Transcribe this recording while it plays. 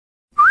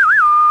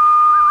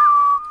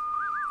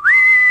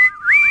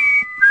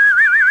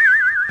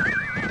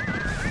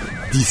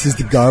This is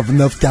the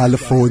governor of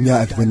California,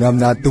 and when I'm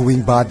not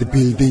doing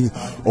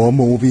bodybuilding or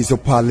movies or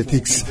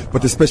politics,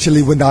 but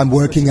especially when I'm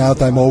working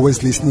out, I'm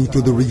always listening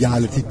to the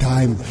reality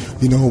time.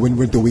 You know, when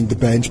we're doing the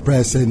bench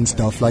press and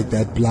stuff like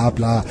that, blah,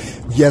 blah.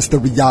 Yes, the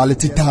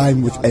reality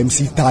time with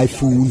MC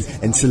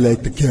Taiyefoon and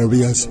Selector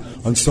Kurious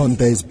on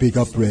Sunday's Big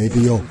Up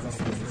Radio.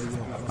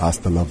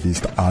 Hasta la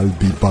vista, I'll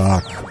be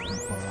back.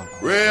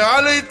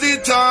 Reality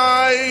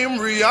time,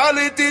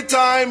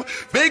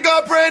 Big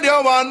Up Radio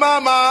on my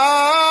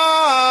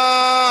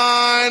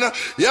mind.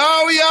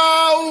 Yo,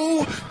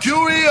 yo,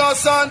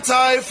 Kurious and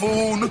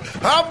Taiyefoon,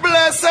 a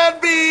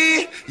blessed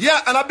be.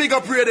 Yeah, and a Big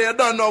Up Radio, you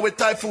don't know, with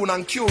Taiyefoon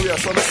and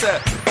Kurious on the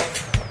set.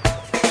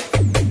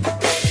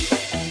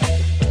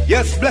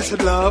 Yes,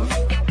 blessed love,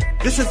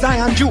 this is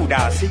Zion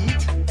Judah, see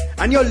it?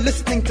 And you're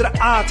listening to the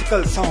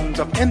article sounds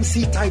of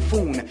MC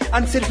Taiyefoon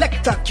and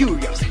Selector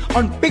Kurious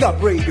on Big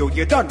Up Radio,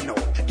 you don't know.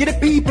 Give the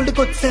people the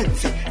good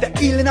sense, the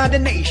healing of the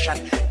nation.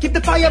 Keep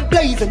the fire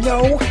blazing,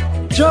 yo.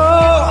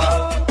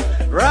 Joe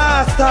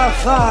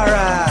Rastafari.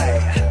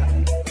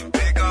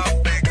 Big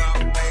up, big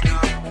up, big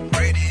up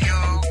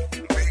radio.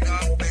 Big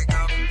up, big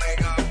up,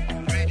 big up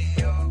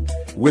radio.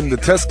 When the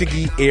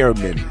Tuskegee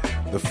Airmen,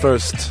 the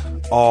first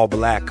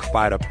all-black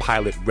fighter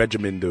pilot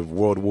regiment of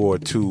World War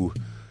II,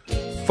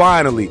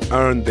 finally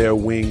earned their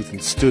wings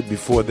and stood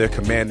before their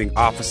commanding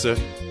officer,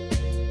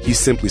 he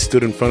simply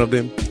stood in front of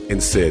them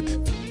and said,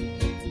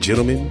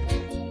 "Gentlemen,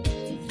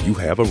 you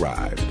have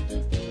arrived."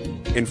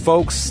 And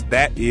folks,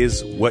 that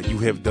is what you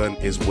have done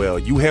as well.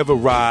 You have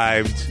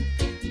arrived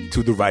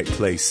to the right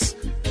place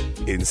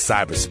in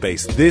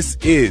cyberspace. This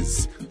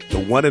is the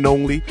one and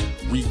only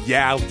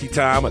reality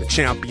time of the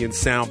champion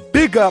sound.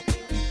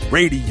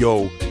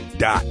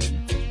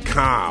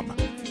 BigUpRadio.com.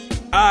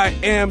 I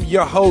am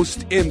your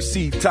host,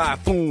 MC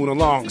Taiyefoon,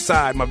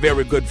 alongside my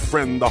very good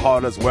friend, the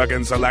hardest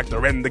working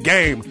selector in the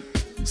game,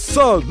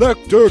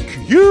 Selector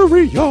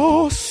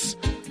Kurious.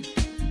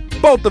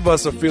 Both of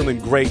us are feeling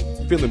great,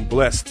 feeling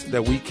blessed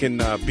that we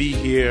can be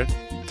here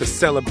to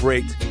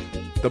celebrate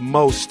the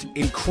most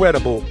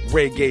incredible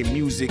reggae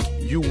music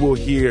you will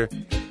hear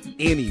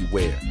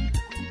anywhere.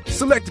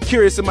 Selector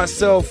Kurious and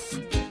myself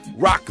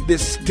rock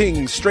this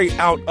thing straight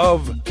out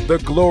of the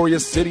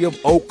glorious city of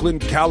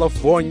Oakland,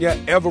 California,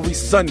 every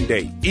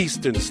Sunday,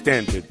 Eastern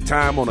Standard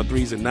Time on the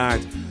 3s and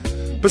 9s,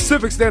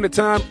 Pacific Standard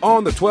Time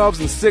on the 12s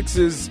and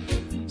 6s.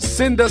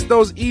 Send us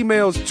those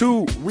emails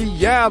to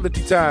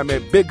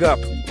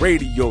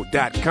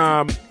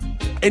realitytime@bigupradio.com.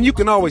 And you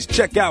can always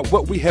check out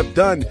what we have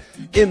done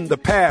in the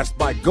past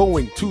by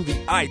going to the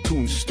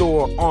iTunes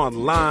store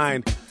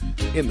online.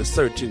 In the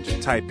search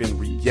engine, type in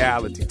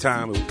Reality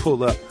Time. It will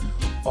pull up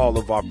all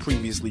of our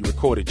previously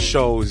recorded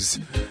shows,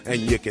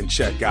 and you can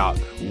check out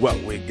what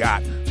we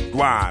got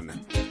going.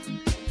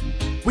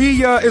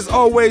 We, as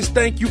always,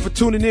 thank you for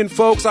tuning in,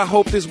 folks. I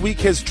hope this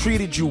week has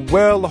treated you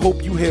well. I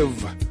hope you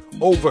have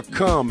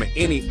overcome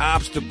any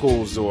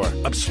obstacles or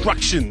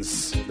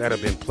obstructions that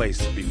have been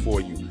placed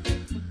before you.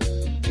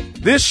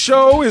 This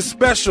show is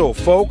special,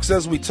 folks,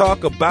 as we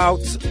talk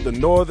about the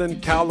Northern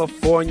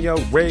California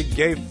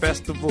Reggae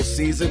Festival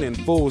season in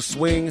full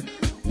swing.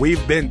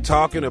 We've been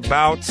talking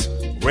about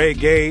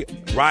Reggae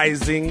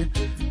Rising.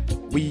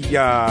 We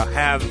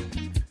have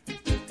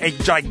a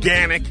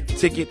gigantic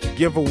ticket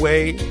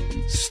giveaway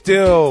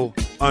still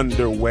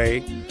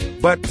underway.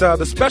 But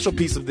the special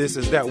piece of this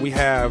is that we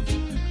have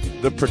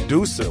the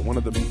producer, one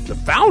of the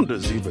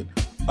founders even,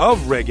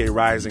 of Reggae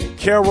Rising,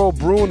 Carol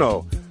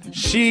Bruno.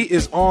 She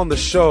is on the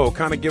show,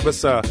 kind of give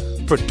us a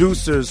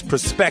producer's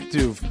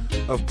perspective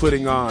of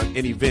putting on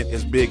an event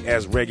as big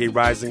as Reggae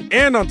Rising.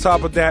 And on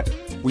top of that,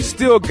 we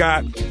still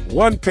got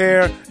one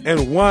pair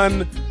and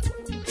one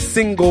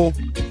single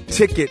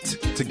ticket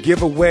to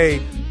give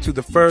away to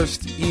the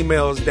first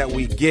emails that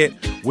we get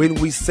when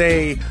we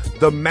say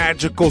the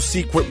magical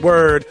secret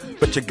word.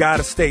 But you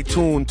gotta stay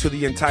tuned to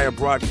the entire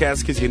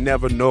broadcast because you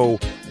never know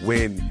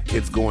when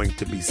it's going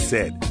to be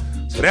said.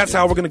 So that's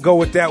how we're gonna go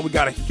with that. We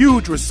got a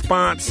huge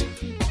response.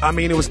 I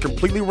mean, it was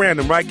completely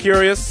random, right,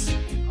 Kurious?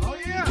 Oh,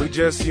 yeah. We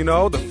just, you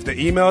know, the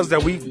emails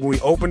that when we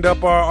opened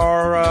up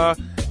our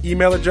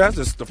email address,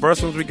 it's the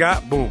first ones we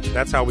got, boom,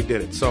 that's how we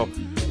did it. So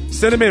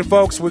send them in,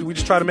 folks. We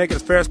just try to make it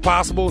as fair as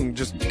possible, and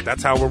just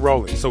that's how we're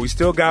rolling. So we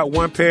still got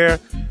one pair,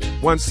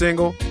 one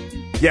single.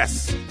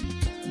 Yes.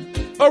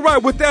 All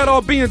right, with that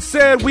all being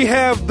said, we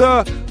have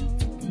the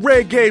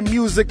reggae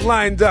music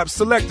lined up.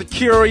 Selector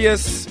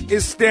Kurious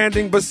is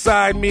standing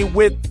beside me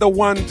with the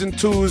ones and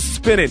twos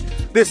spinning.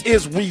 This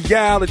is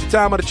Reality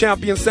Time of the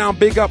Champion Sound,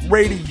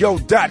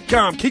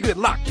 BigUpRadio.com. Keep it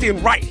locked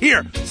in right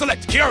here.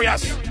 Selector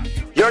Kurious.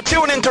 You're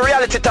tuning to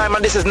Reality Time,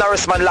 and this is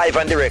Norrisman live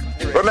and direct.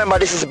 Remember,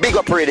 this is Big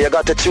Up Radio. You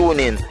got to tune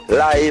in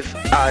live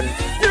and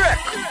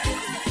direct.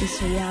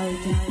 It's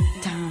Reality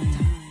Time.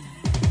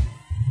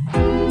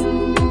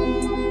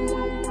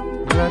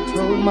 I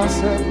told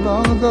myself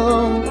long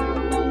ago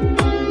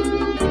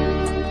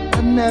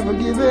I'd never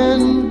give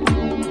in.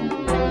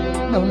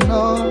 No,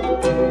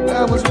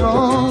 I was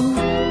wrong.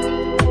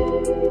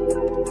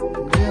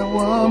 Dear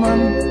woman,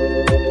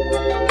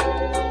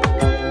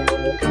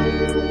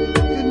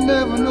 you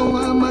never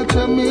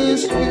I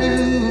miss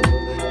you.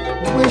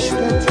 Wish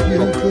that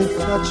you could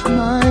touch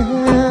my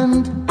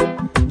hand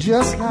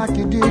just like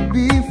you did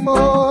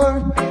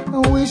before. I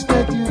wish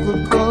that you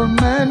could call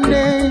my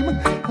name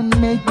and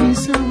make me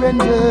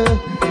surrender.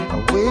 I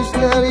wish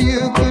that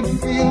you could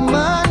feel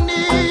my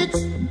needs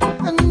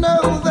and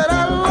know that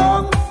I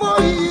long for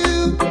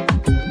you.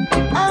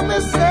 I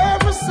miss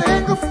every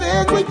single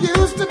thing we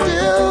used to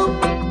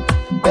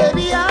do.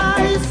 Baby,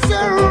 I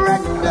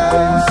surrender.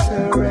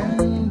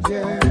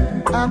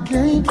 I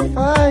can't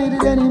fight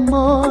it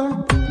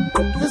anymore.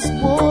 This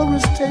war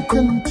has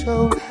taken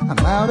toll. I'm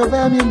out of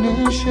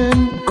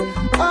ammunition.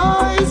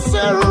 I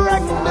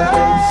surrender.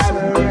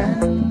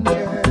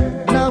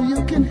 Now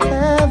you can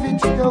have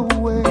it your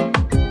way.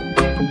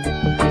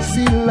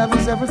 See, love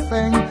is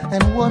everything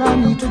and what I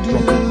need to do.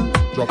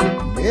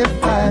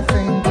 If I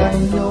think I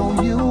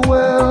know you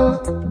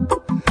well,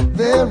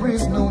 there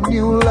is no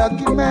new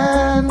lucky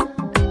man.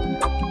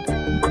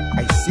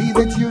 I see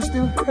that you're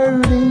still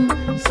hurting.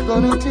 It's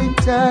gonna take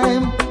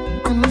time.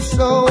 And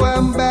so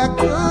I'm back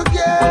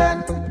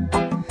again,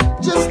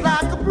 just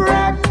like a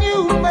brand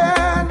new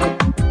man.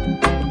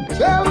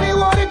 Tell me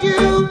what to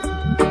do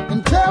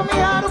and tell me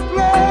how to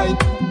play.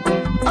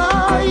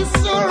 I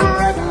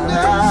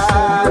surrender.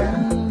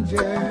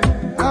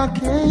 I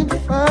can't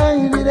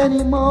fight it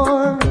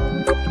anymore.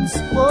 This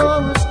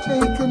war has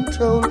taken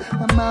toll.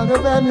 I'm out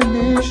of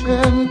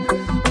ammunition.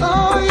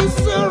 I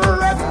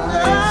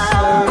surrender.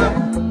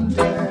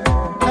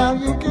 Now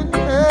you can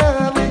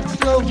have it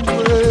your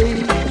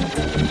way.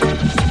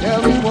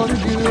 Tell me what to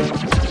do,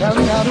 tell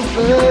me how to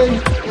play.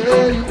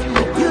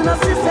 You know,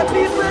 sister,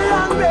 people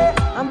hungry,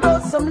 and though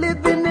some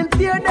living in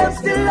fear, them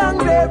still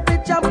hungry.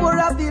 Rich and poor,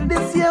 I feel the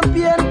same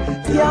pain.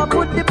 Can't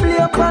put the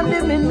blame on the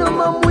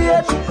minimum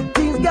wage.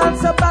 Things got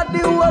so bad, the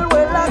whole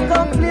world I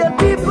complain.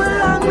 People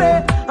hungry,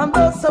 and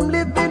though some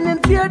living in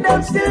fear,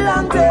 them still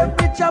hungry.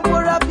 Rich and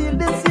poor, I feel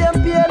the same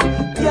pain.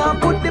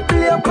 Can't put the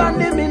blame on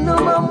the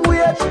minimum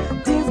wage.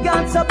 Things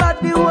got so bad,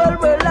 the whole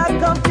world I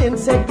complain.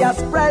 Say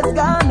gas price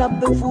gone up,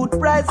 the food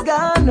price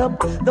gone up,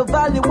 the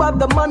value of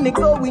the money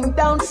going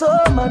down so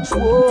much.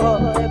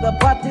 Whoa, the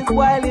pot is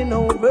boiling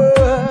over.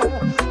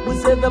 We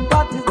say the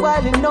pot is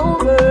boiling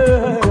over.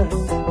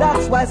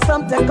 That's why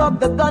some take up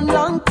the gun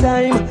long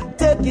time,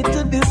 take it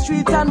to the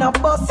street and a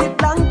bust it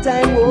long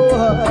time.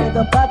 Whoa,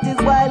 the pot is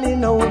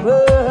boiling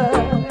over.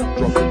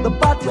 The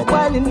pot is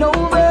boiling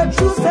over.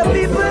 True say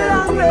people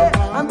hungry,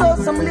 and though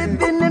some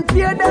living in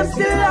fear, them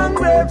still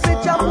hungry.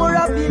 Rich and poor,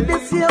 I feel the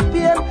same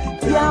pain.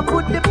 Can't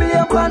put the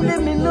blame on the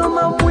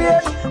minimum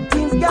wage.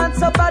 Things got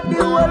so bad,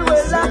 the whole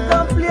world I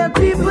complain.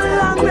 People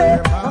hungry,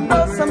 and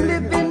though some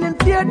living in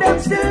fear, them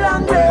still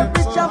hungry.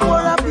 Rich and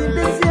poor, I feel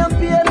the same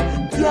pain.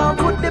 Can't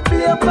put the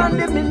blame on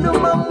the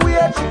minimum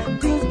wage.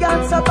 Things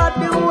got so bad,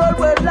 the whole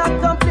world I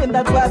complain.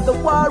 That's why the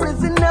war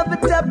is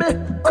inevitable.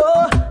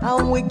 Oh,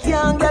 and we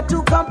can't get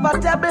too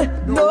comfortable.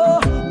 No,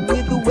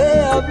 with the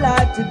way of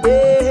life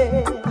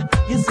today.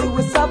 You see,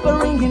 we're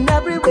suffering in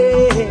every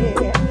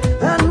way,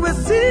 and we've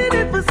seen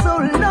it for so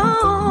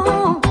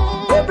long.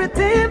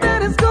 Everything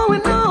that is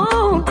going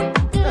on,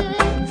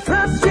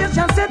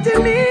 frustration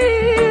setting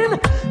in.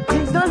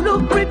 Things don't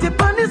look pretty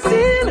on the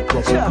scene.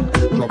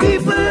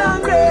 People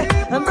hungry,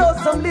 and though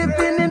some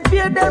living in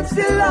fear, them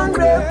still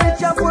hungry.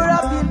 Rich and poor,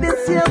 I feel the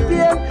same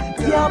pain.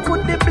 Can't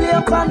put the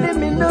blame on the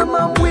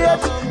minimum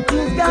wage.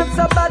 Things got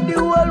so bad, the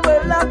whole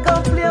world I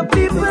complain.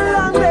 People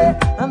hungry,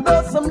 and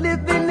though some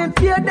living in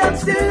fear, them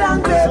still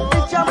hungry.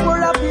 Rich and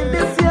poor, I feel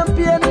the same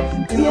pain.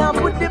 Can't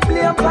put the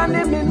blame on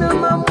the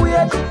minimum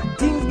wage.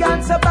 Things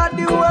got so bad,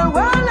 the whole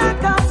world I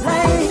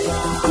complain.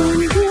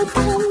 When you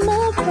come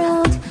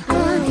around,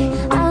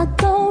 I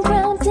go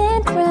round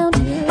and round,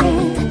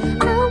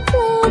 and I'm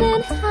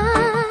floating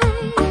high.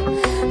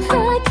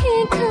 I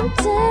can't come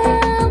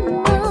down,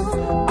 no.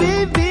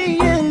 Baby,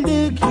 I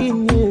look in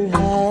your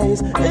eyes,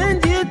 and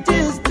you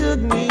just took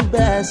me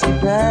by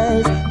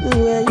surprise. The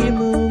way you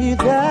move your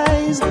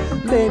thighs,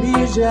 baby,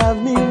 you drive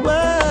me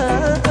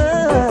wild.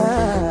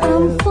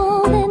 I'm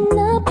falling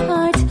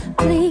apart,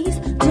 please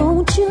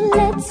don't you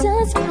let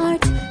us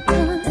part,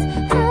 'cause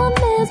I'm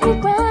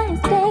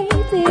mesmerized,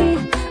 baby.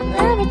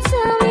 Every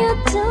time you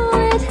do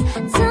it,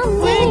 tell me.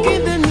 Weak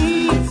in the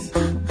knees,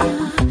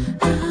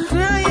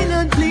 crying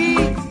and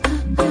please.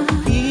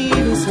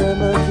 Give me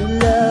some of your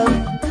love,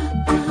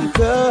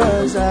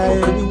 because I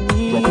am in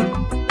need.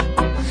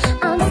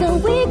 I'm so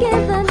weak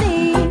in the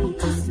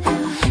knees,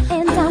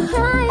 and I'm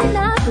crying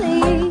out,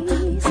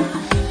 please.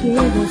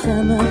 Give me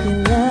some of your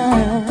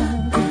love,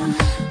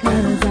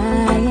 'cause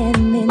I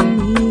am in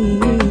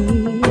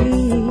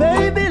need.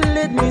 Baby,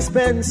 let me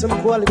spend some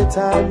quality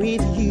time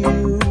with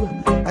you.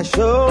 I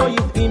show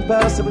you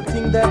impossible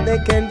things that they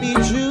can be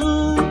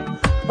true.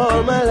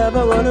 All my love,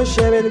 I wanna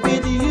share it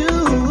with you.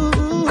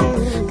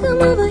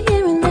 Come over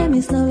here and let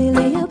me slowly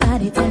lay your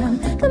body down.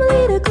 Come a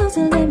little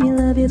closer, let me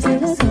love you till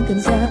the sun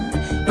comes out.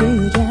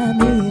 You drive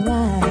me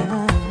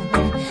wild.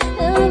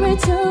 Every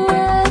time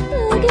I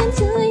look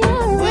into your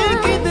eyes.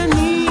 Weak in the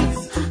knees,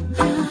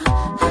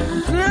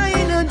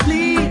 crying and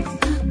please.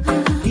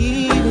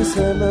 Give me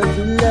some of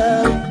your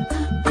love,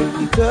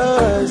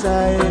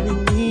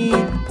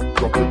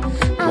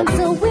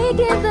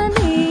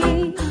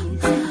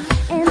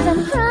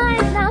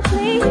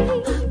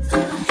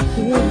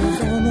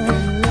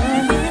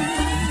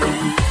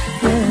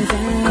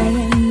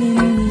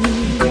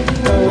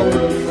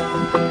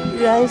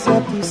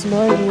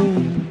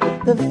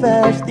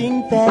 first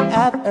thing that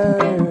I've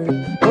heard,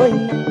 oh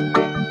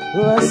yeah,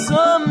 was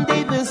some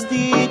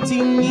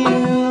devastating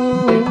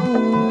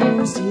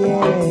news,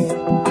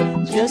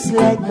 yeah. Just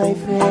like my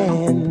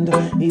friend,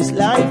 his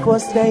life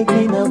was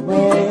taken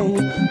away,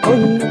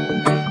 oh yeah.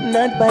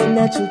 Not by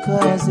natural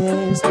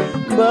causes,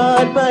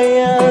 but by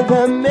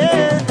other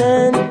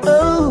men.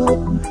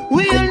 Oh,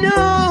 we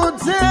know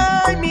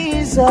time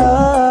is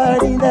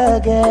hard in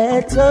the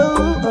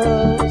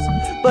ghettos,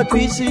 but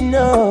we should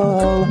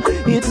know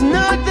it's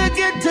not the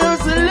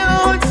ghettos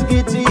alone.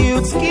 Ghetto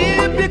youths,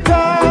 keep it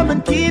calm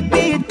and keep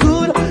it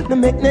cool. No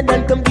make no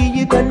done come give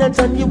you gun and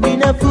turn you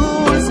in a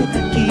fool. So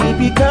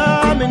keep it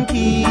calm and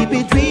keep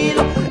it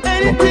real.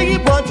 Anything you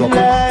want in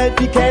life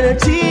you can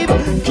achieve.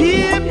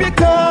 Keep it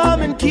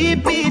calm and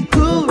keep it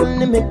cool.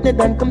 No make no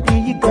done come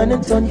give you gun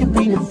and turn you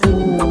in a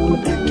fool.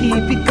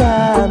 Keep it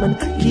calm and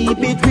keep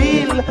it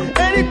real.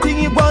 Anything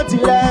you want in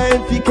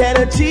life you can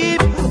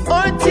achieve.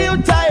 Until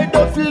tired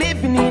of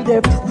living in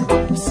the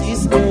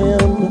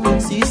system.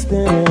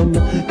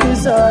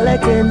 Cause all I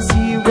can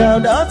see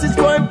around us is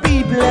one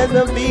people as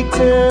a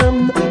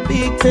victim.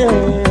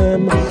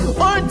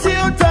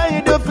 Until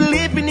tired of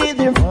living in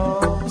the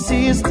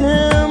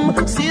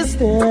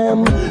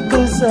system.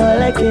 Cause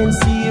all I can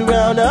see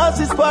around us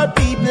is poor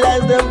people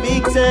as the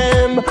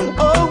victim.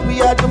 Oh,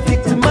 we are the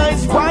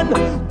victimized one.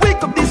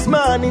 Wake up this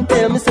morning,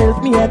 tell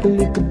myself me had a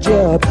little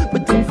job,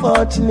 but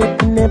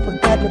unfortunately never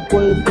got no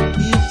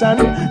qualification.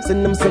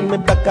 Send me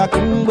back, I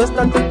can go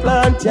stand to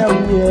plant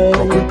jam,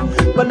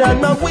 yeah. But on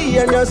my way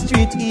on your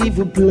street,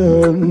 evil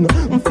plan.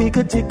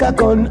 Figure take a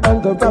gun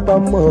and go rob a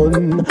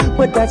man.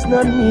 But that's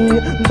not me,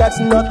 that's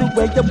not the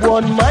way you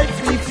want my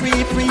free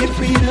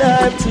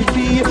life to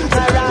be.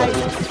 Alright,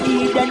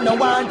 he then no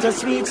want to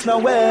reach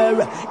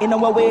nowhere. In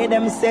our way,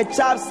 them say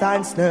chops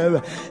and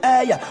snare.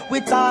 Hey,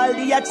 with all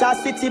the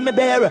atrocity me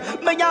bear,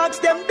 me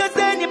ask them, does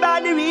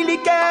anybody really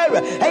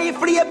care? Hey,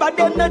 free about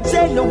them not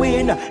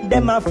genuine,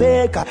 them a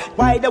fake.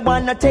 Why they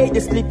wanna take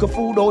this liquor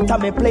food out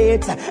of my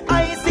plate?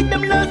 I see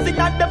them losing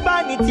at the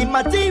vanity,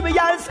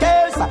 material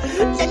scarce.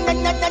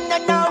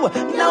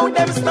 Now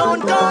them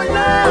stone cold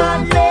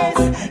lawless.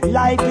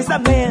 Life is a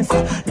mess.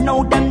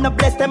 Now them no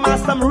bless, them are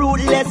some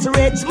ruthless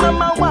rich.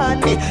 Mama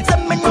want me,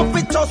 send me no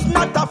fit just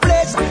not a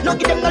flesh. No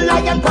give them no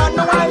lion pan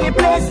no highly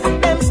place.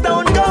 Them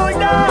stone cold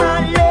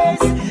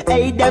lawless.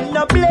 Hey, them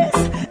no bless.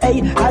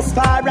 Hey, as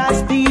far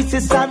as the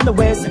east and the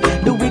west,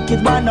 the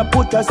wicked wanna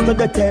put us to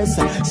the test.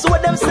 So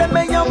them say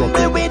me young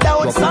be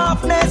without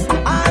softness.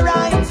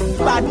 Alright,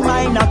 bad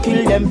mind I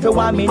kill them for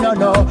one me no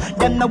know.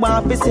 Them no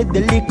want to see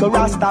the liquor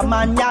rasta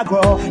man ya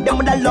grow. Them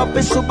woulda love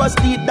the sugar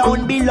steep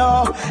down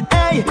below.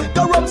 Hey,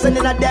 corruption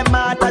in a them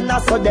heart and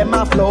so them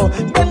a flow.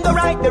 Them go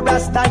write the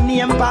rasta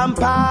name pan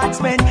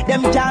parchment.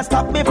 Them can't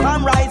stop me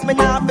from rise, me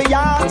not be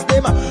ask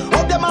them.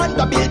 How them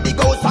under build the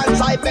ghost and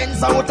try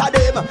fence out of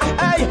them.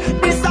 Hey,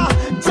 this a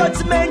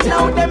judgment,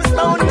 now them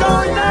stone cold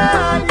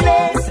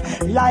lawless.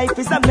 Life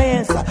is a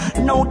mess.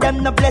 Now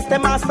them no bless,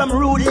 them are some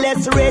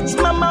ruthless rich.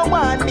 Mama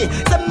want me,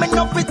 send me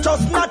no fit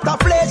just not a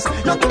flesh.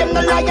 No give them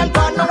no lion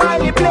pan no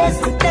highly place.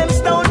 Them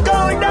stone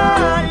cold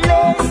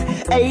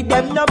lawless. Hey,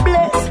 them no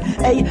bless.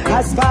 Hey,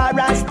 as far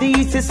as the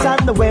east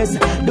and the west,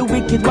 the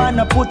wicked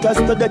wanna put us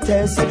to the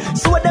test.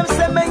 So them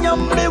say me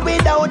young be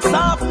without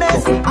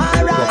softness.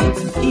 Alright,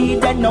 he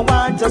then no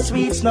want us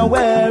reach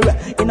nowhere.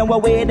 In our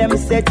way them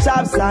say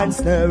chops and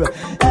snare.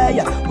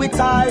 Hey, with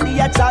all the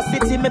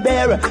atrocity me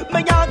bear,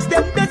 me ask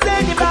them, does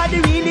anybody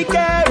really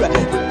care?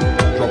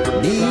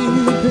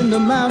 Deep in the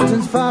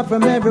mountains, far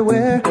from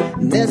everywhere,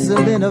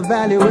 nestled in a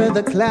valley where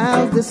the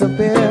clouds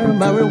disappear.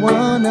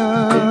 Marijuana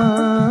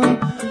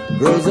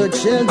grows her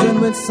children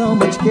with so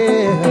much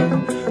care,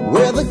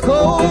 where the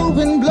cold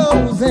wind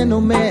blows and no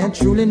man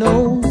truly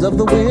knows of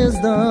the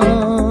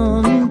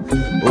wisdom.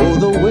 Oh,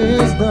 the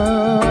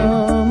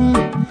wisdom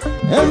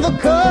and the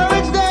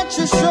courage that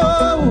she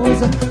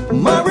shows.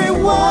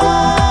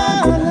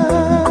 Marijuana,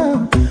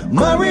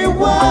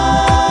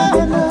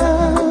 marijuana,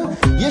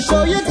 you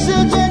show your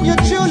children you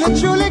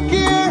truly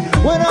care.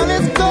 When all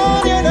is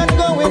gone, you're not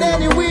going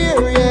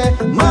anywhere, yeah.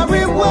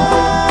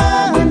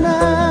 Marijuana,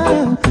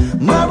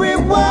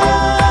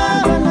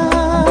 marijuana.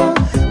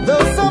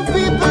 Though some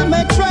people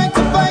may try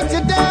to fight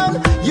you down,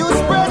 you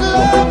spread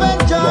love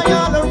and joy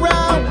all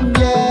around,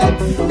 yeah.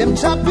 Them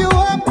chop you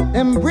up,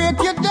 them break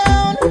you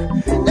down,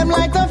 them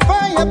light a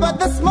fire, but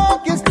the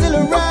smoke is still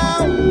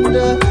around.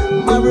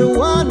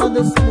 Marijuana,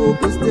 the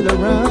smoke is still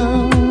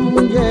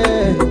around,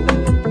 yeah.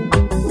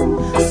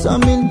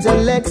 Some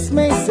intellects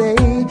may say,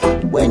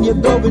 when you're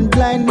going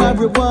blind,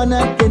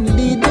 marijuana can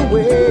lead the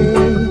way.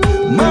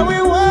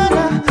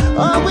 Marijuana,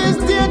 always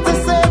there to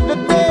save the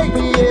day,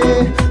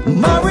 yeah.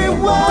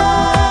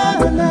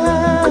 Marijuana,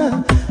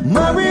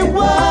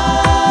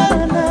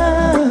 marijuana.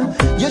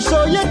 You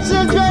show your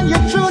children you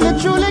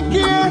truly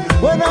care.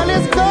 When all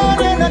is gone,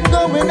 you're not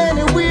going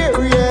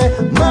anywhere, yeah.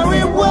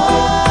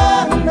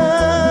 Marijuana,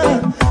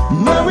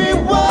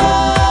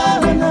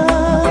 marijuana.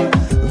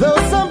 Though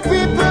some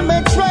people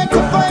may try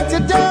to fight you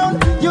down,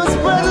 you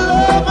spread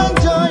love and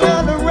joy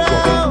all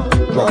around,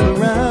 all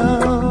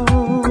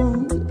around.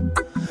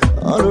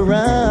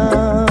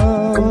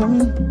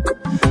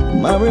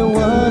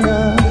 marijuana.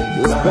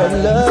 You spread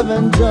love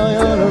and joy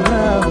all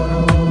around.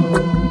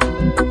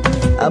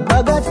 A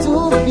bag of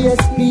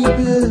two-faced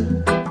people,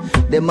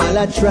 them all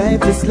a try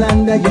to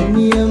slander your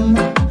name.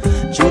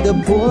 Should the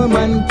poor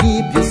man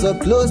keep you so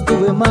close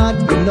to him heart,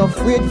 enough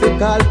afraid to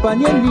call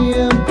upon your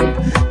name.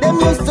 Them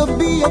used to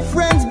be your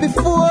friends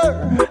before.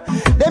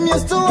 Them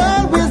used to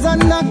always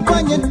knock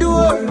on your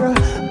door.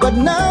 But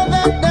now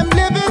that them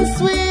living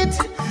sweet,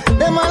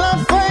 them all a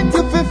fight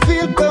you to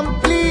feel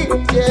complete.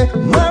 Yeah,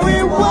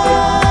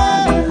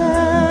 marijuana,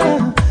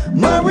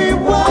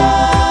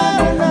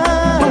 marijuana.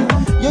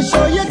 You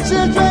show your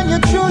children you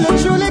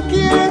truly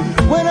care.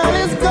 When all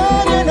is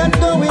gone, you're not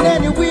going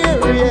anywhere.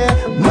 Yeah,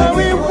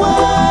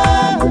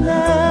 marijuana,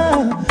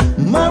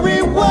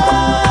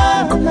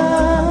 marijuana.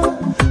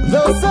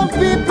 Though some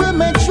people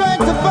may try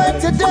to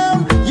fight you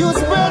down, you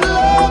spread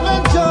love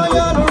and joy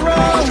all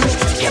around.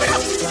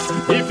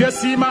 If you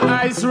see my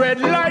eyes red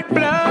like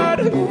blood,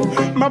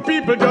 my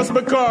people just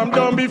become,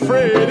 don't be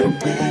afraid.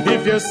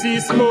 If you see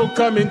smoke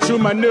coming through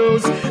my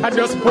nose, I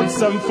just put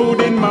some food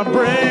in my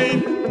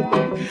brain.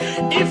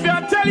 If you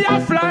tell you I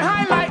fly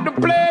high like the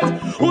plane,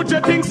 would you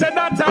think say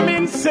that I'm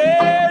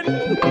insane?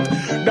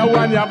 The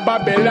one your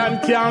Babylon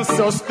can't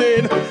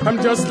sustain.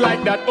 I'm just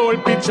like that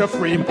old picture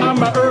frame.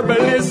 I'm a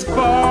herbalist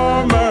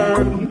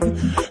farmer.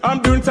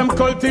 I'm doing some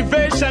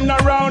cultivation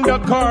around the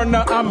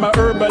corner. I'm a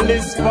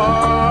herbalist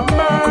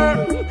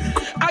farmer.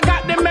 I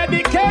got the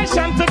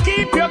medication to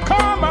keep you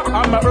calmer.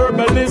 I'm a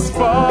herbalist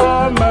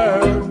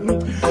farmer.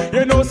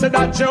 You know, say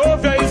that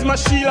Jehovah is my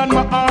shield and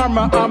my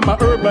armor. I'm a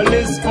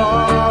herbalist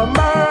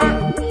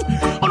farmer.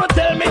 Wanna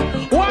tell me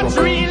what's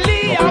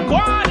really a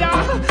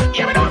guana?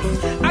 Give it up.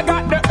 I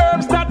got the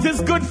herbs that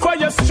is good for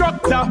your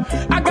structure.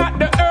 I got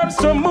the herbs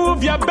to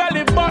move your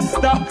belly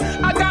buster.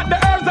 I got the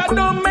herbs that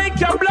don't make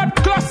your blood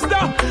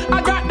cluster.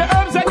 I got the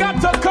herbs that got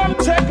to come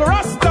check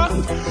Rasta.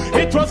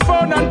 It was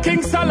found on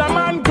King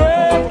Solomon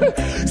grave.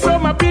 So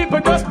my people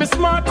just be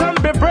smart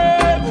and be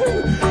brave.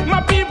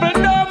 My people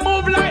don't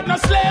move like no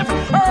slave.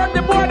 Heard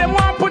the boy them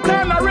want put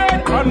on a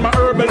red. On my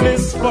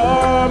herbalist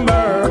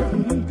farmer.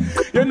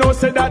 You know,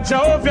 say that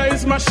Jehovah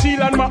is my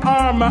shield and my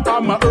armor.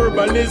 I'm a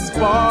herbalist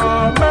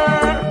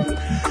farmer.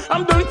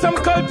 I'm doing some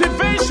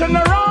cultivation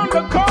around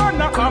the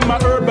corner. I'm a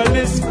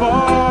herbalist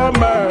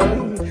farmer.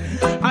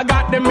 I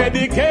got the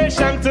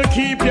medication to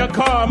keep you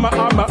calm.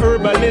 I'm a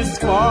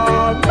herbalist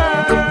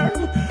farmer.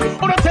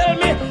 Wanna tell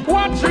me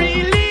what's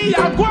really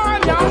a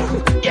guana?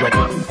 Give it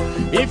up.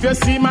 If you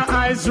see my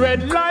eyes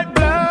red like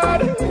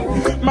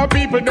blood, my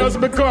people just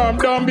become,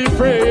 don't be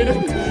afraid.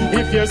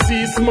 If you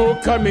see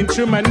smoke coming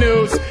through my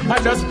nose, I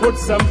just put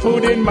some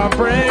food in my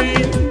brain.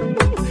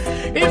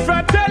 If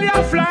I tell you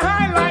I fly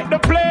high like the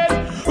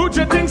plane, would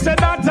you think say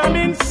that I'm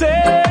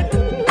insane?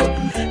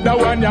 The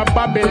one your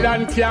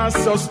Babylon can't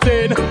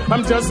sustain.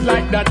 I'm just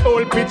like that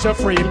old picture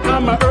frame.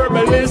 I'm a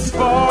herbalist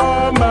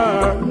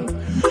farmer.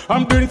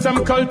 I'm doing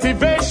some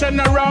cultivation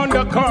around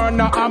the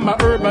corner. I'm a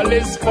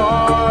herbalist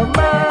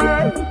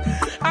farmer.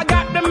 I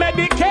got the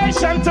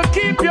medication to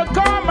keep you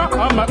calmer.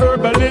 I'm a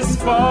herbalist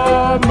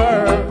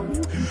farmer.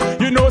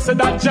 You know, say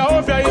that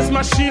Jehovah is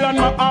my shield and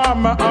my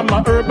armor. I'm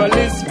a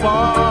herbalist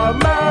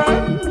farmer.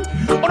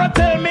 Wanna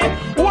tell me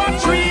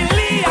what's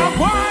really a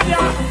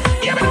warrior?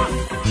 Give it up.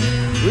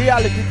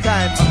 Reality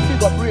time,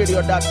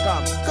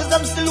 BigUpRadio.com. Cause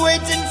I'm still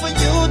waiting for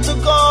you to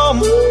come.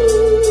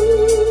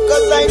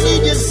 Cause I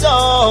need you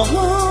so.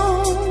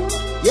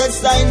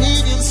 Yes, I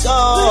need you so.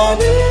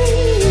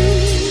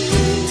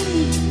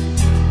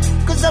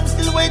 Cause I'm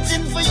still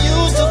waiting for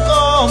you to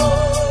come.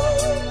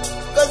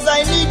 Cause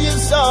I need you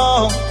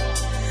so.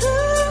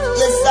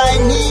 Yes, I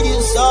need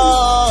you so.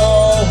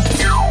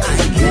 I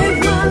gave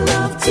my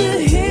love to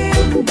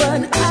him,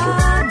 but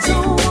I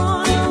don't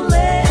wanna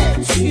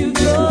let you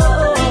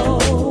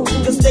go.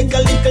 Just take a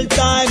little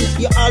time,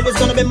 you're always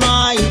gonna be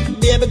mine,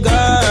 baby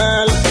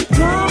girl.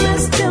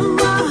 Promised in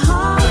my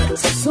heart,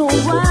 so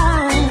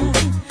why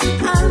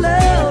I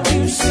love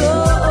you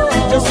so.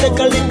 Just take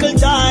a little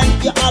time,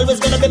 you're always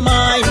gonna be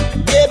mine,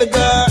 baby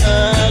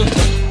girl.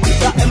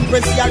 The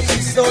Empress, yeah,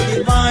 she's so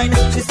divine.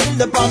 She's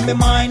still upon my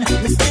mind,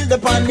 me still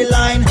upon the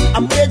line.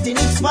 I'm waiting,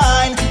 it's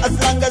fine, as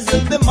long as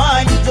you'll be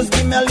mine. Just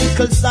give me a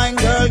little sign,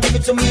 girl, give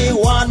it to me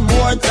one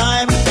more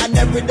time. And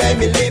every day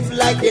we live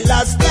like the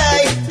last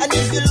day. And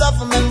if you love,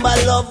 remember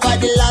love by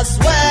the last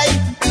way.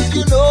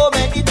 You know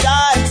many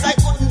times I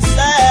couldn't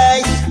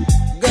say,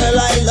 girl,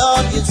 I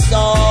love you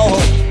so.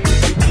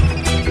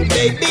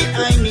 Baby,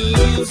 I need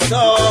you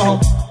so.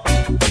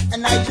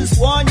 And I just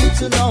want you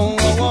to know,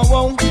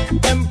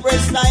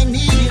 Empress, I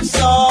need you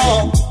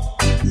so.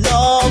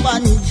 Love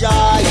and joy.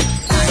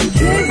 I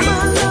gave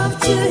my love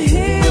to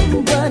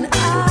him, but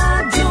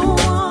I don't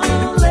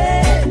wanna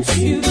let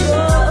you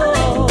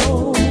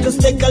go. Just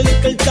take a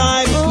little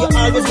time, you're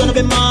always gonna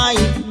be mine,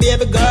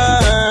 baby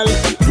girl.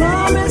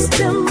 Promised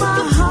in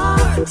my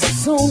heart,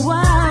 so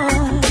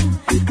why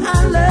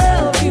I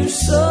love you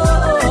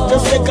so.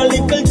 Just take a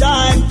little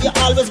time, you're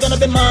always gonna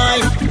be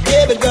mine,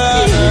 baby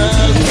girl.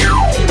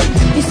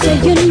 You say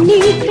you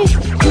need me,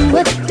 you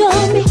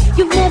adore me.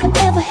 You've never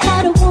ever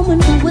had a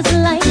woman who was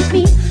like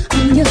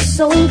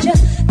soldier,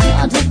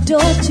 got a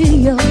door to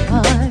your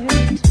heart.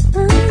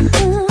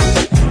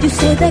 You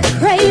say they're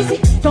crazy,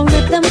 don't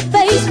let them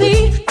face me.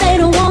 They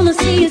don't wanna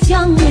see us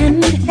young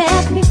and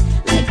happy.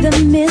 Like the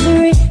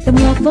misery, the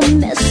more for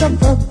mess up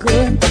a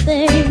good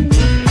thing.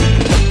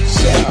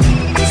 Sure,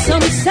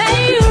 some say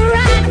you're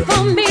right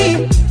for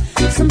me.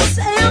 Some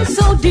say I'm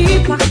so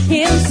deep I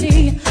can't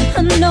see.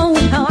 I know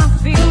how I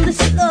feel,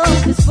 this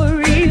love is for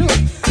real.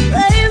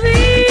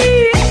 Baby,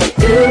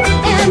 you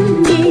and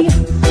me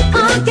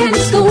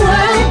against the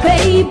world,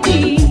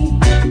 baby.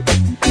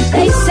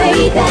 They say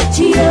that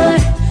you're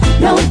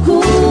no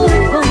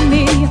good for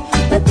me,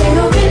 but they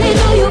don't really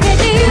know you,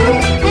 baby. You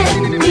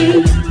and me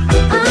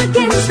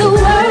against the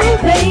world,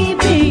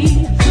 baby.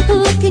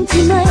 Look into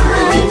my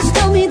eyes,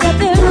 tell me that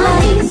they're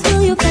lies.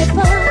 Will you fight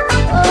for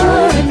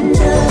love?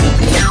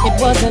 It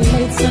was a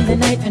late Sunday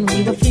night and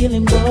we were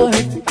feeling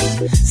bored.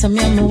 So me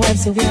and my wife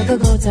said we had to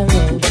go to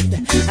road.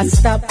 I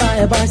stopped by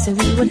a bar, said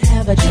we would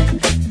have a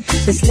drink.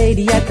 This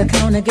lady at the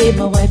counter gave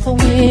my wife a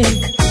wink.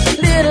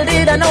 Little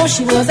did I know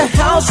she was a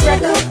house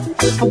wrecker,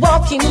 a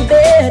walking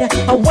dead,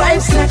 a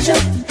wife snatcher.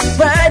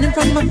 Right in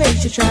front of my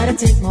face, she tried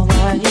to take my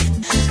wife.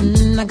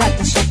 I got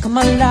the shock of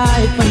my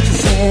life when she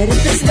said,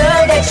 if it's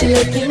love that you're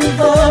looking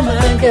for,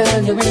 my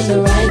girl, you're in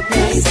the right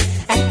place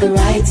at the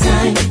right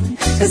time.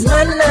 Cause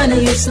my nana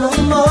use no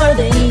more,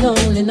 they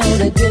only know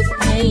to give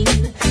pain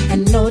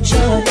and no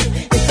joy.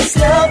 If it's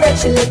love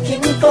that you're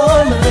looking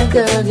for, my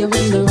girl, you're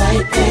in the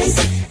right place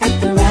at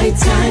the right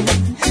time.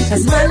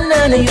 Cause my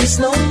nana use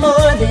no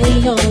more,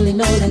 they only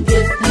know to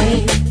give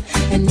pain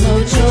and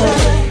no joy.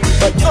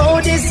 But oh,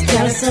 this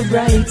girl's so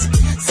bright.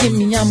 See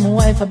me and my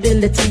wife, I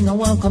build a thing, I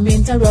won't come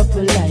interrupt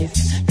her life.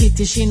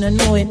 Pity she no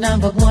know it, now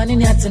got one in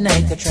here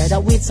tonight. I try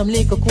that with some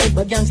liquor cool,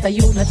 but youngster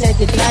you not take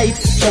it light.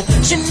 So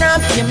she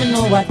not pay me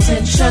no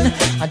attention.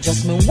 I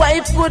just my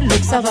wife good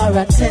looks have her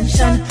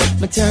attention.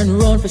 Me turn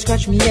around for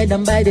scratch me head,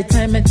 and by the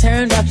time I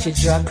turn back, she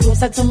draw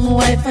closer to my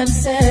wife and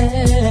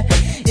say,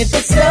 if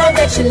it's love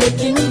that you're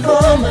looking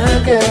for,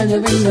 my girl,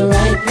 you're in the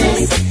right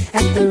place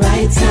at the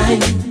right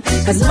time.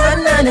 Cause my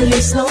nana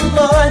use no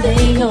more,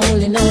 they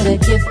only know to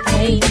give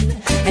pain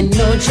and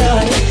no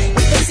joy.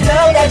 If it's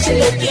love that you're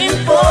looking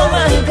for,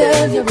 my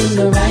girl, you're in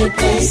the right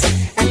place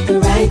at the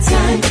right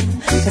time.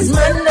 Cause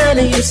my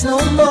nana use no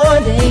more,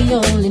 they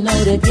only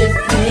know to give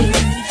pain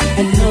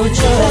and no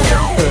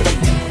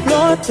joy.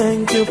 Lord,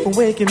 thank you for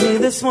waking me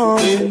this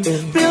morning.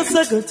 Feels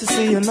so good to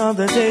see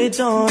another day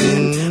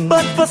dawning.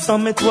 But for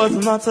some it was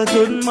not a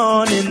good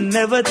morning.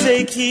 Never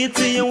take heed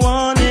to your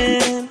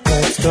warning.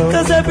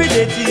 Cause every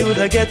day to you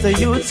I get a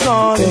youth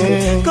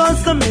calling.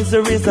 Cause the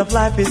miseries of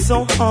life is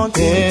so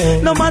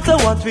haunting. No matter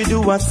what we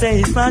do, I say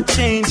it's not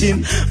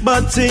changing.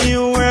 But to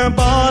you we're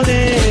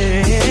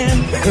balling.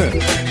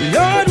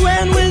 Lord,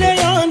 when will they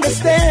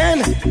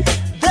understand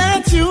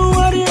that you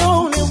are the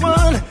only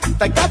one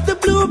that got the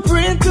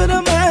blueprint to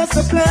the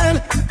master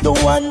plan, the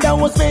one that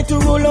was made to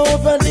rule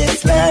over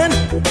this land?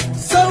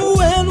 So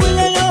when will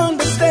they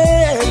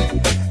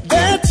understand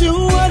that you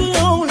are the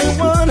only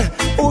one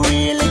who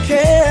really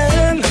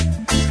can?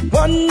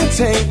 One,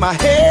 take my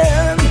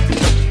hand.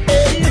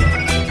 Hey.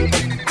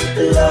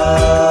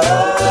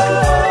 Love,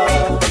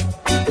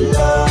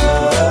 love.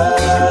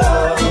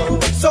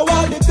 So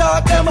all the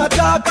talk, them a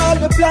talk, all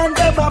the plan,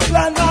 them a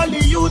plan, all the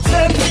youth,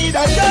 them need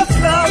a just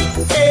love.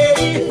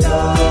 Hey,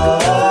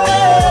 love,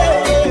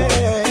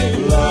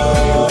 hey,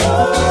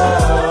 love.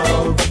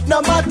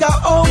 No matter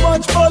how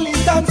much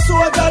police and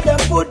soldier them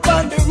put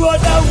on the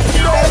road, and we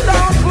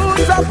don't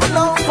put up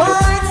no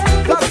fights.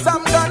 Cause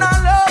I'm gonna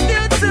love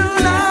you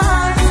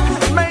tonight,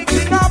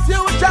 making our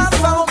future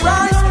so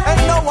bright, and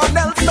no one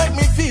else make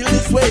me feel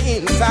this way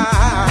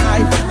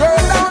inside.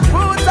 Girl, don't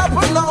put up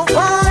no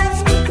fights,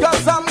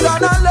 cause I'm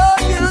gonna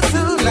love you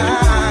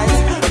tonight,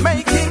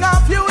 making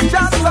our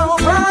future so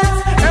bright.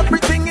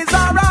 Everything is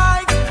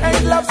alright,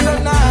 ain't love so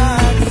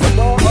nice.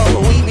 Oh,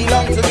 we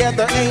belong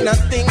together, ain't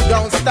nothing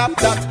gon' stop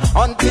that.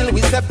 Until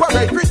we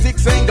separate,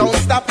 critics ain't gon'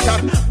 stop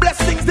that.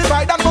 Blessings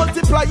divide and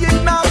multiply,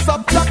 it now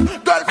subtract.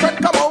 Girlfriend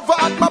come over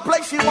at my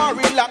place, she want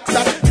relax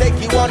at. Take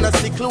you on a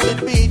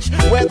secluded beach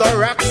where the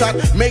rocks at.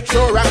 Make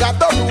sure I got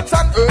the roots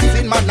and earth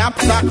in my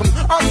knapsack.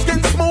 On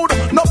skin smooth,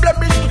 no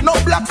blemish, no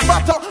black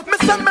spatter. Me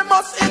say me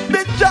must hit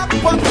the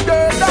jackpot.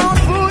 Girl, don't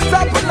put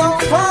up no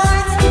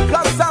fights,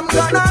 cause I'm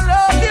gonna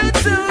love you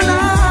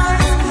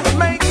tonight,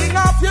 making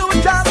our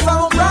future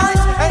so bright,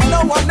 and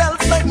no one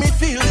else make me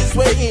feel this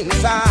way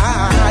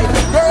inside.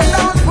 Girl,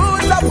 don't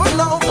put up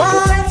no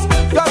fights,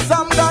 cause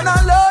I'm gonna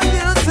love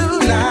you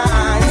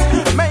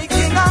tonight,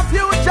 making our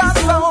future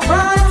so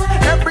bright.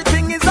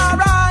 Everything is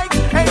alright,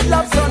 ain't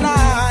love so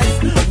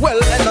nice. Well,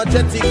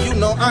 energetic, you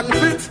know, and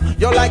fit.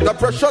 You're like a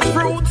precious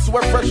fruits,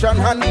 we're fresh and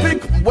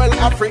handpicked. Well,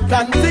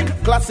 African thick,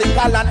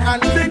 classical and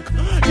antique.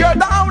 You're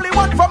the only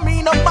one for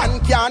me, no man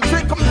can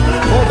trick. For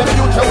the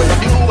future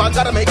with you, I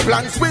gotta make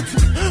plans with.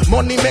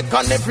 Money make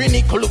on every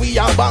nickel, we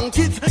are bank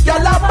it. Y'all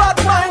have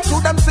bad mind,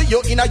 to them see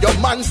you in a your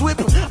man's whip.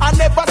 I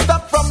never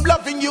stop from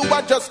loving you,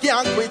 I just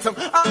can't quit.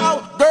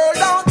 Oh, girl,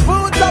 don't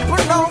put up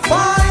no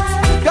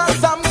fight,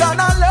 cause I'm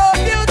gonna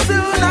love you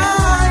tonight,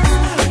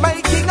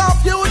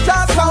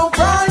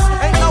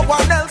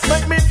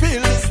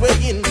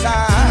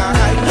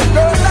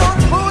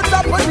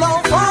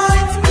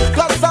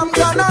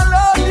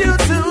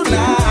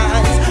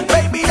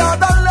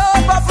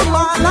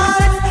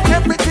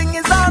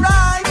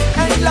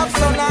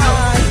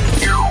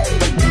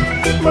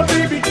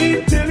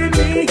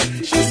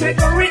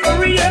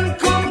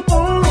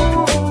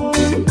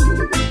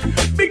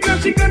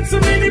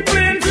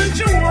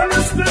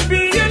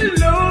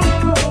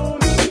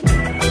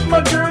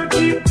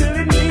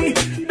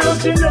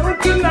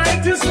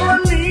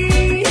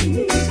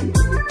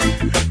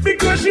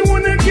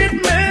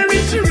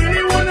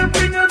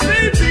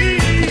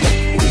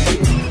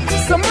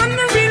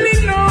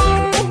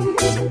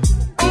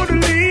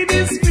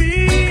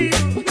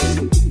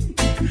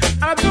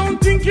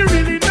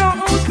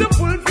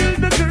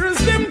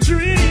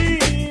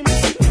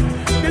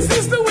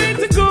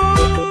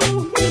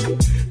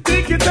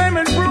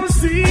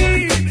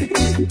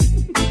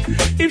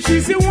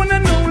 one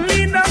and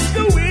only, that's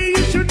the way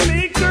you should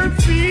make her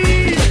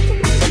feel.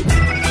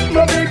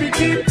 My baby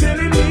keep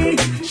telling me,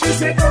 she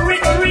said, hurry,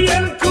 hurry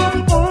and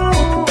come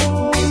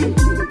home.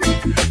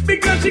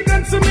 Because she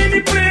got so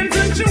many plans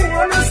and she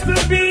wants us to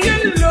be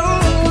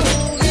alone.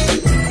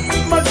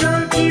 My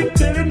girl keep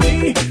telling me,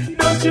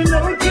 don't you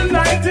know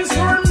tonight is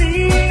for me?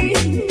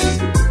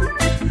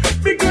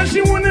 Because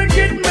she wanna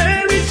get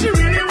married, she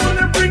really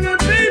wanna bring a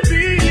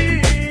baby.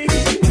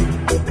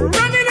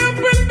 Running up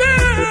and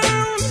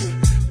down,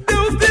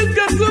 those days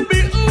got to be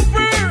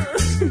over.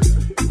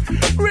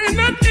 We're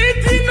not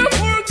 18 no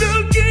more,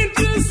 girl, can't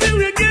you see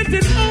we're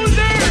getting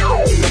older?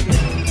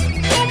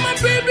 Oh my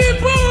baby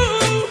boo,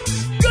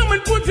 come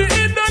and put your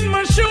head on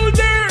my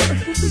shoulder.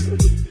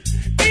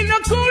 In a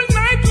cold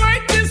night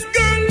like this,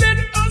 girl, let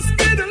us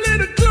get a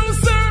little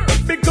closer.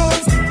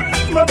 Because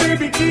my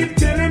baby keep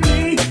telling me,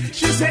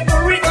 she said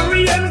hurry,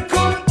 hurry and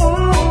come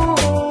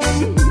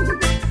home.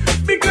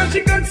 Because she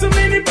got so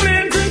many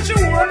plans and she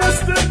wants us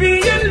to be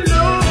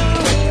alone.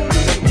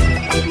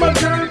 My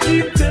girl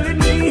keep telling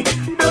me,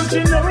 don't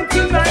you know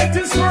tonight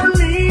is for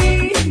me?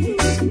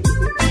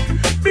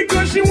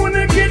 Because she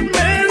wanna get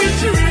married,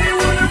 she really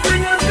wanna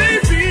bring a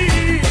baby.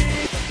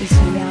 It's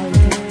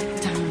reality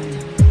time.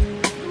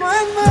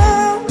 Mama,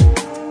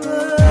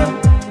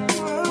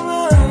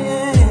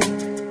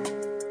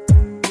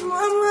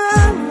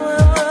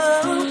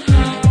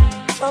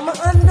 Mama,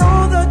 I know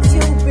that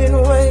you've been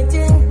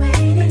waiting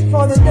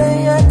for the day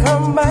I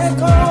come back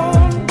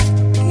home.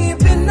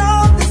 Keeping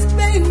all this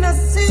pain a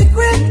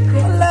secret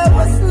while I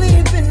was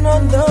sleeping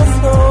on the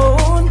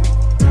stone.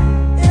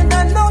 And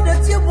I know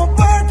that you were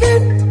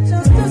working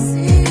just to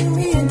see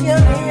me and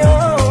carry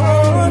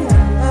on.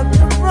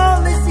 After all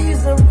these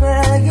years of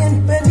crying,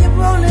 when you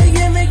wanna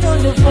hear me on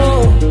the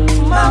phone,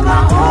 Mama,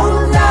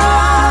 hold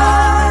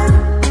on.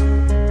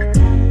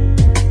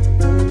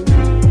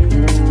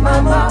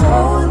 Mama,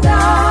 hold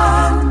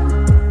on.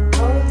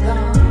 Hold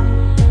on.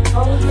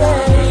 Hold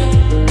on.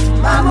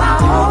 Mama,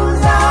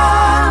 hold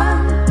on.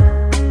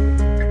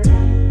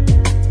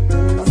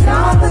 'Cause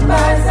all the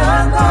birds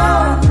are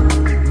gone.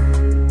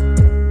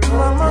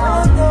 Mama,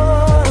 hold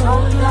on.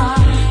 Hold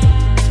on.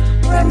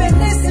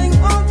 Reminiscing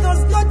on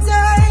those good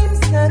times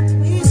that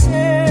we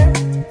shared.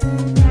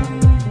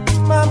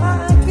 Mama,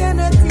 I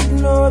cannot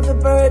ignore the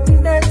burden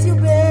that you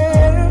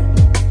bear.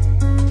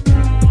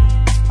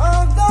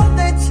 Although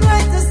they try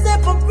to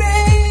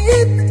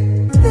separate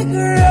the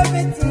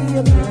gravity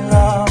of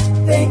love,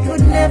 they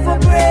could never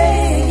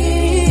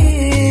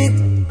break.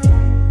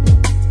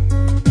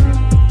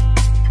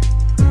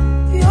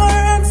 Pure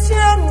and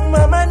strong,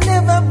 Mama,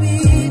 never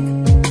weak.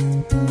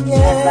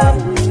 Yeah,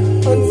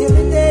 until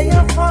the day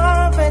of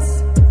harvest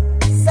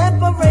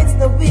separates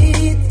the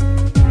wheat.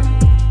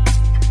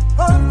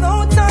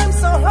 Although times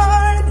are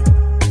hard,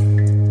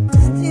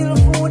 still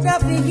food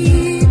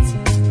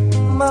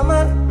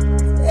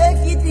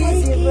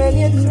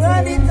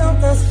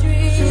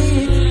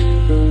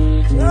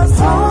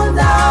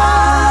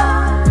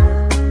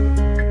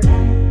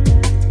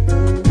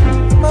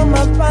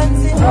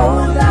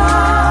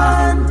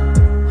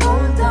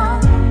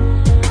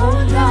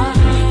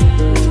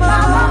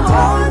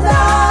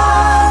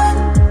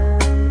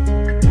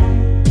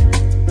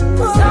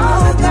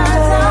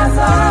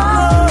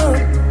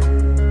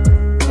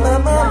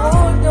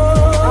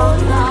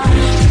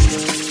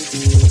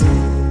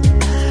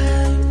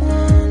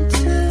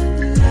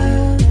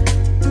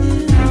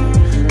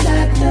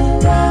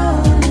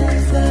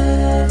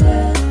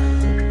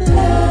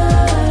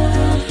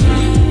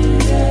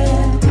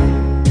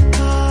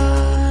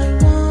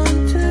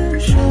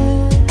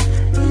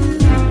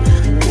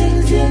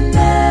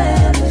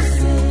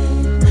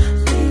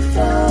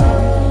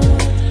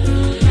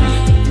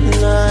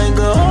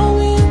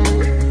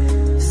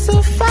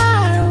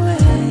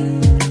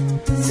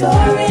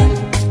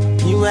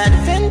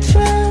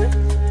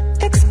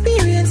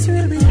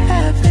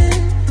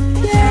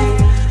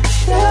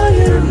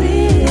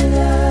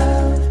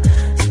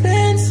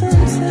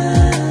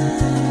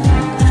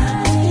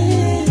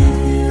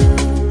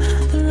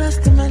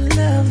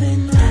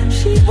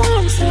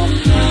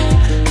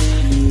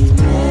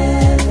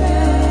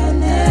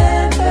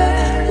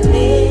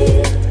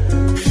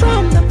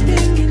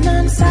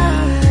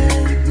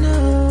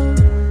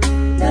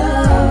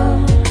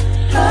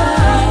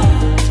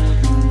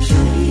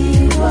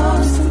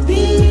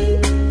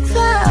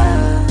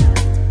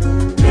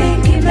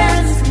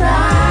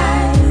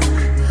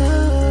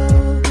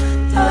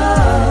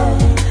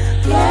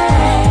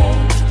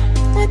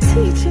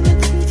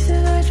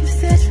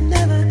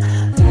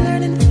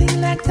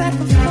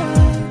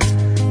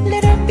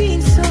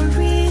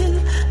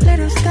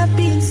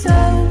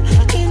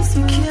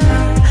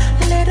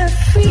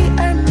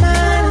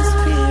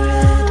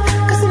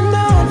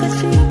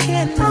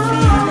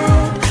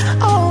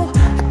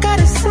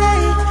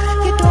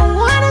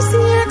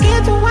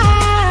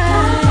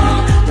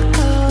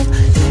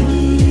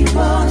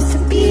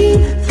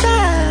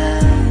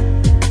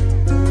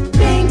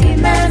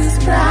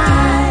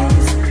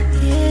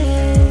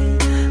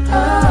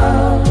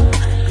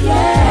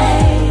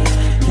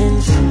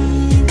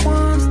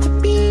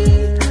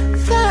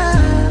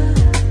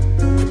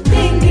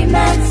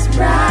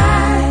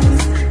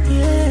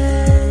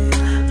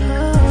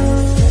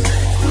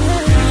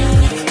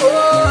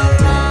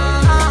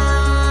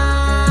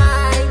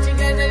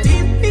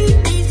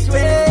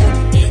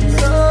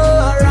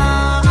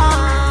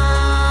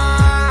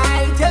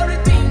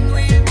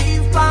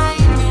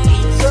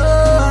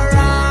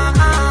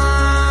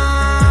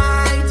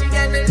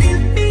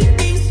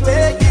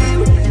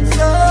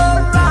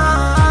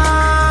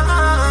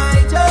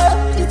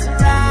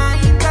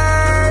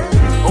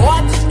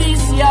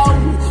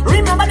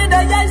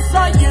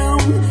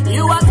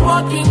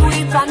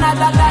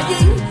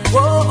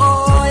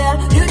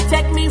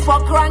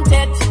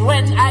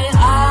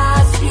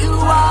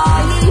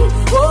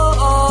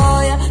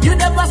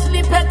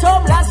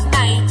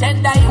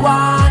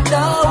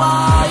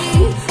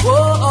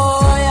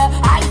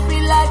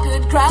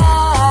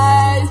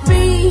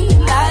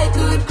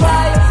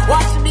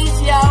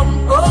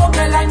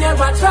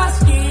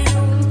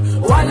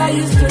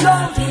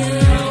love you.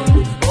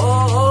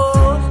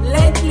 Oh,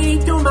 lately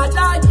too much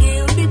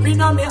argue, deep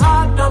in on me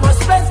heart, no more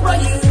space for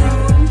you.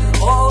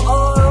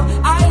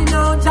 Oh, I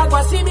know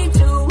Jaguar see me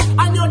too,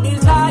 and your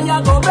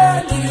desire go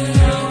burn you.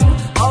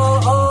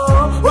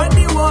 Oh, when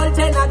the world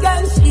turn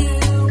against you,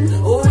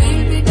 we'll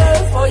be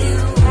there for you.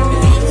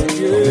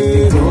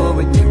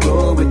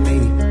 Go with me,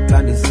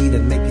 plant the seed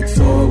and make it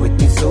soar with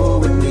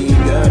me,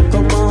 girl.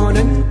 Come on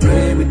and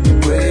pray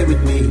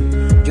with me.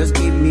 Just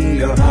give me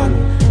your hand,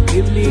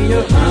 give me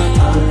your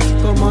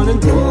hand. Come on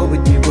and grow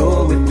with me.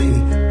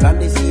 Plant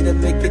the seed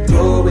and make it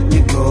grow with me,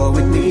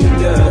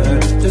 girl.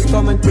 Just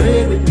come and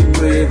pray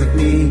with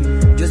me.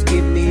 Just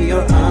give me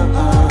your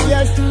hand.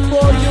 Yes,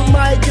 for you,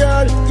 my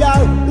girl,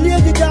 yeah.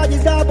 Lady God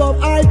is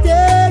above all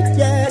things,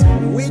 yeah.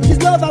 Which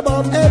is love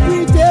above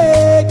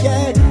everything,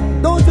 yeah.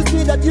 Don't you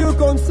see that you're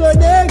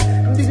concerning?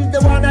 This is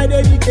the one I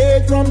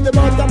dedicate from the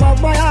bottom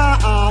of my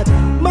heart.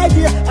 My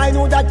dear, I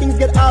know that things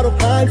get out of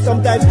hand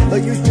sometimes,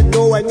 but you should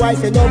know I'm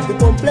wise enough to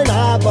complain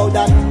about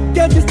that.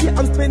 Can't you see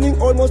I'm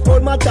spending almost all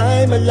my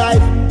time and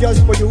life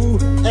just for you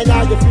and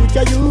all the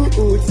future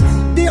youths.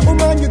 Dear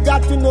woman, you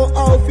got to know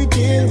how to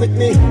deal with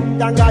me.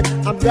 Thank God,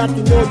 I'm glad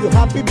to know you're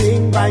happy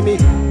being by me.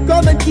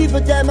 Come and keep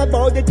a damn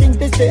about the things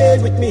they say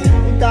with me.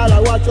 All I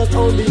watch was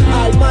only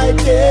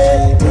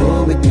Almighty.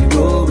 Grow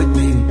with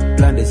me.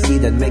 Plant the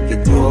seed and make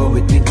it grow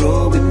with me,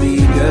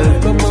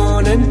 girl. Come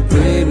on and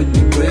pray with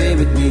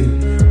me.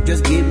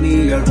 Just give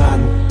me your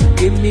hand,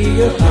 give me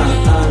your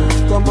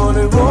hand. Come on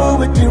and roll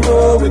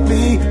with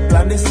me.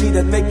 Plant the seed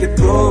and make it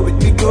grow with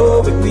me,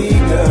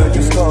 girl.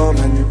 Just come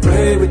and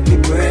pray with me.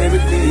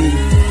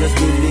 Just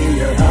give me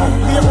your hand.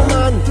 Dear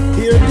man,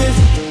 hear this.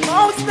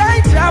 Most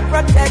nights you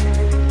protect,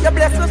 your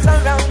blessings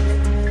around me.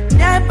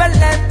 Never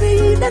let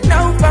me that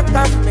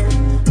overcome me.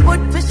 Put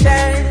to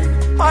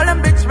shame all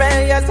them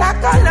betrayers. I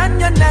call on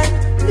your name,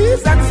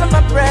 please answer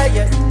my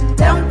prayers.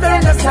 Don't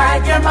turn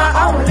aside, you're my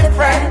only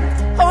friend.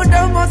 Hold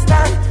on, won't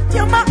stand,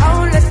 you're my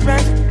only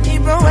strength.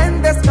 Even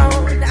when they're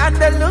stoned and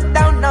they look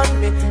down on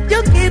me,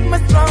 you keep me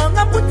strong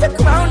and put the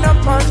crown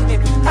upon me.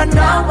 And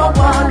now I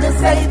wanna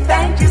say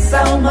thank you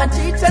so much.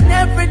 Each and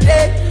every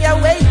day I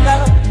wake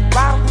up,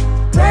 wow.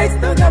 Praise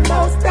to the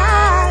Most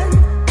High,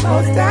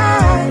 Most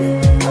High,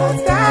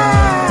 Most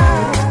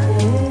High.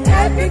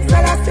 Epic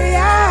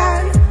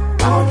Celestial,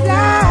 won't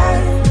lie,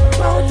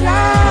 won't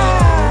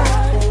lie.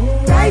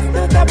 Praise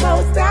to the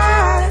Most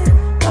High,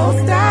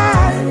 Most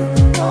High,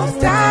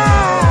 Most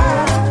High.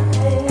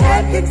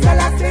 Epic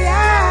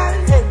Celestial,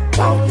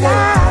 won't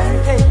lie,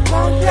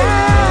 won't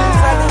lie.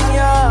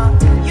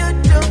 You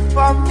do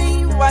for me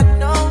what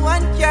no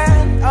one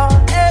can or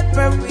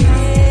ever will.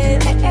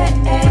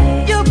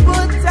 You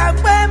put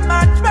away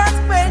my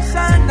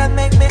transgression and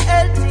make me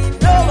healthy.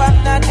 No, I'm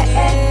not ill.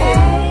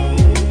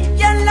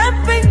 Your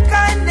loving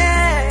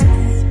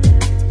kindness,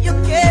 you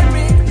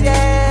caring,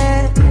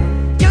 yeah.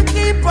 You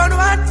keep on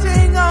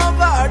watching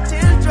over our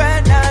children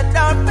and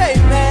our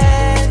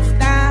parents.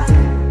 Now,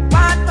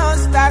 what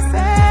must I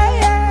say?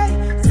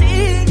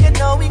 Seeing and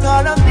knowing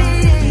all of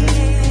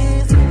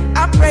these, I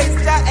praise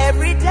Jah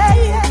every day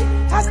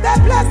as the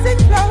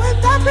blessings flow in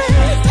the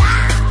breeze.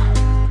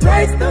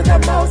 Praise to the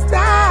Most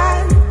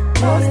High,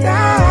 Most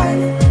High,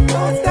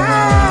 Most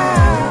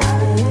High.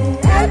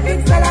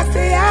 Helping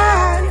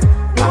Celestial,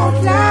 won't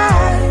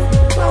lie,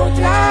 won't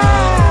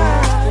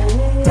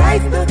lie.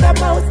 Praise to the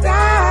Most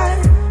High,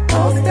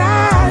 Most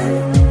High,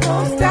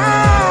 Most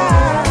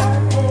High.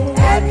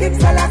 Helping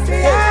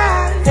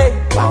Celestial,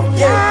 won't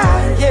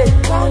lie,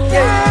 won't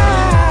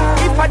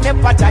lie. If I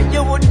never die,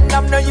 you wouldn't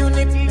have no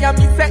unity. And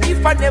me say,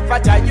 if I never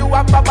die, you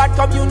have a bad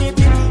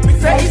community. Me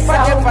say, if I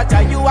never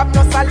die, you have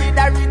no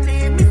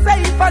solidarity. Me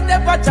say, if I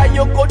never die,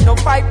 you could no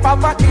fight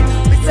poverty.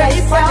 Me say,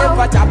 if I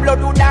never die,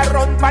 blood would have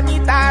run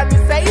panita. Me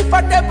say, if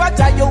I never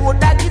die, you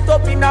would have get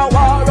up in a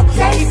war.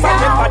 If I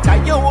never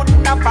die, you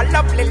wouldn't have a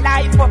lovely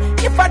life.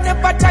 If I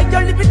never die, you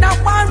live in a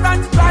war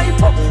and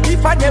strife.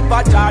 If I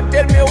never die,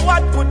 tell me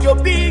what could you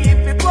be?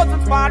 If it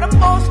wasn't for the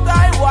Most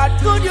High, what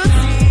could you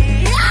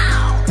see?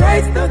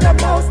 Praise to the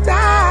Most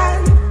High,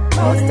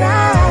 Most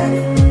High,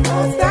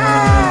 Most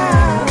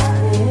High.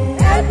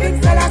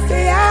 Helping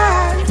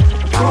Celestial,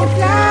 won't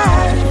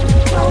lie,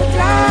 won't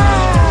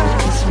lie.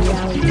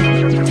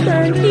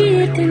 Turn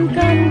eating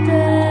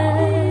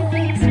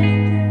contest,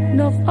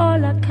 enough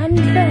all I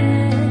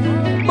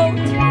confess. But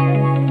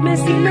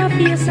missing a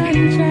face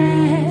and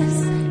chest,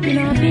 you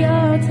know be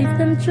out if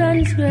them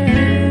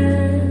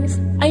transgress.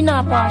 I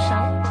know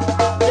partial.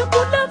 You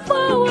could have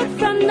forward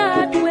from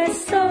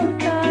northwest,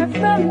 south or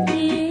from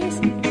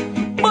east.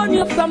 Burn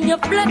you from your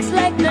flex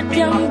like the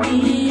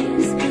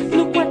junkies.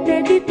 Look what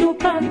they did to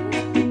come.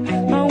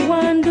 I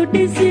want to do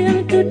the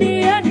same to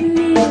the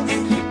enemies.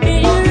 Be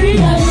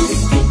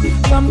realistic.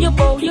 From your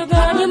bow, you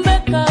gone, you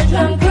make a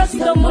and cross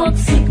the mud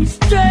sick.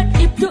 Straight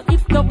hip to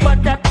hip, no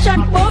butter chat,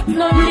 but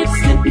no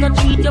lipstick. No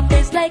treat your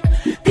face like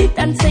it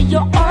and say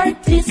you're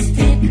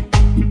artistic.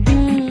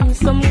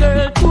 Some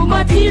girl too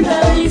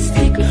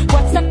materialistic.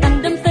 What's up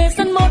on them face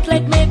and mouth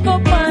like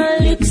makeup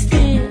and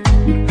lipstick.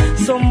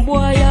 Some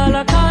boy all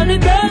I call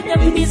it girl,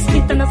 them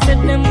biscuit and I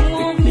said them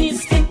move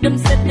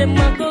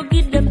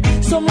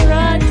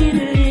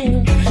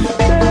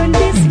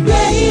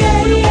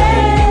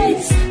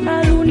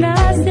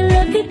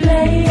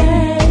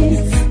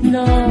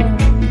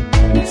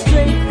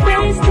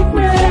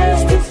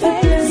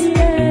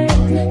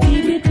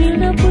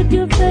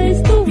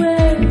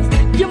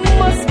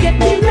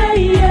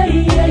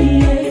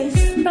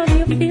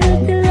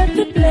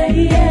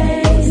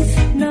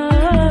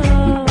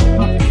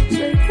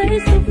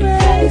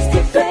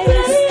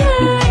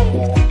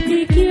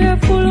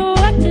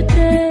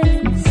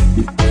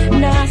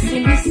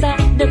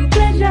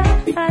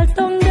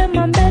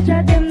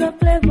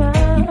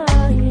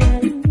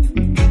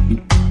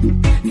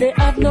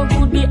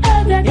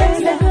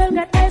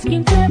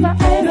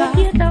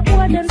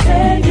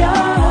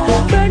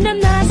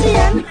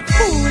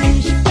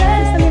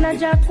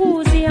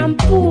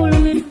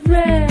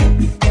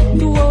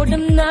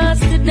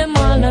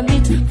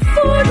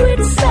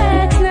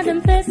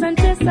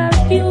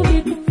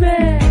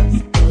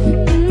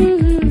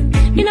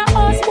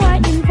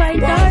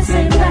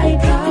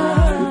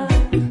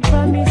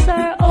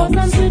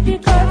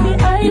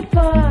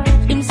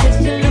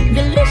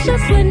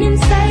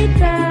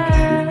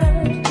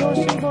fighter. Though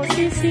she must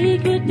be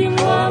secret, him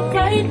want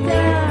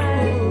fighter.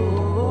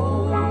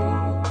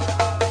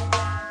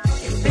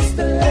 If it's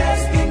the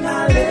last thing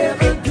I'll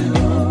ever do,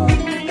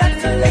 got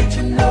to let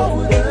you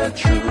know the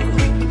truth.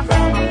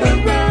 From the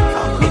road,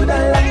 how could I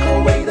lock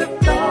away the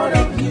thought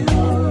of you?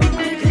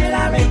 Till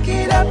I make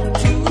it up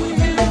to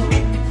you.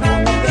 From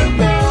the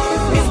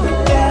road, if it's the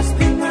last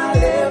thing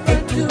I'll ever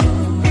do,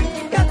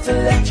 got to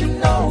let you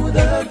know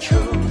the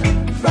truth.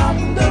 From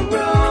the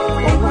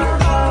road, oh, my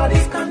heart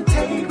is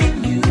contained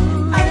with you.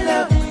 I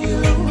love you.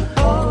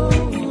 Oh.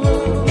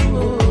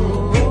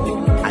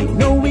 I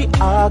know we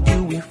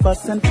argue, we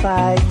fuss and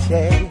fight,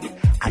 yeah.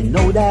 I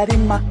know that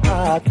in my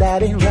heart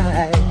that ain't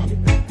right.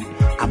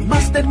 I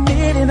must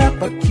admit in a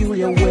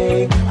peculiar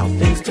way, how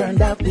things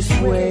turned out this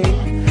way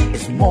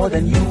is more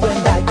than you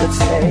and I could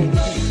say.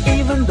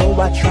 Even though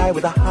I try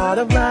with a heart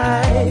of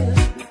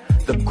ice,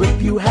 the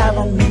grip you have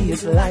on me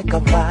is like a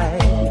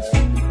vice.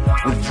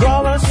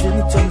 Withdrawal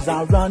symptoms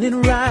are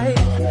running right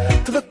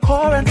to the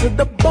core and to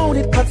the bone,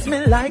 it cuts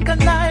me like a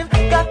knife.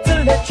 Got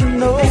to let you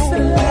know it's the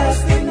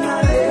last thing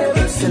I'll ever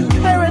do. It's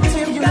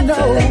imperative you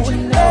know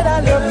that I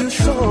love you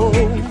so.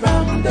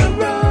 From the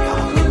road,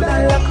 how could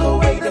I lock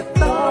away the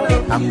thought of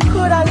you? How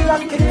could I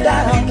lock it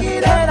down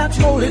and I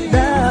hold it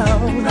down?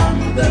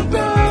 From the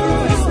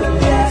road, it's the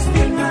last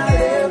thing I'll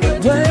ever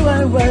do. Got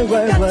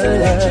to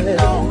let you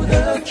know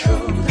the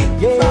truth.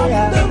 Yeah. From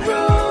the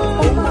road,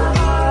 oh, my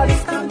heart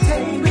is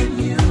contained with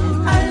you.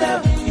 I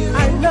love you.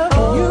 I love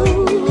you.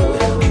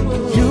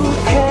 You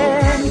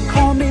can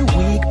call me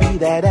weak, be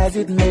that as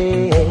it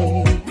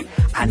may.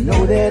 I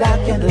know that I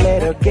can't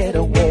let her get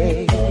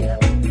away.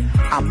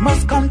 I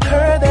must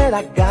concur that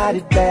I got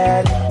it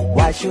bad.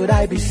 Why should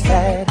I be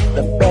sad?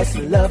 The best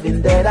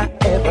loving that I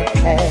ever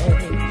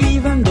had.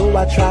 Even though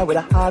I try with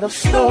a heart of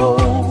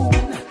stone,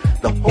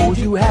 the hold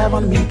you have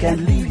on me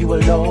can't leave you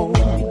alone.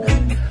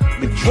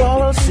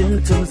 Withdrawal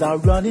symptoms are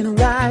running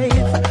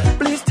rife.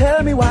 Please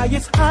tell me why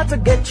it's hard to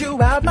get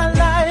you out my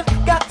life.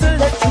 Got to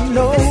let you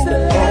know it's the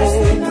last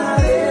thing I'll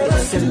ever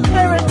it's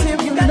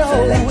imperative you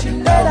know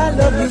that I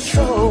love you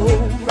so.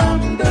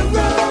 From the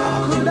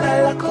road, could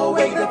I lock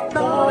away the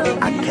thought of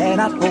I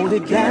cannot hold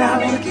it down,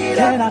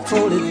 cannot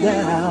hold it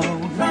down.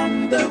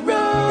 From the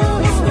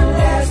road, it's the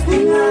last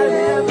thing I'll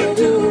ever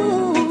do.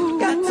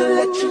 Got to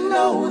let you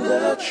know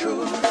the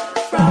truth.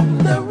 From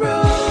the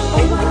road,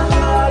 oh, my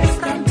heart is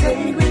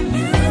contained with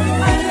you.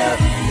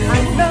 I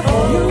love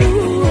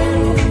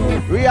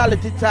you.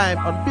 Reality time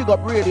on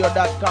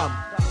BigUpRadio.com.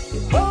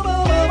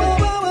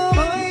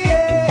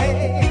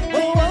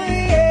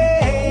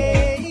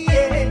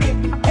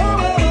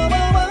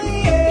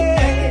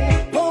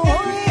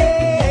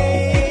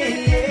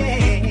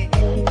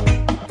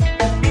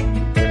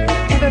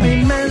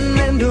 Every man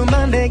and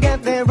woman, they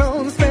got their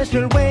own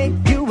special way.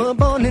 You were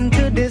born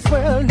into this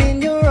world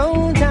in your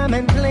own time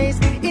and place.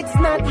 It's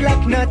not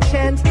luck, not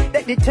chance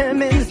that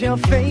determines your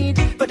fate,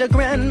 but a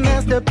grand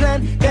master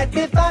plan that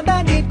the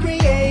Father did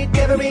create.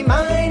 Every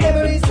mind,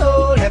 every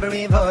soul,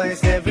 every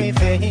voice, every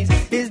face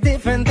is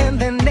different than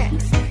the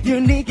next,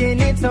 unique in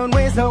its own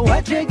way. So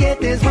what you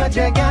get is what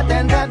you got,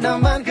 and that no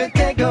man could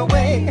take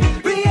away.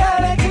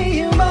 Reality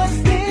you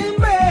must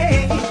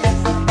embrace.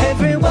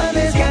 Everyone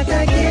has got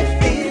a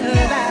gift in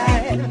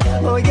life.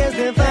 Oh yes,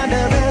 the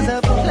Father has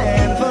a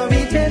plan for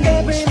each and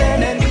every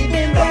man, and we've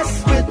been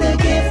blessed with the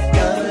gift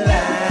of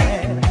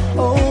life.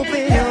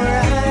 Open your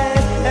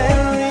eyes and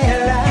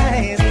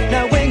realize.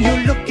 Now when you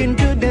look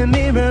into the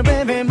mirror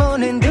every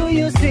morning, do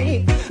you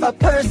see a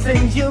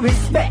person you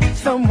respect,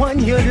 someone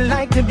you'd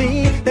like to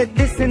be, that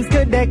listens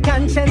to their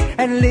conscience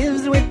and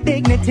lives with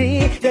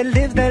dignity, that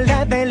lives the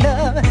life they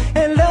love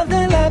and love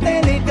the life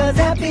they lead? Cause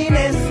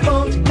happiness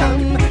won't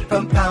come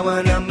from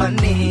power nor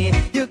money.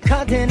 You're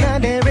caught in a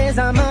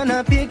racism and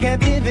a pure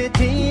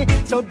captivity.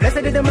 So blessed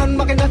is the man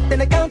walking up in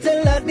the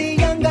council of the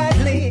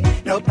ungodly.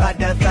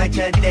 Nobody fight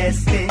your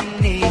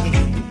destiny.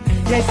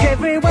 Yes,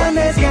 everyone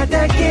has got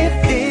a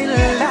gift in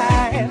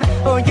life.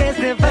 Oh yes,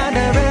 the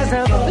Father has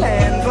a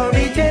plan for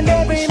each and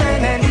every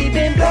man, and we've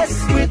been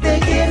blessed with the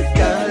gift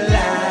of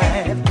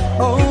life.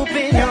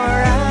 Open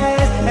your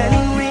eyes and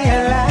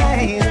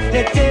realize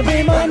that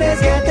everyone has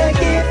got a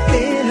gift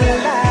in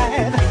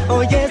life.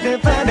 Oh yes, the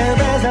Father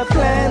has a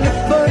plan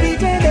for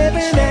each and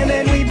every man,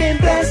 and we've been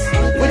blessed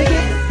with the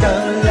gift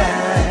of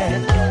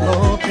life.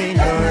 Open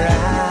your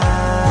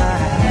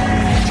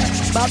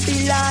eyes.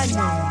 Babylon,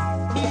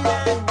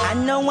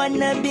 I don't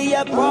wanna be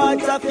a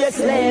part of your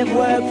slave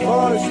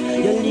workforce.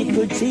 Your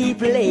little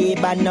cheap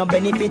labor no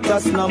benefit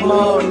us no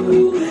more.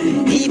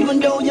 Even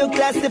though you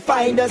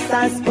classified us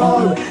as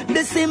poor,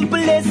 the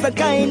simplest of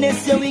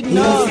kindness you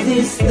ignore. Is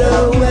this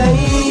the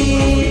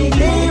way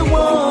they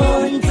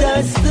want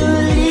us to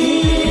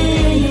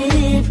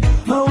live?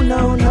 Oh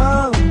no,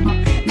 no.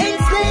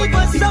 Enslave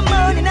us from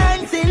morning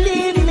until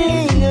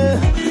evening.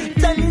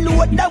 Then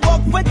load the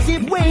work for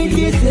cheap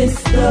wages. Is this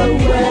the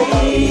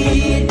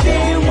way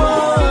they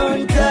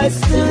want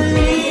us to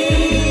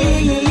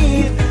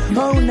live?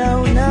 Oh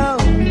no, no,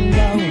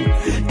 no.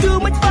 Too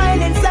much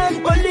violence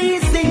and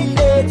policing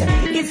it.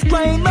 It's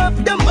crime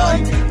of the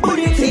month.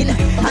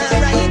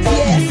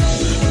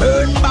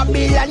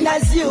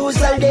 as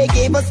usual. They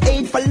gave us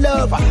aid for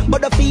love,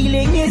 but the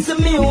feeling is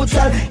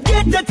mutual.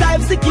 Get the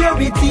time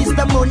securities,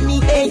 the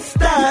money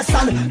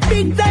extortion.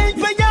 Big time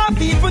for your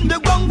feet from the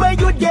ground where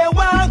you dare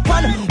walk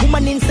on.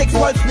 Woman in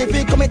sexual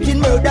slavery committing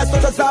murder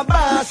such as a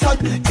bastard.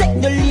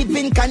 Check the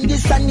living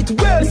condition, it's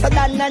worse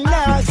than an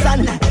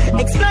arson.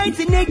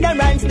 Exploiting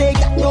ignorance, they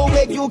got no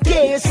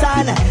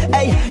education.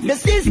 Hey, the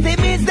system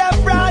is a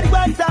fraud,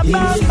 what's a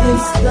bad? Is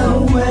this the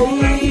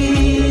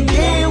way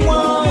they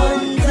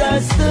want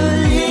us to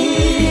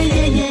live?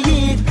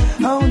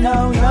 Oh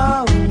no,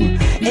 no.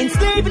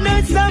 Enslaving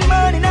us some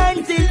morning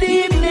until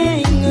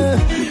evening.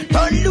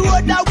 Don't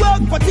load the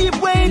work for cheap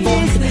wages.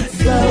 Is this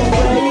the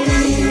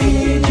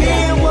way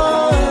they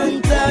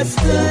want us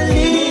to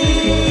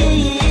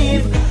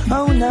live?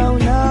 Oh no,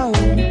 no,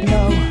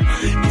 no.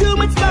 Too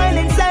much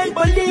violence and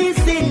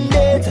policing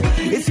it.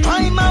 It's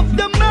crime of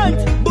the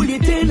month,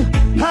 bulletin.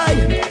 Hi,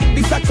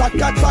 this a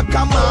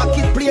tracker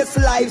marketplace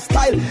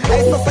lifestyle.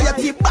 A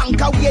society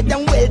bank away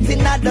them wealth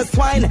in other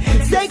swine.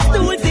 Sex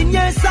tools in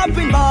your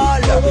shopping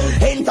mall.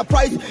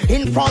 Enterprise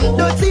in front of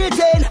the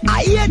children.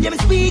 I hear them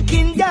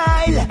speaking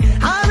guile.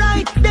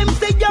 Alright, them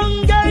say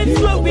young girls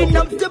growing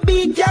up to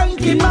be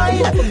junkie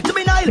mile.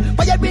 Juvenile,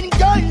 firing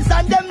guns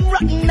and them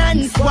rotten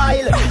and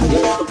spoil.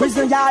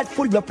 Prison yard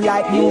full up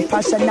like new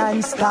fashion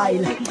and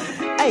style.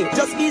 Hey,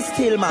 just be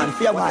still, man,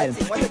 for a while.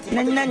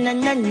 No, no, no,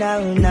 no,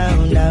 no,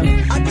 no, no.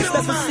 This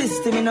is a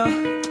system, you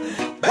know.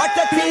 What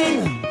a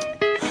thing.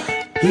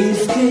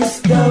 Is this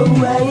the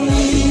way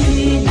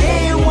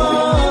they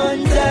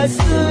want us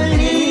to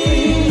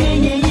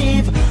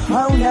live?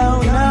 Oh,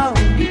 no, no.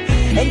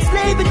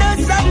 Enslaving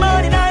us some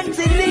morning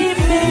until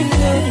evening.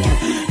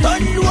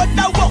 Don't do what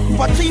I want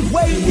for cheap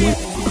wages.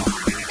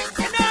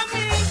 You know what I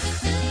mean?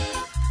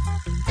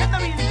 You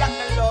don't really got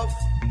no love.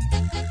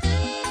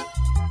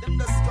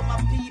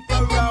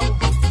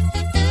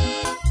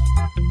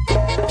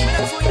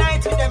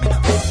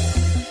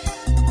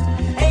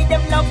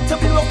 To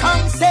blow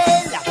council,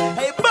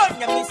 hey, burn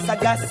your Mr.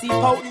 Gassy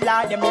Paula,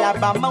 them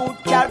lab a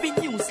mouth carry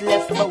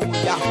useless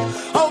bowler.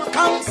 Old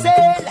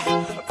council,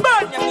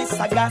 burn your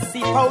Mr.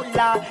 Gassy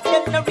Paula,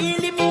 them no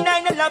really mean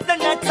I no love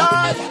them at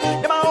all.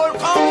 Them a old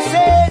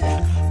council,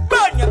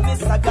 burn your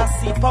Mr.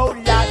 Gassy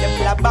Paula, them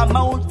lab a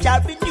mouth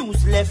carry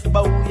useless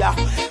bowler.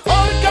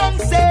 Old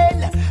council,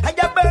 I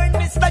burn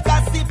Mr.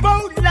 Gassy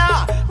Paula,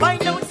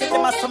 find out say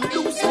them a some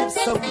loose lips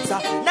soda.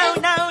 Now,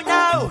 now,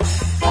 now,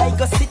 I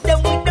go sit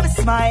down with them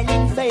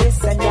smiling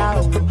face and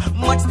now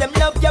much them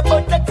love you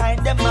but the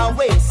time them a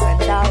waste and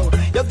now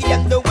you give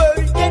them the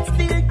world yet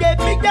still they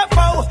big the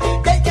foe.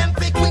 They can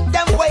pick with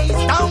them ways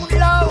down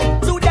low.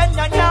 To them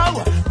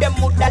now them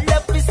woulda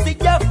love to see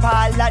you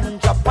fall and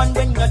drop. And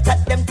when you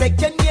touch them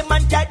take your name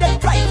and carry them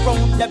right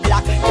round the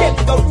block. Them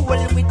go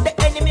roll with the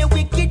enemy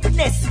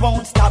wickedness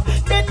won't stop.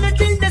 Then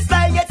until the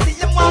society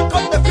them walk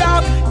on the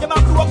ground. Them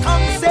a grow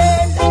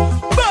council.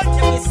 Burn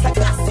you miss a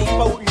classy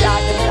bowl.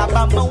 Them love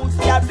a mouth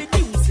carry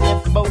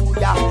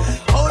bowler.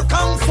 Old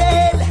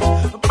council,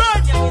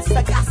 burn you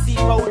Mr. Gassy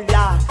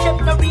Bowler. Them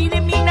no really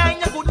mean I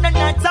no good none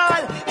at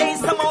all. Hey,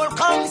 some old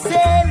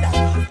council,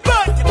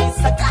 burn you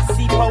Mr.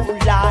 Gassy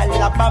Bowler.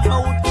 Lava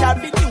mouth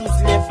carry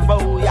useless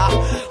bowler.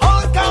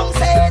 Old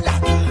council,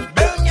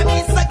 burn you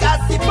Mr.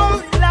 Gassy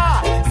Bowler.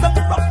 Some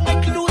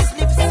roughneck loose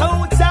lips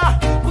soldier.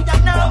 We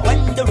don't know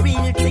when the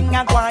real thing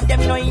I want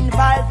them no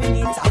involved in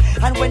it.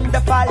 And when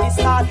the fall is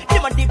hard,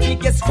 them are the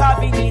biggest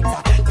crab in it.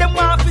 Them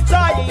want to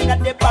try in at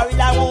the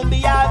barrel, I won't be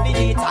having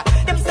it.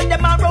 Them say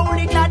them are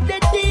rolling at the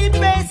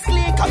deepest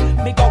leak.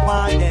 Me go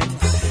on them.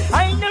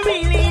 I ain't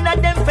really in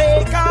at them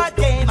fake hard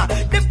game.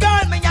 Them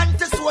call me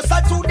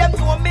anti-social to them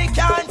know me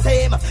can't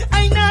tame.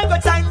 I ain't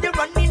got time to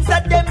run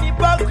inside them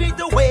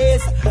hypocrite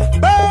ways.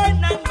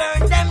 Burn and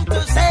burn them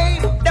to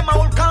save them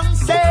old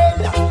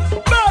council.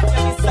 Burn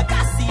you Mr.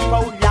 Gassy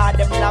Bowler.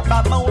 Them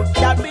lava mouth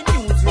carry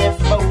news left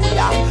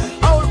bowler.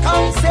 Old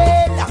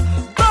council.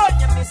 Burn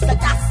you Mr.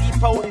 Gassy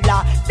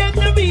Bowler. Them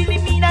no really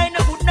mean I no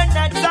good none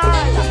at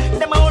all.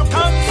 Them old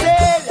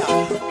council.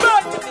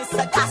 Burn you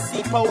Mr.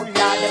 Gassy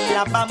Bowler. Them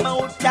lava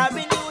mouth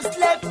carry news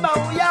left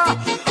bowler.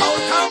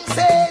 Old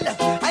council.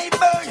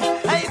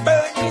 I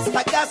burn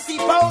Mr. Gassy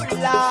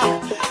Bowler.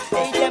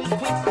 Hey, them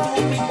quick to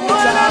be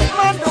Well, I'm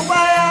on the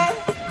wire,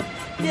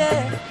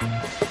 yeah.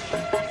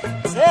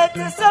 Take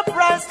a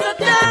surprise to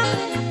them.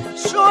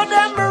 Show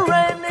them the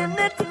rain in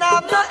it,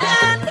 not the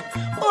end.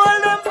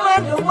 Hold them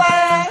on the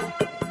wire,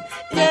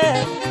 yeah.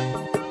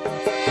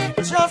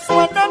 Just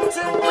when them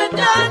think we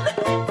done,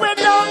 we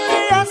don't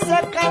need a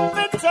second,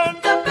 we turn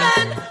the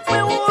bend. We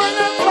hold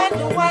them on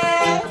the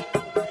wire,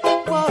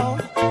 whoa.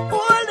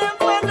 Hold them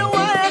on the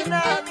wire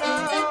now.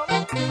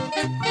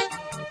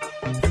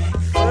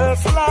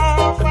 First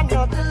laugh,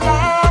 another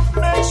laugh.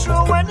 Make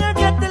sure when you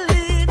get the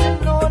lead, you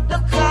know the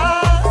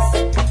cause.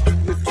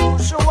 You do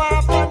show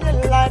up on the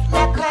light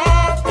like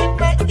half. It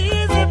may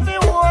easy if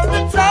you hold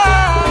the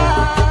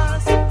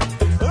task.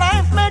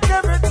 Life make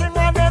everything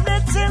and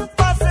anything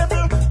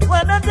possible.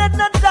 When I did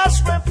not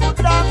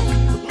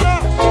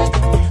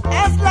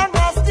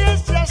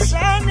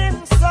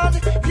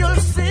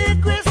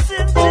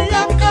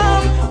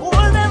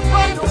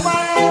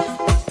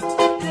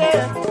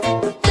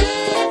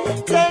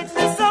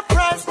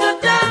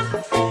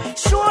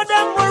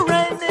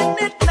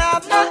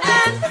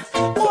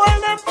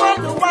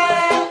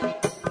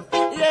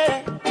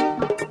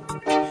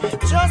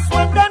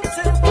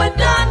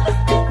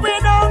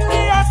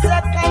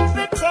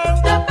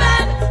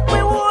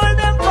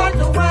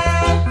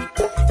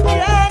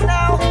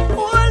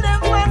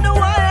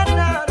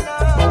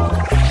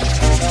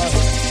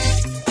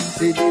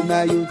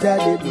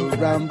no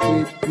ramp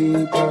with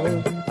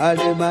people. All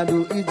them a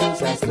do is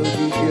just a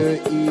study your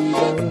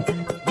evil.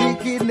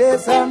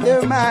 Wickedness on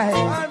their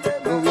mind,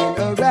 going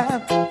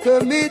around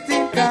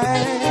committing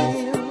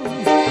crime.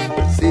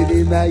 See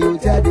them a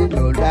youth a they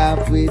no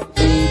laugh with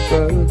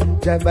people.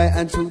 Drive by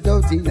and shoot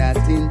out in a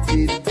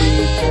tinted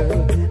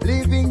vehicle,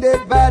 leaving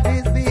their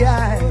bodies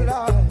behind.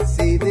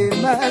 See they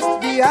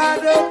must be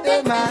out of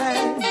their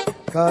mind,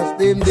 'cause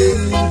them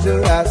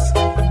dangerous,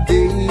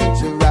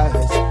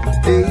 dangerous,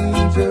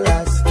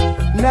 dangerous,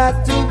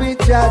 not to be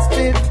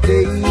trusted,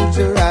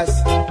 dangerous,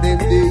 them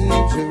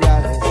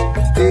dangerous,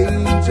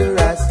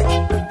 dangerous,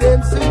 them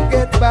soon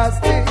get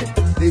busted.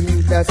 The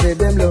youth a say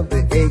them love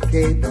the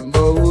AK the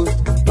most,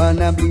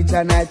 man a bleach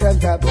a night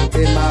and talk about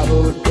them a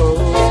old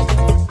ghost.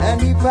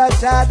 And if a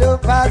shadow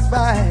pass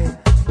by,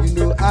 you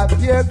know a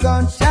pure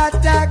gunshot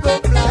a go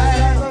fly.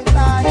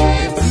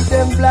 See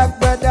them black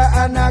brother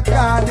and I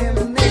call him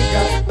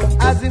nigga.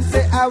 As him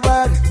say a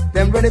word,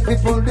 them ready to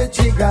pull the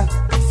trigger.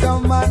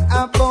 Some man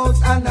a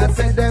bounce and I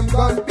say them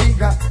gun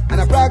bigger.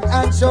 And I brag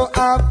and show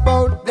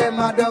about them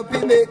a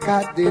dopey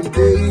maker. Them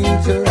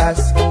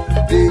dangerous,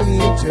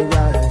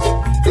 dangerous,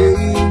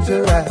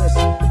 dangerous,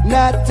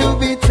 not to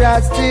be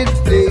trusted,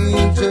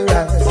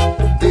 dangerous,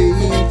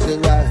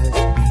 dangerous,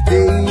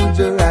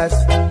 dangerous,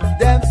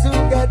 them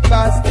soon get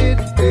busted,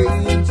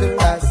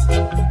 dangerous,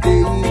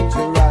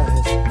 dangerous,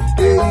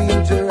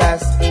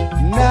 dangerous,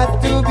 not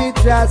to be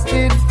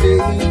trusted,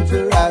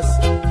 dangerous,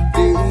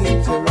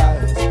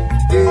 dangerous,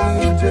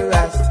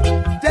 dangerous,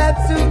 them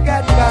soon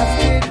get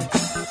busted.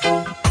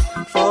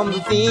 From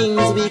the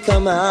things we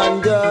come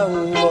under,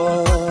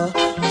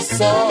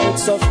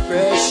 sorts of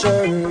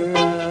pressure,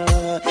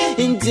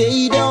 and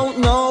they don't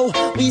know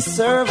we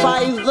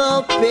survive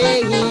the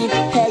pain.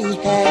 Hey,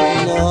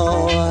 hey,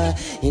 no,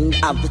 and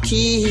have the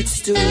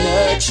kids to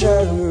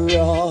nurture,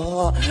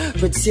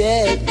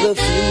 protect the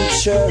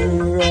future.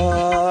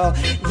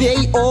 They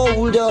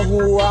older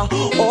who are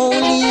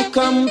only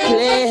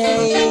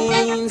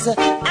complains,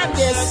 and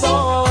their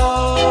soul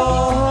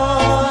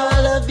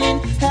have been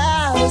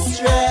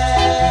astray.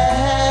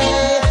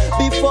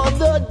 Before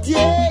the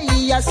day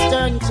has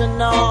turned to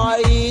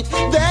night,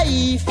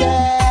 they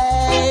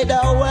fade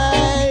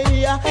away.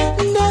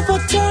 Never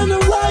turn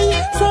away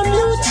from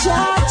you,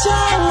 Cha-Cha.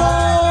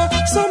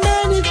 So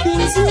many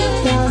things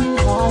you've done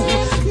wrong.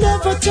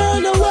 Never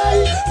turn away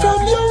from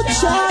you,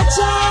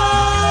 Cha-Cha.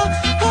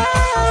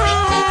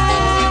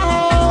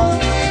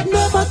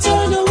 Never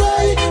turn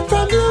away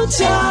from you,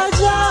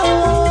 Cha-Cha.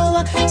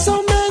 So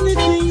many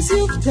things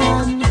you've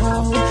done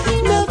wrong.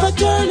 Never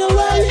turn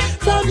away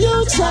from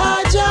you,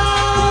 Cha-Cha.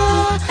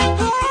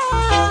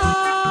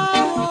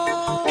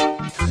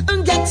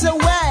 Get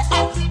away,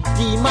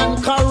 demon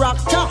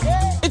character.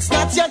 It's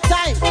not your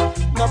time.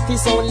 Nothing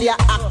is only an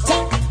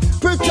actor.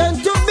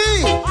 Pretend to be.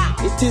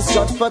 It is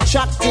just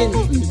protracting,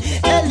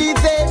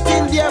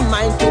 elevating their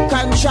mind to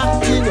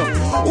contracting.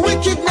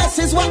 Wickedness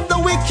is what the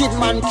wicked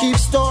man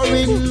keeps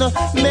storing.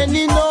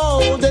 Many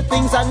know the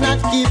things I not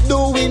keep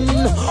doing.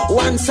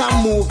 Once I'm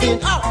moving,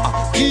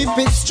 keep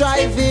it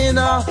striving.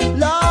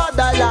 Lord,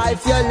 the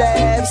life you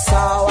live,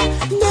 so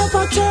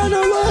never turn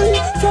away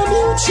from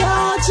you,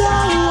 Cha-Cha.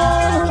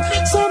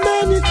 So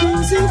many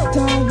things you've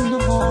done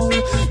wrong.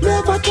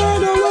 Never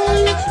turn away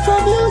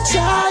from you,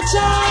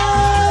 Cha-Cha.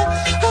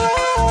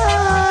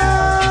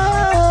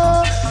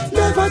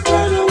 Never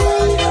turn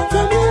away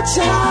from you,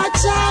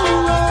 Cha-Cha.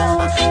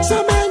 So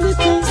many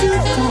things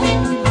you've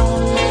done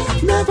wrong.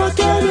 Never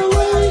turn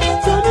away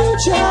from you,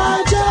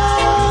 Cha-Cha.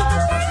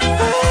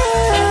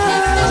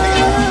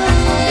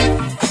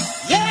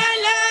 Your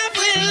love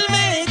will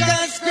make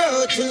us grow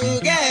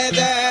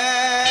together.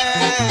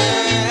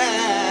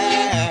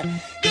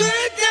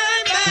 Good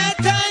time, bad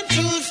time,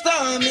 through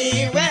stormy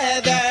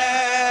weather.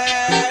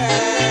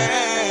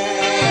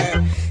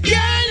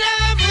 Your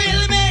love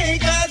will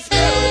make us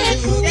grow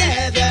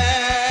together.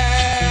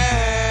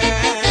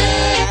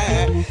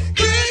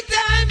 Good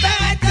time,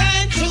 bad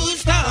time, through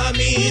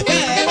stormy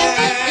weather.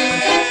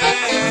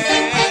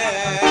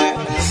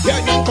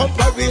 You're no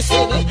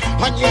comparison,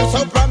 and you're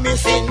so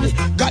promising.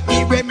 Got me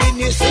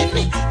reminiscing,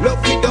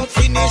 love without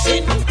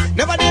finishing.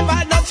 Never, never,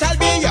 love shall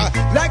be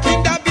like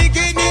in the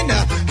beginning.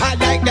 I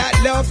like that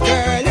love,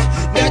 girl,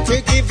 that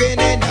you're giving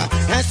in.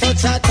 And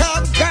such a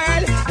tough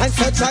girl, and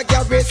such a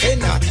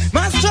garrison.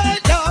 My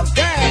straight love,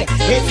 girl,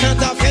 it's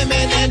not a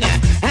feminine.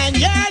 And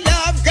your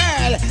love,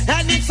 girl,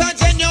 and it's a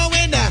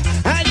genuine.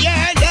 And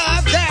your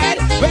love, girl,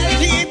 will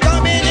keep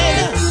coming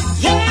in.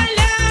 Your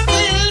love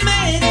will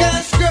make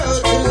us grow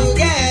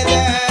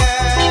together.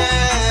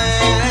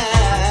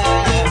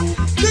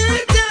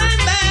 Good time,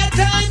 bad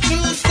time,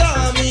 through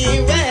stormy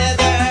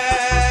weather.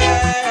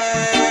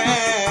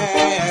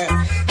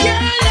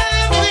 Your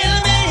love will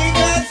make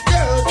us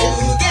grow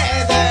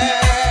together.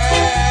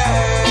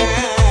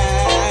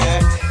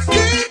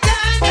 Good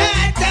time,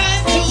 bad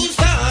time, through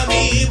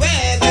stormy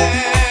weather.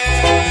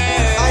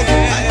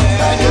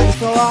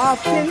 So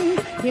often,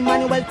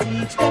 Emmanuel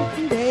teach them,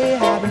 they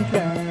haven't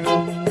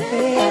learned,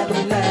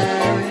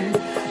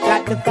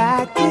 that the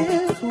fact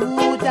is,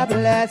 who the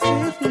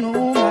blesses no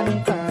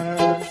man can.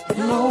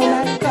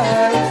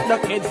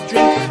 kids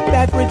drink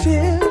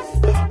beverages,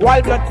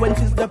 while blood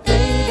quenches the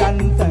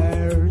pagan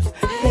thirst.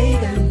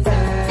 Pagan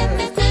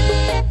thirst.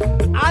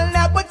 I'll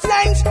never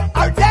change,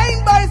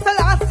 ordained by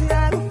Selassie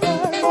the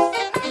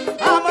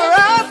first. I'm a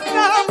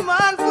Rasta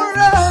man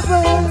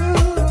forever.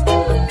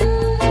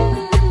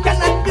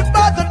 Cannot be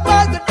bothered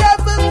by the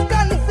devil's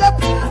concept.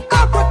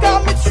 Africa,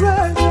 me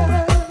treasure.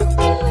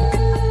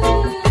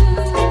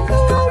 So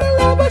I will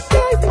never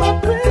shake my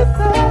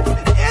princess.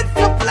 It's a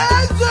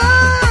pleasure,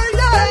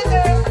 yeah.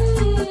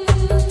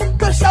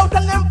 To shout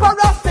an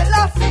emperor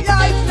Selassie, I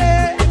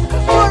say,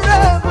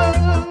 forever.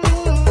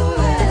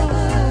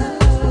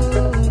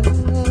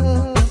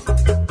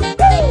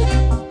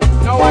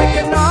 Now I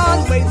can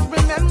always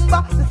remember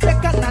the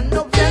 2nd of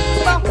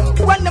November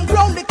when them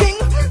crowned the king,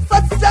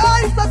 such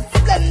size, such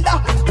splendor.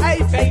 I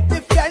faith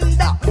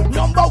defender,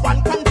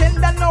 #1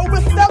 contender. Now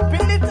we're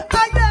stepping it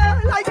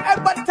higher like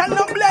Everton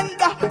and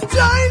Blender.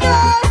 Join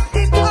us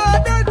in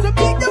order to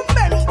be the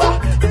member.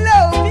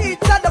 Love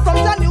each other from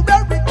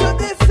January to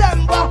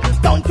December.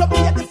 Don't you be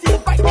a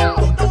deceiver right now.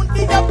 Don't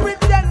be a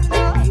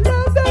pretender.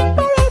 Love them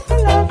for us,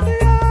 Selassie.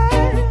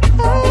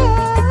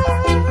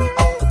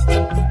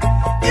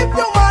 If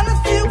you wanna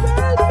see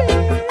world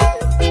peace,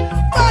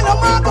 find a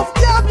mark of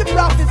scab your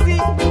prophecy.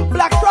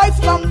 Black Christ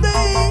from the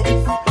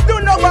east. Do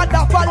no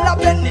other follow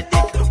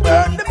Benedict.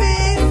 Burn the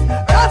beast.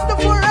 Rasta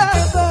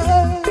forever.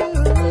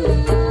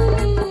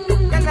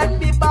 Cannot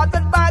be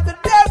bothered by the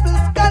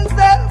devil's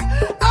concept.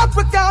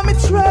 Africa, me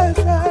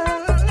treasure.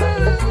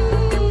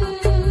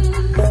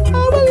 I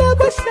will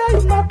never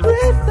shine my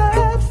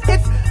precepts.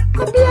 It's a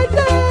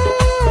pleasure.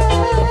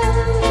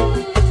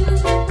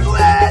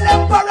 Well,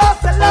 Emperor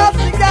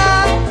Selassie,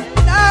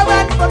 now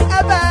and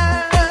forever.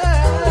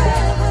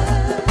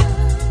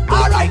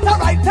 Alright.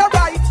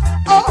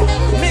 Oh,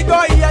 me go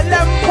yell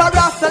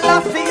Emperor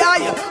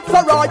Selassie,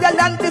 for royal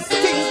and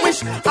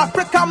distinguished.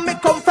 Africa, me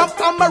come from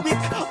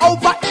America,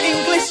 over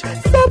English.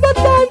 7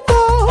 times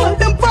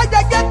old,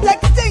 empire get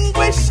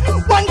extinguished.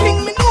 One thing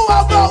me know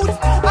about,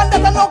 and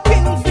that's no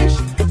kingfish.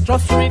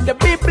 Just read the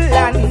Bible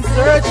and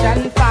search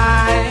and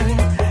find.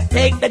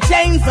 Take the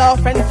chains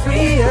off and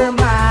free your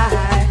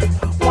mind.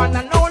 One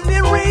and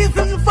only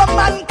reason for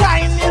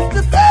mankind is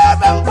to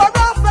serve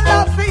Emperor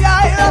Selassie,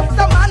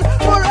 Rasta man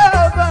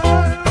forever.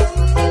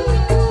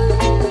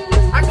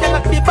 I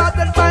cannot be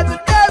bothered by the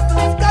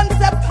devil's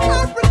concept.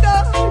 Africa,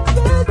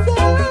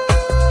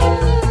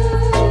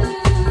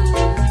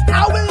 I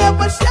will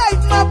never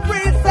shake my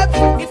precepts.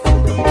 It's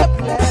indeed a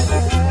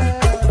pleasure.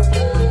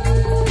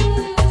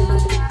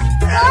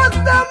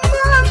 Rasta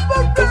man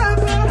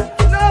forever.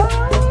 No.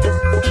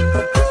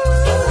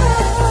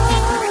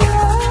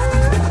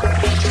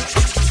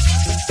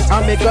 I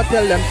make her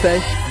tell them,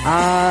 say,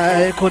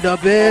 I could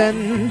have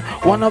been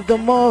one of the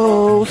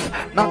most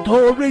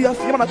notorious,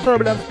 even a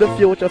turbulence, the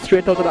future,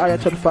 straight out of the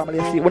IHL family.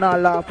 You see, when I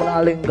laugh, when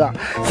I linger.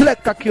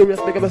 Select a curious,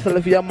 make up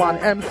yourself, your man,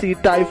 MC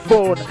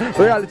Taiyefoon,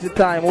 reality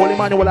time, Holy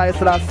Manuel I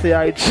Selassie,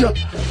 I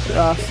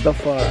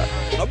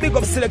Rastafari. Now big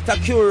up Selector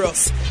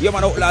Kurious, your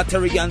man outlaw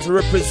Terrians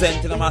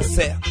representing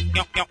myself.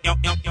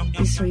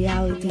 It's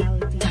reality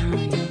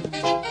time.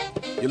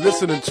 You're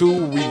listening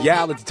to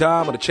Reality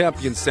Time on the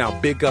Champion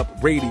Sound,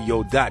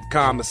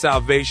 BigUpRadio.com, the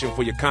salvation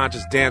for your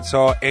conscious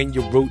dancehall and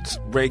your roots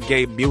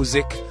reggae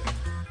music.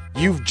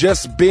 You've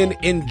just been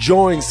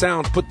enjoying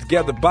sounds put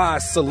together by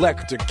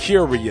Selector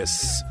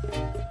Kurious.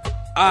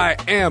 I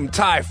am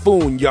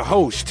Taiyefoon, your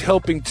host,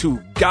 helping to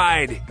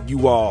guide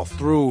you all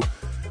through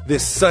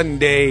this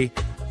Sunday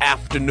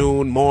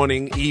afternoon,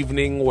 morning,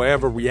 evening,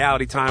 wherever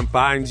Reality Time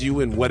finds you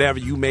and whatever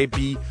you may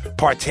be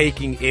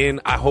partaking in.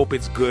 I hope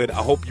it's good.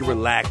 I hope you're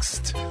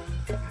relaxed.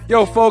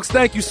 Yo, folks,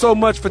 thank you so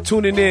much for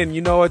tuning in.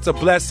 You know, it's a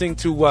blessing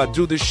to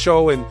do this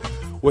show, and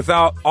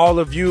without all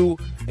of you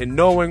and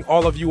knowing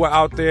all of you are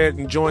out there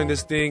enjoying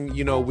this thing,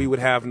 you know, we would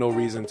have no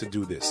reason to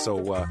do this.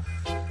 So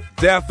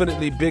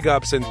definitely big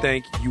ups and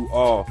thank you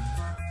all.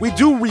 We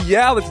do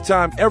Reality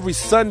Time every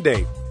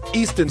Sunday,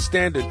 Eastern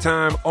Standard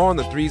Time on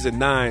the 3s and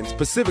 9s,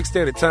 Pacific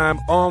Standard Time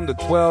on the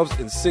 12s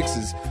and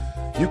 6s.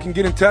 You can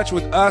get in touch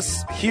with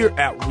us here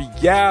at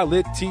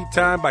Reality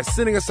Time by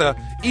sending us an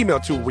email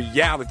to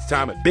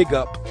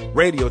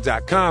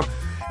realitytime@bigupradio.com.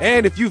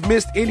 And if you've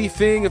missed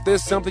anything, if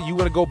there's something you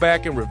want to go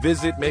back and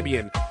revisit, maybe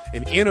an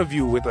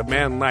interview with a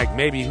man like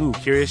maybe who,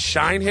 Kurious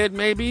Shinehead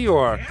maybe,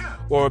 or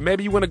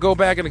maybe you want to go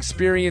back and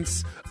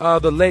experience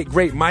the late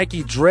great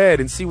Mikey Dread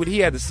and see what he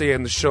had to say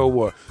in the show,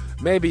 or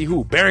maybe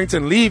who,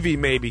 Barrington Levy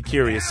maybe,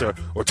 Kurious,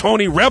 or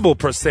Tony Rebel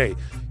per se.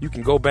 You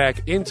can go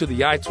back into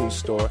the iTunes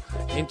store,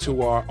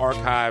 into our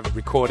archive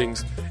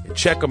recordings, and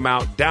check them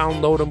out,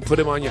 download them, put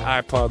them on your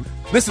iPod,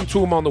 listen to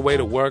them on the way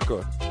to work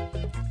or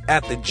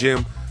at the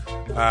gym.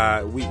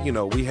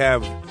 We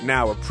have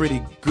now a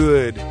pretty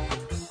good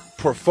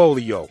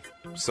portfolio,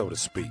 so to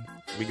speak.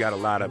 We got a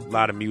lot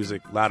of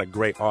music, a lot of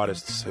great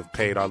artists have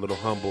paid our little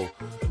humble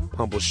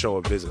show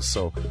a visit.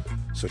 So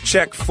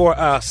check for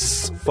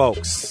us,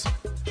 folks.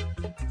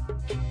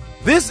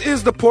 This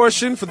is the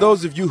portion for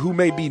those of you who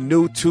may be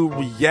new to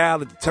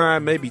Reality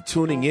Time, maybe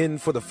tuning in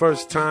for the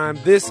first time.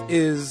 This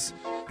is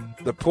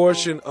the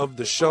portion of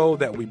the show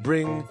that we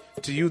bring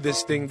to you,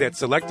 this thing that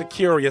Selector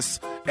Kurious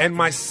and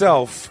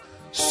myself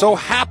so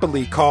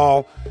happily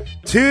call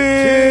Tidbits.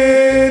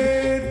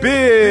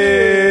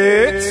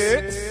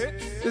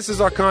 This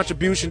is our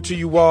contribution to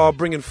you all,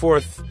 bringing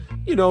forth,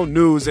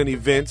 news and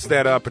events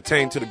that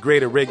pertain to the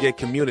greater reggae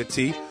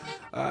community.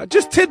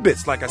 Just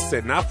tidbits, like I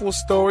said, not full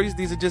stories.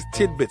 These are just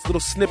tidbits, little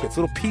snippets,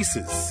 little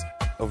pieces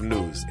of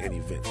news and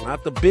events.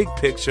 Not the big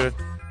picture,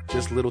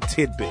 just little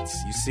tidbits.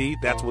 You see,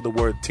 that's where the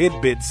word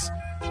tidbits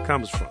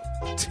comes from.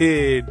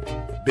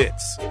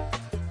 Tidbits.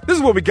 This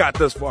is what we got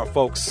thus far,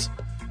 folks.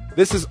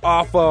 This is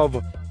off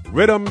of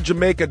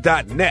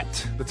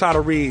rhythmjamaica.net. The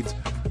title reads,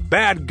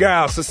 Bad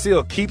Gal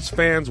Cecile Keeps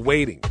Fans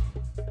Waiting.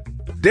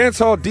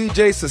 Dancehall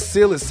DJ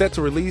Cecile is set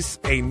to release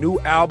a new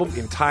album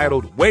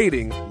entitled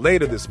Waiting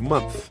later this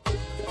month.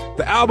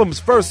 The album's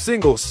first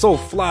single, So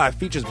Fly,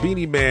 features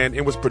Beanie Man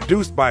and was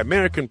produced by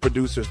American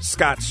producer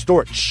Scott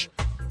Storch.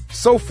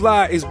 So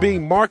Fly is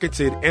being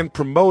marketed and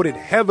promoted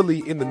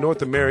heavily in the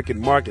North American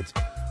markets,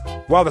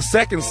 while the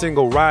second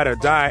single, Ride or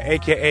Die,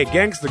 aka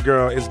Gangsta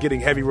Girl, is getting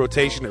heavy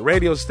rotation at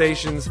radio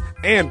stations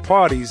and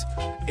parties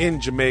in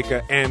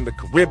Jamaica and the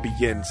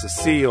Caribbean.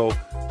 Cecile,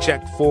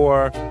 check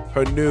for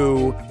her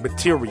new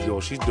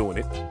material. She's doing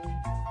it.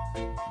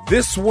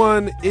 This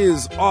one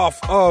is off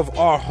of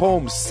our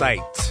home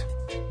site,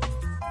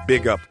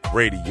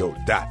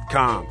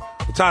 bigupradio.com.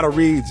 The title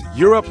reads,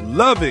 Europe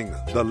Loving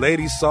the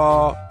Lady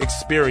Saw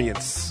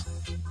Experience.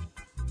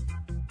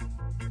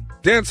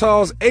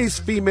 Dancehall's ace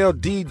female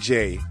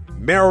DJ,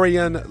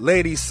 Marion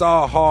Lady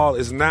Saw Hall,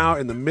 is now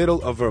in the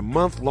middle of her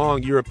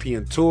month-long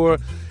European tour,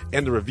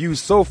 and the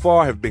reviews so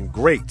far have been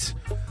great.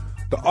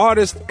 The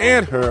artist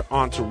and her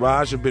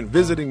entourage have been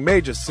visiting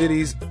major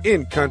cities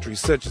in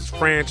countries such as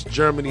France,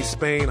 Germany,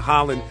 Spain,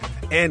 Holland,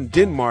 and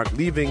Denmark,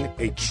 leaving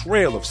a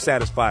trail of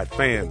satisfied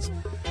fans.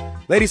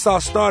 Lady Saw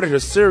started her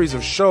series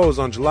of shows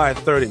on July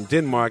 3rd in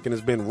Denmark and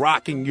has been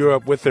rocking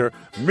Europe with her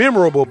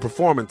memorable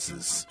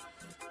performances.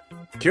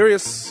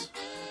 Kurious?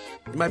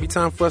 It might be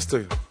time for us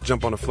to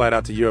jump on a flight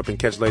out to Europe and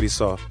catch Lady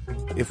Saw,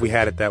 if we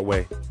had it that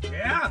way.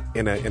 Yeah.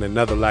 In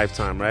another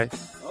lifetime, right?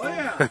 Oh,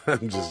 yeah.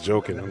 I'm just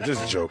joking.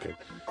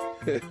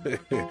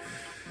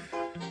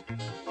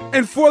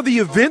 And for the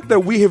event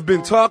that we have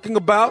been talking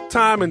about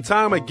time and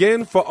time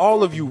again, for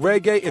all of you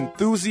reggae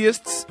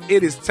enthusiasts,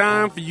 it is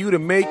time for you to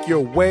make your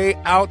way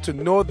out to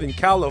Northern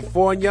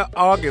California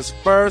August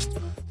 1st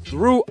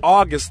through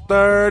August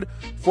 3rd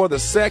for the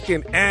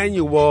second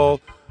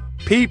annual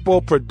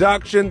People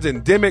Productions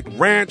and Dimmick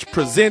Ranch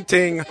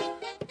presenting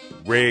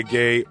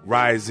Reggae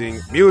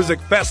Rising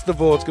Music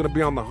Festival. It's going to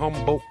be on the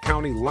Humboldt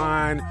County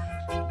line.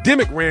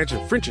 Dimmick Ranch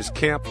and French's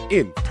Camp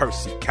in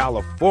Percy,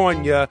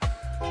 California.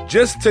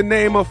 Just to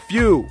name a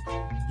few,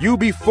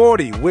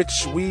 UB40,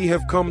 which we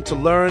have come to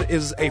learn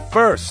is a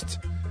first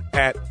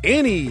at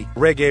any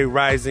Reggae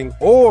Rising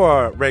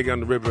or Reggae on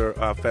the River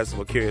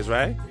festival. Kurious,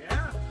 right?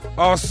 Yeah.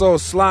 Also,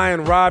 Sly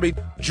and Robbie,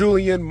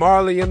 Julian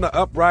Marley and the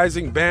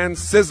Uprising Band,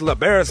 Sizzla,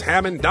 Beres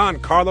Hammond, Don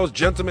Carlos,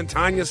 Gentleman,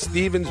 Tanya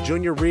Stephens,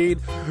 Jr. Reid,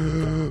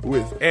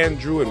 with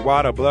Andrew and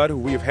Wada Blood, who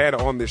we've had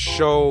on this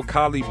show,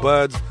 Collie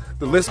Buddz.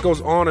 The list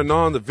goes on and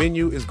on. The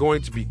venue is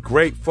going to be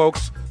great,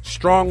 folks.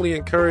 Strongly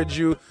encourage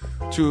you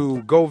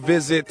to go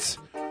visit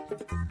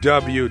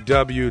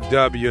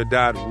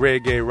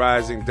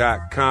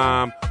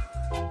www.reggaerising.com.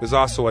 There's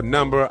also a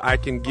number I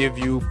can give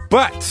you.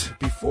 But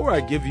before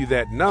I give you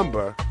that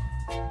number,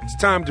 it's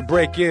time to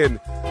break in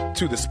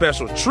to the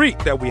special treat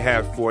that we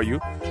have for you.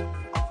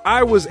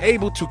 I was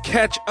able to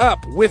catch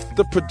up with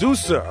the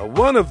producer,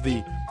 one of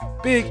the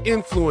big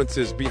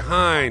influences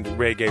behind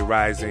Reggae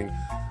Rising.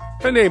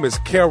 Her name is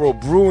Carol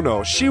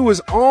Bruno. She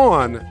was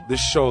on this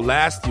show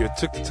last year,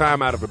 took the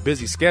time out of her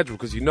busy schedule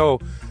because,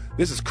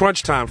 this is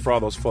crunch time for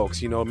all those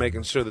folks,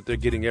 making sure that they're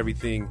getting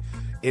everything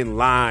in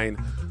line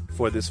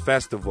for this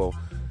festival.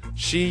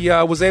 She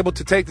was able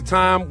to take the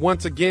time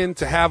once again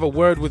to have a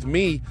word with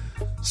me.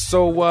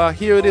 So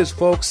here it is,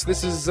 folks.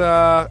 This is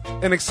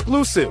an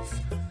exclusive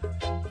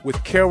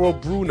with Carol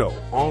Bruno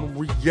on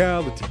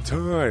Reality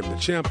Time, the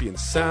champion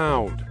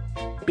sound.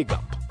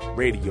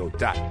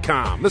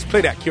 BigUpRadio.com. Let's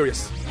play that,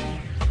 Kurious.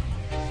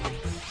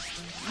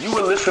 You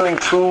were listening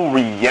to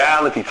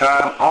Reality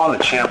Time on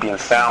the Champion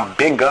Sound,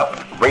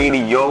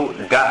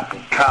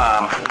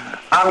 BigUpRadio.com.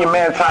 I'm your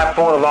man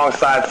Taiyefoon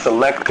alongside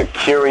Selector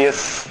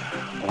Kurious.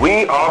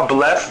 We are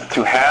blessed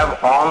to have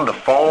on the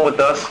phone with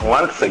us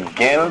once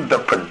again the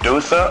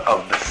producer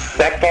of the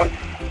second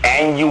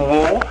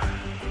annual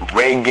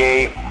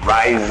Reggae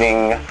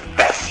Rising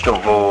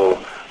Festival,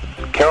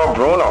 Carol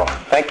Bruno.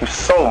 Thank you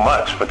so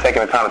much for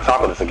taking the time to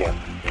talk with us again.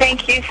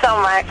 Thank you so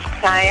much,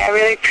 I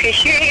really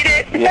appreciate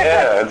it.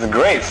 Yeah, it's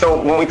great. So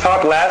when we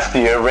talked last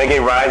year, Reggae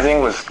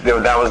Rising was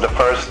the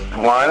first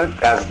one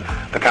as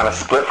the kind of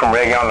split from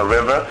Reggae on the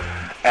River.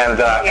 And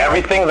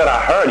everything that I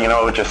heard,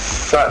 was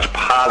just such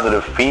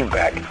positive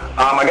feedback.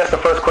 I guess the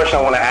first question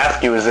I want to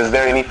ask you is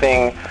there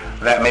anything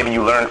that maybe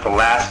you learned from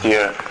last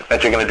year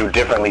that you're going to do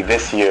differently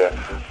this year?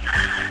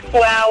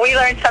 Well, we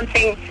learn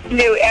something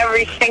new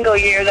every single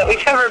year that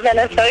we've ever been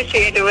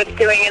associated with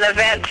doing an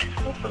event.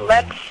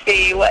 Let's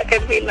see, what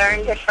could we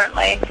learn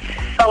differently?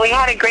 Well, we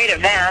had a great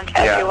event,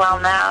 as you well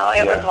know.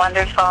 It was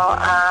wonderful.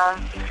 I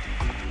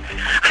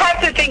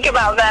have to think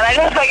about that. I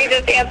don't know if I can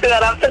just answer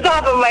that off the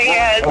top of my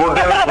head. Well,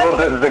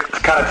 to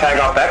kind of tag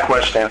off that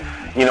question,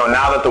 you know,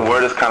 now that the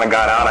word has kind of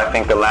got out, I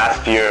think the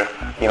last year,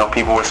 you know,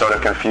 people were sort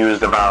of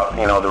confused about,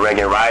 you know, the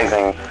Reggae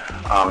Rising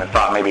and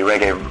thought maybe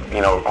reggae,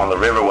 you know, on the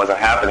river wasn't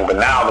happening. But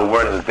now the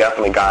word has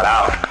definitely got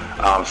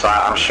out. So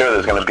I'm sure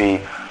there's going to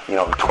be, you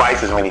know,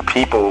 twice as many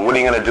people. What are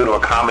you going to do to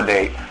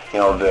accommodate, you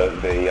know,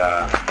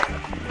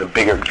 the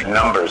bigger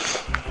numbers?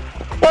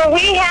 Well,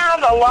 we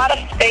have a lot of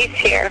space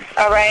here,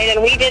 all right,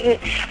 and we didn't,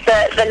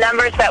 the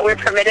numbers that we're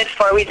permitted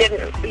for, we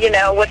didn't, you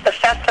know, with the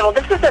festival,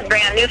 this is a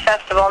brand new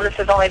festival, and this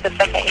is only the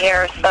second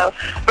year, so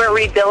we're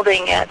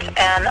rebuilding it,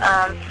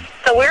 and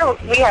so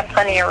we have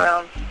plenty of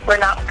room. We're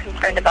not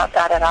concerned about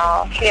that at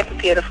all. We have a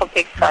beautiful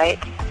big site,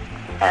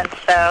 and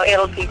so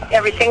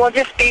everything will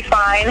just be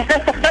fine.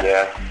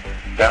 Yeah,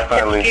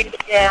 definitely.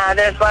 Yeah,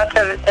 there's lots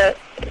of,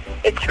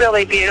 it's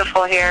really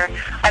beautiful here.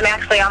 I'm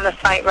actually on the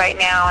site right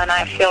now, and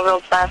I feel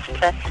real blessed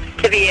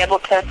to be able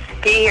to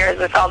be here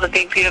with all the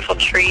big, beautiful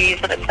trees.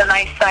 And it's a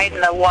nice site,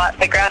 and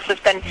the grass has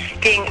been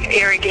being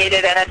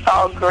irrigated, and it's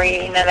all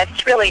green, and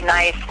it's really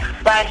nice.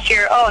 Last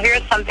year,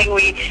 here's something,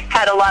 we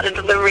had a lot of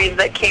deliveries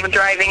that came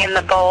driving in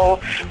the bowl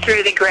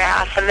through the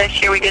grass, and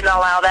this year we didn't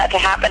allow that to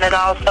happen at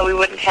all, so we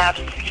wouldn't have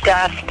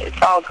dust.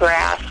 It's all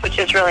grass, which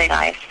is really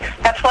nice.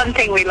 That's one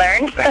thing we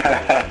learned.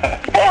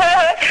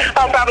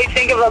 I'll probably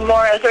think of them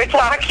more as we're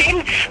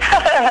talking.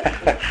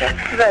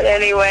 But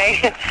anyway,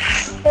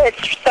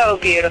 it's so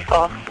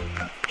beautiful.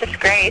 Just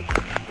great.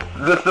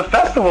 The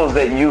festivals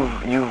that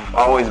you've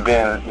always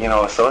been, you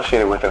know,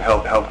 associated with and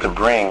helped to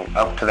bring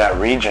up to that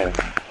region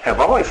have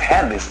always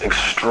had this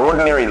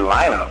extraordinary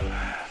lineup.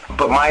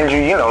 But mind you,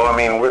 you know, I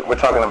mean, we're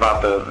talking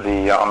about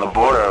the on the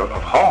border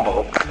of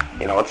Humboldt.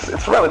 You know,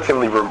 it's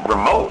relatively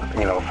remote,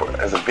 you know,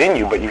 as a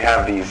venue. But you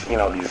have these, you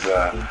know, these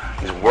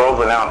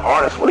world-renowned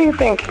artists. What do you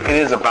think it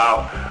is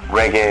about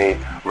Reggae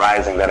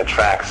Rising that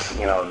attracts,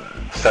 you know,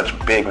 such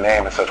big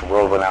name and such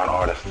world-renowned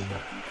artists?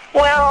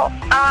 Well,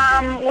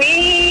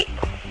 we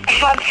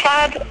have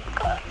had,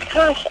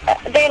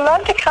 they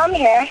love to come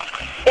here.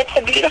 It's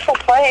a beautiful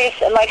place,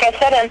 and like I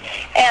said,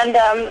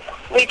 and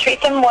we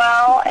treat them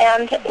well,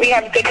 and we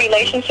have good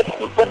relationships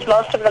with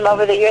most of them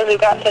over the years. We've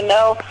gotten to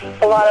know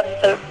a lot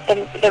of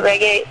the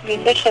reggae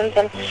musicians,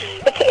 and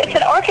it's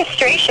an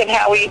orchestration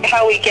how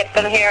we get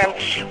them here, and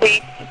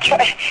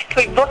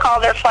we book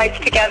all their flights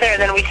together,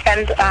 and then we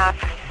send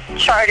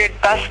chartered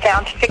bus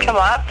down to pick them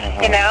up,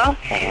 you know,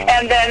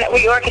 and then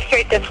we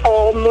orchestrate this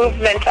whole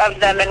movement of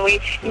them, and we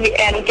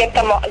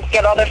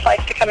get all their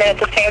flights to come in at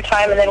the same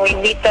time, and then we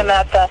meet them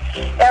at the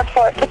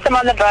airport, put them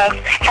on the bus,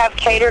 have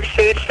catered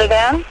food for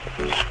them,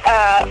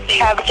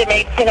 have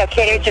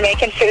catered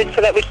Jamaican food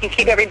so that we can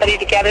keep everybody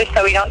together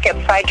so we don't get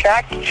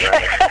sidetracked.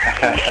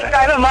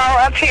 Drive them all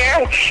up here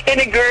in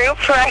a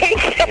group,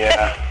 right?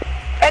 Yeah.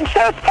 And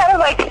so it's kind of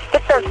like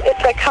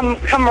it's a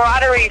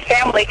camaraderie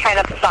family kind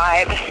of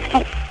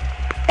vibe.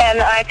 And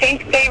I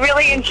think they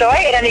really enjoy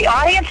it. And the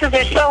audiences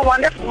are so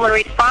wonderful and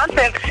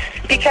responsive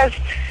because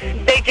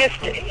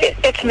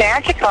it's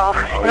magical.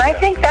 And I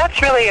think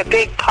that's really a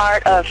big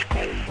part of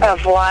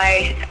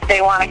why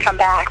they want to come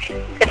back.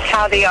 It's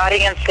how the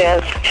audience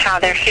is, how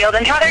they're filled,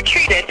 and how they're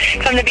treated.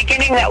 From the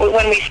beginning,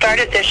 when we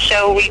started this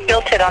show, we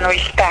built it on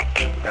respect.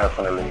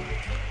 Definitely.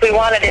 We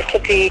wanted it to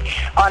be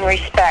on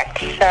respect,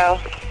 so...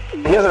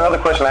 Here's another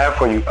question I have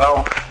for you.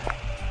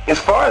 As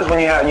far as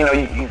when you have, you know,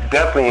 you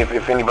definitely,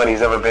 if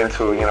anybody's ever been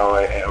to, you know,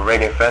 a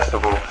reggae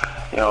festival,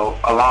 you know,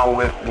 along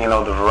with, you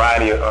know, the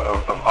variety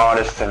of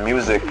artists and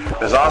music,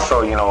 there's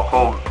also, you know, a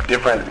whole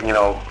different, you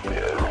know,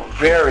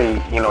 very,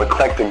 you know,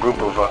 eclectic group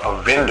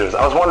of vendors.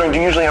 I was wondering, do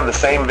you usually have the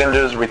same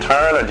vendors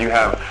return, or do you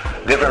have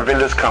different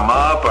vendors come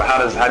up, or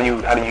how do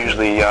you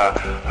usually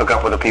hook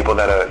up with the people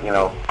that are, you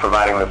know,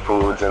 providing the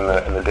foods and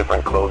the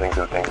different clothings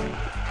and things?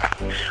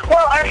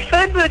 Well, our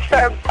food booths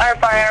are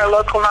by our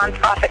local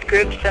nonprofit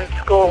groups and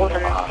schools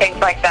and things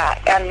like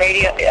that, and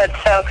radio. And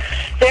so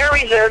they're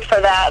reserved for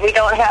that. We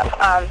don't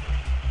have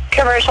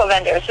commercial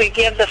vendors. We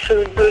give the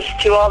food booths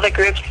to all the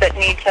groups that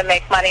need to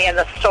make money in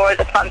the store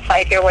that's on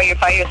site here where you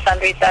buy your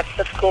sundries. That's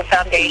the school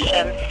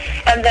foundation.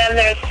 And then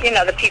there's, you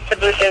know, the pizza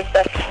booth is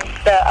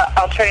the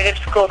alternative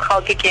school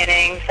called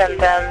Beginnings. And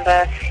then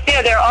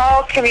they're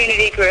all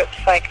community groups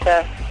like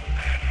the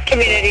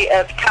community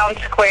of Town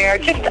Square,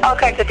 just all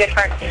kinds of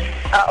different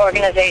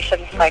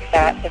organizations like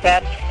that. The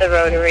Vets, the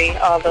Rotary,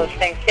 all those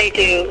things. They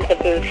do the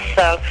booths,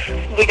 so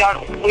we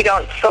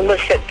don't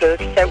solicit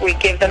booths. That we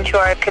give them to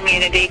our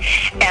community,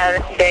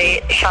 and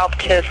they help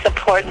to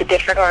support the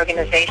different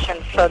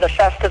organizations. So the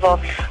festival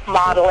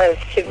model is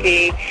to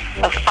be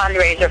a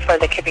fundraiser for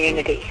the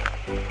community.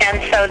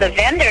 And so the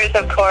vendors,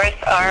 of course,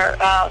 are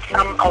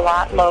some a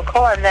lot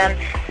local, and then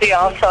we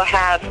also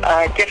have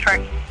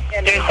different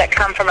vendors that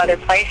come from other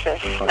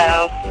places.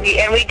 So,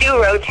 we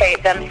do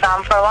rotate them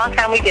some. For a long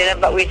time we didn't,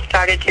 but we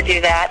started to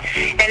do that.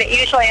 And it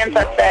usually ends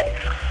up that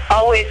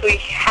always we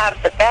have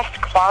the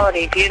best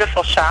quality,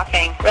 beautiful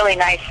shopping, really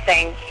nice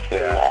things.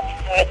 Yeah.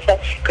 So it's a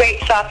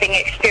great shopping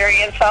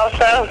experience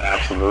also.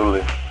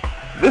 Absolutely.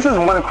 This is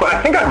one question.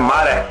 I think I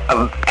might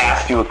have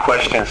asked you a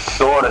question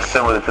sort of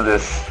similar to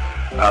this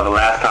the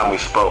last time we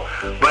spoke.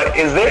 But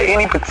is there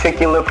any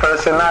particular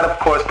person, not of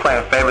course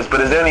playing favorites, but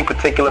is there any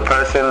particular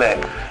person that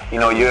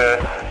you're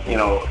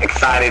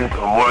excited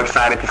or more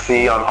excited to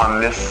see on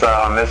this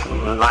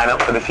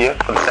lineup for this year,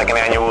 for the second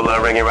annual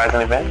Reggae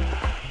Rising event?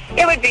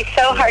 It would be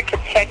so hard to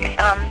pick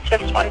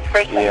just one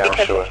person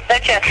because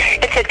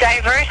it's a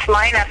diverse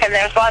lineup, and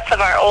there's lots of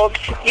our old,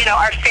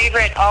 our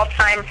favorite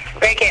all-time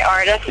reggae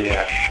artists.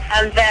 Yeah.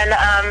 And then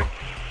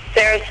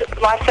there's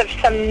lots of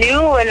some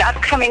new and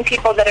upcoming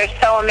people that are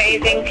so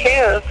amazing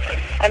too.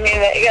 I mean,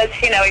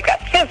 we've got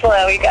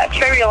Sizzla, we've got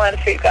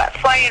Turbulence, we've got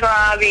Sly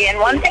Robbie, and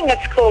one thing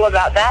that's cool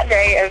about that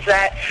day is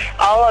that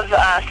all of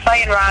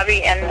Sly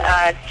Robbie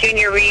and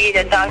Junior Reid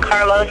and Don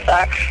Carlos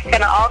are going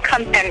to all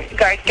come, and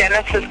Garth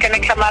Dennis is going to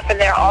come up, and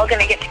they're all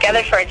going to get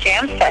together for a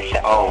jam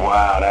session. Oh,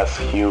 wow, that's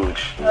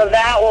huge. So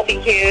that will be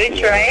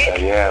huge, right?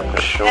 Yeah,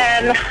 for sure.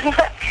 And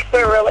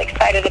we're really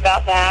excited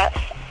about that.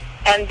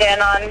 And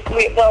then on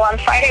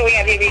Friday we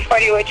have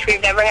UB40, which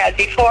we've never had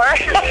before.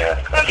 Yeah.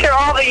 After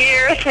all the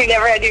years, we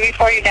never had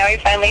UB40. Now we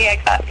finally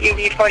got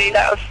UB40.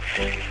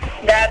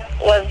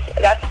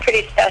 That's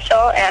pretty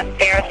special. And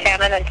Beres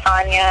Hammond and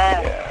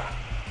Tanya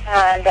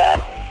and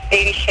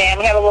Baby Cham.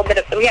 We have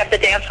we have the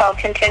dance hall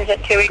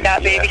contingent too. We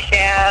got Baby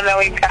Cham, and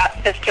we've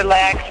got Mr.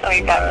 Lex, and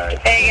we've got Mr.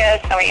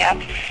 Vegas, and we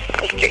have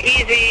Mr.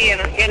 Easy,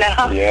 and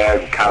Yeah,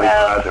 Collie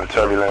Buddz and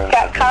Turbulence.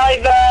 Got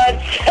Collie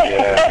Buddz.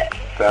 Yeah.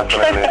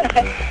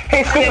 Definitely.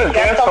 Hey, speaking of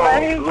dance hall,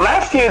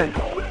 last year,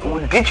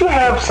 did you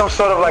have some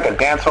sort of like a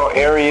dance hall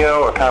area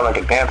or kind of like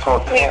a dance hall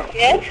tent? We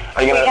did.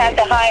 We had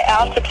the high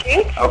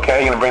altitude.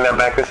 Okay, you going to bring that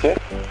back this year?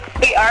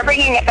 We are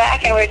bringing it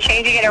back, and we're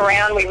changing it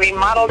around. We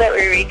remodeled it.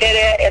 We redid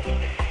it.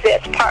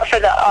 It's part for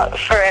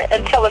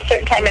until a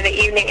certain time in the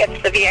evening. It's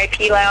the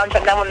VIP lounge,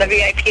 and then when the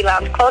VIP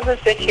lounge closes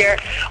this year,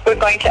 we're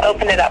going to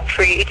open it up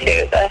free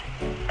to the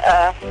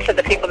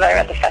people that are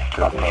at the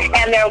festival.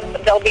 And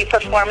there'll be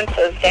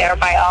performances there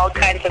by all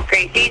kinds of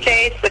great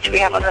DJs, which we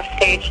have on the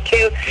stage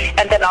too.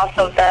 And then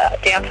also the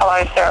dance hall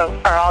artists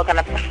are all going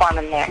to perform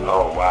in there.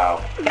 Oh,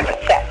 wow.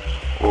 Different sets.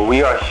 Well,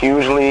 we are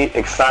hugely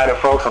excited,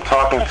 folks. I'm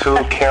talking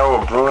to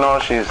Carol Bruno.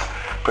 She's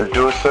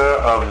producer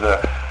of the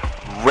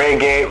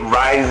Reggae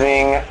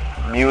Rising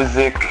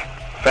Music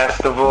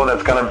Festival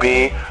that's going to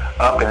be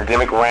up in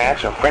Dimmick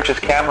Ranch in French's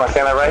Camp. Am I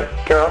saying that right,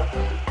 Carol?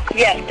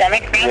 Yes,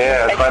 Dimmick Ranch.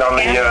 Yeah, it's right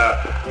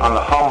on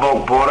the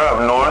Humboldt border up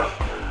north.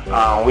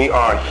 We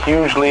are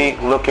hugely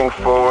looking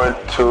forward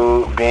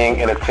to being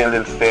in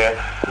attendance there.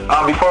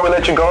 Before we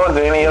let you go, is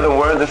there any other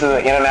words? This is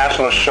an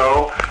international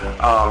show.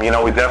 We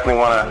definitely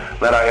want to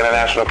let our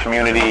international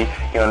community,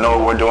 know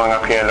what we're doing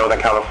up here in Northern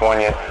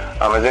California.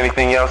 Is there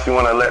anything else you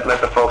want to let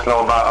the folks know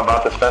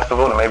about this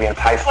festival to maybe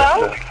entice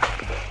them to?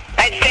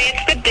 I'd say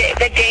it's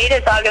the date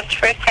is August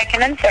 1st,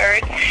 2nd, and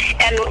 3rd,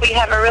 and we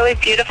have a really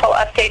beautiful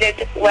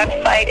updated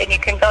website, and you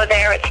can go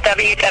there. It's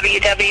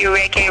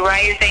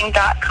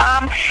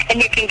www.reggaerising.com,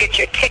 and you can get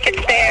your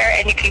tickets there,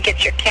 and you can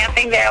get your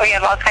camping there. We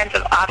have all kinds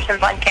of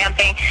options on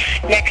camping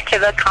next to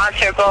the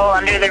concert bowl,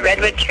 under the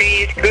redwood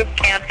trees, group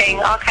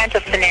camping, all kinds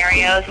of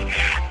scenarios,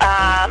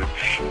 and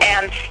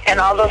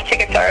all those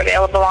tickets are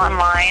available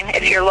online.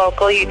 If you're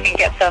local, you can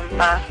get them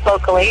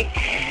locally,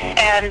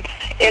 and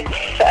it's...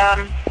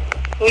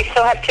 we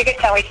still have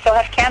tickets and we still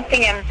have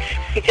camping, and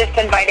we just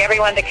invite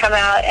everyone to come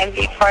out and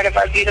be part of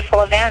our beautiful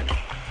event.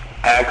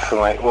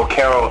 Excellent. Well,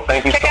 Carol,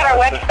 thank you so much. Check out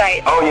our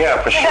website. Oh,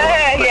 yeah, for sure.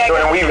 Yeah, for sure.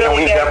 And we've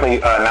really definitely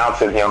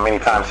announced it, many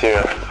times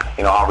here,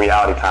 on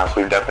Reality Time. So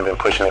we've definitely been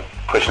pushing it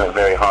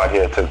very hard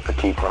here to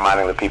keep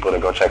reminding the people to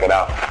go check it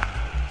out.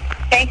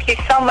 Thank you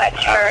so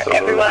much for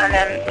everyone,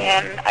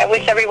 and I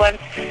wish everyone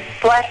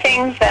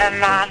blessings,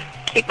 and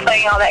keep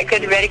playing all that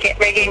good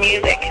reggae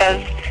music,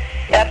 because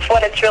that's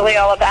what it's really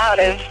all about,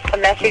 is the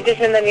messages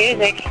in the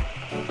music.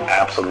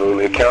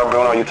 Absolutely. Carol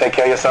Bruno, you take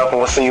care of yourself, and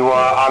we'll see you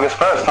August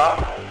 1st, huh?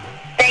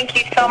 Thank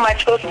you so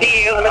much. We'll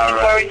see you. Looking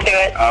forward to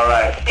it. All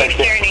right. Safe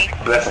journey.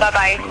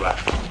 Bye-bye.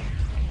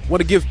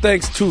 Want to give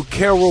thanks to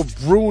Carol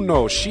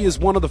Bruno. She is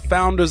one of the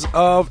founders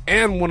of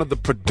and one of the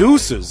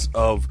producers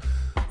of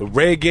the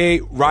Reggae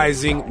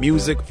Rising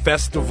Music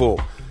Festival.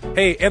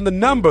 Hey, and the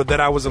number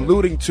that I was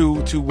alluding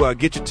to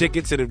get your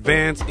tickets in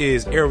advance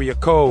is area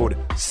code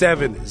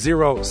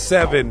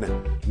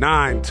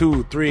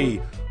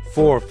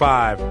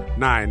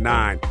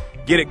 707-923-4599.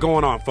 Get it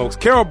going on, folks.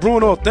 Carol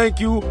Bruno, thank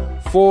you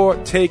for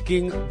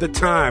taking the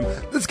time.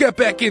 Let's get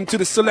back into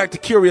the Select the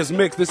Kurious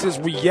mix. This is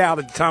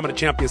Reality Time of the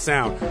Champion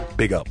Sound.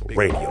 Big up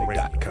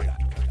radio.com.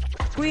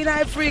 Queen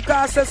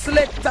Africa says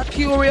Select the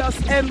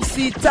Kurious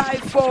MC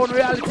Taiyefoon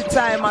Reality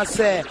Time, I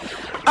say.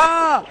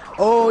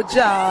 Oh,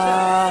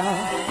 Jah.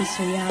 It's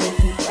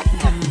reality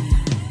time.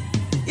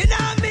 You know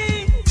what I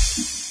mean?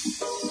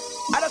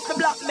 I just the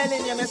black men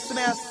in you, see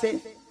me, I say,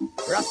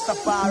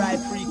 Rastafari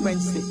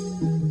frequency.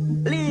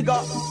 Ligo,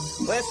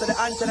 where's the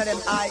antenna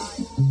them eye?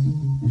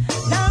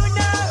 No,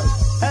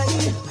 hey,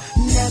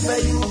 never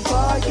you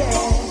forget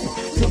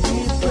to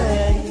give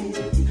praise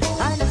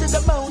unto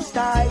the Most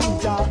High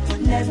God.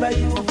 Never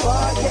you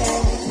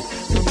forget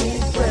to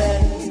give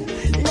praise.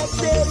 Let's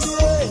say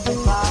the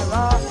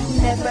Pharaoh.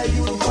 Never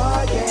you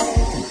forget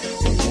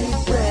to give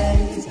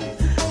praise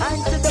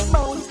unto the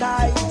Most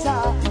High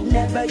God.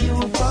 Never you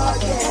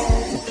forget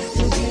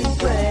to give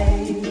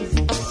praise.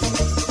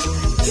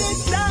 Give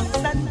thanks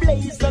and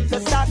blaze up the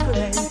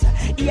sacrament.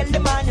 Heal the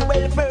man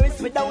well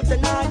first without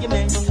an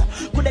argument.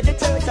 Could have the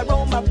church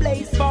around my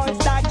place for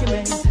its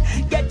documents.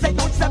 Get the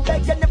youths a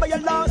beg and never you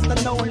lost the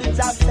knowledge of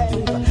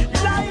self.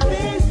 Life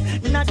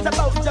is not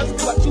about just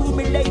to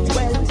accumulate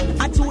wealth.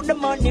 And to the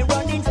money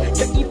running,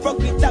 you keep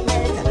forget a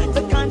melt.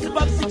 The council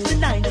of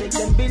 69, take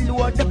them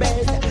below the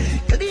bed.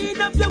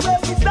 Clean up your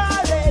ways or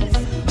else.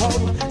 Oh,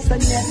 so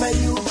never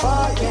you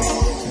forget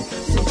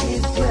to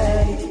give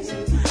praise.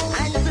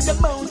 And to the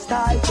Most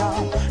High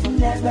God,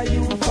 never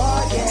you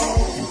forget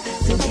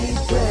to give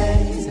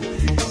praise.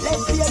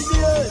 Let's hear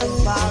the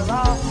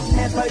Pharaoh.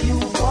 Never you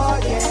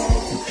forget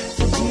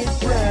to give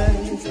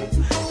praise.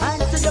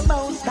 And to the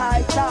Most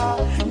High God,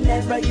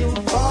 never you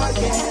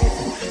forget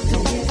to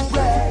give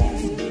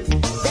praise.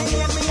 They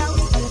hear me out.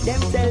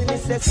 Them tell me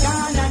say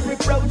scan and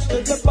reproach to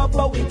the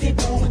bubble with the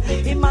boom.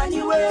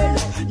 Emmanuel,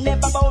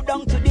 never bow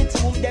down to the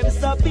tomb. Them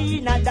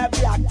Sabina, the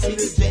black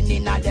children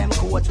in a them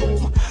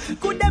courtroom.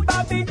 Could the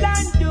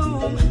Babylon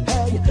doom?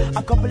 Hey,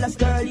 a couple of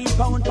sterling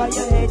pound for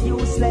your head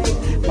you slave.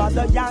 For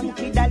the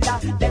Yankee dollar,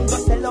 them go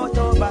sell out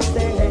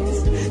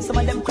overseas. Some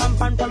of them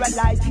cramp and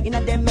paralyzed in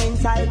a them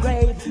mental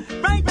grave.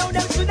 Right now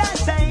them should have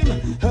same.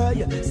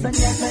 Hey, so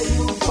never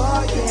you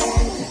forget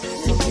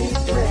to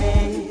give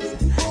praise.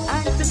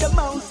 And to the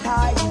Most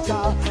High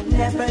God,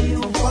 never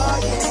you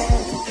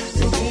forget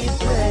to give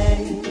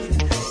praise.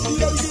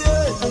 Yeah,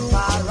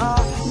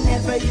 Pharaoh,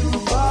 never you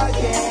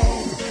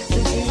forget to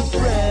give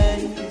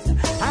praise.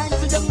 And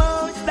to the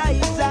Most High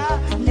God,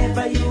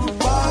 never you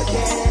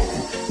forget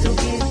to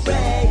give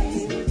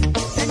praise.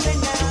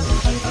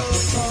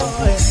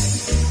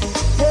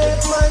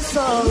 Take my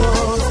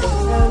sorrows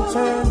and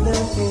turn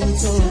them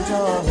into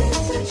joy.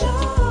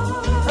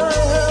 I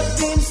have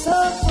been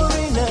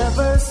suffering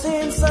ever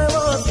since I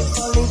was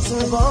a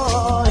little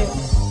boy.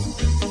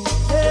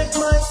 Take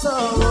my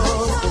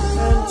sorrows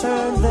and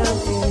turn them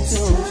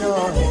into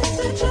joy.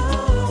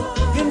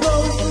 Been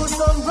going through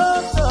some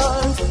rough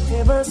times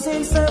ever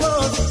since I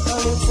was a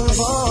little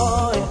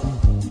boy.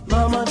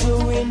 Mama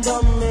doing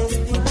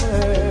domestic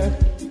work,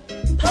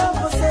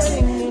 Papa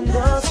selling in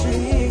the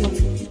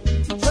street,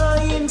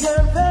 trying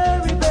their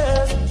very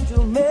best to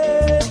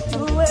make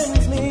two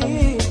ends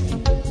meet.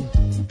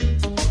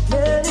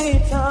 Many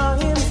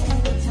times,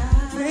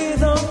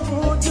 without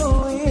food to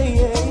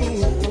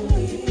eat.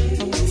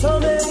 So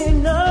many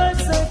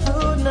nights I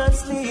could not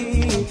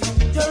sleep.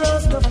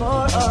 Just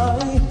before I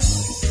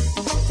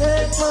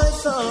take my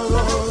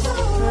sorrows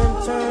and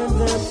turn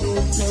them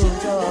into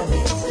joy.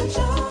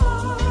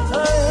 I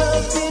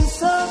have been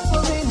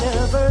suffering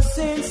ever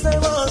since I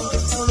was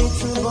a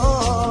little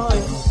boy.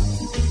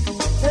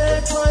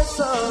 Take my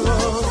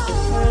sorrows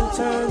and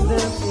turn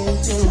them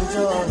into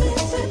joy.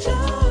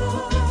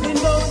 Been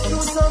going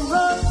through some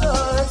rough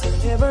times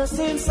ever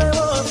since I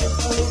was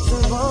a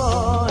little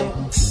boy.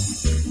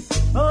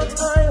 But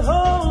I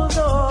hold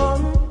on,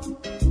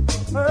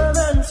 firm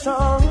and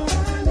strong.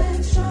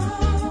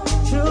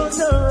 Choose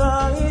the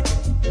right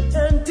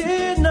and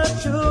did not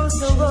choose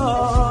the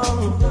wrong.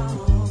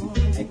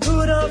 I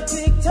could have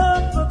picked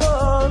up a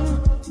gun,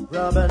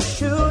 rob and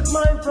shoot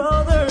my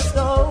brothers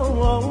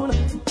down,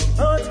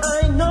 but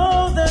I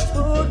know that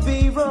would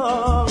be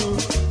wrong.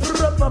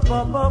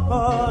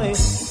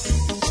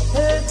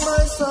 Take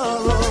my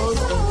sorrows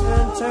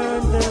and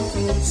turn them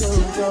into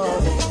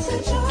joy.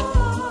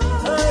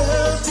 I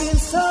have been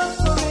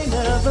suffering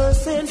ever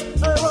since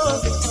I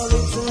was a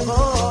little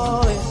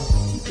boy.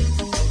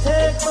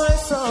 Take my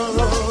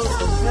sorrows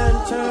and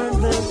turn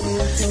them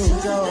into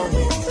joy.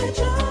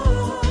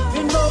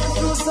 Been going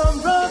through some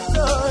rough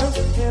times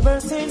ever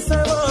since I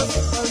was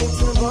a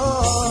little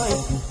boy.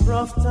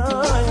 Rough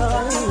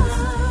times,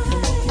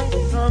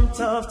 some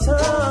tough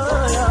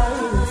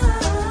times,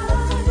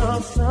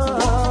 rough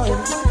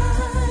times,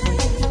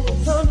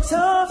 some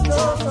tough times.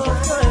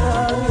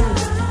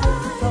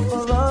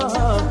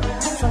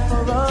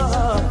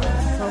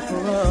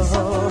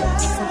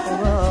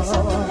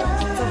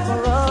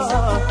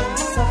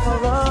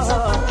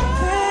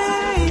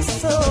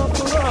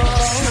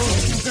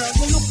 Girl,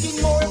 you're looking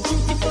more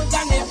beautiful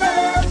than ever,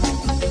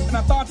 and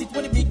I thought it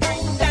would be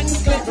kind and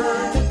clever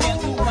to tell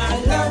you I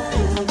love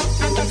you,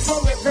 and that's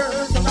forever.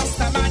 The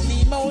rest of my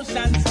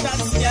emotions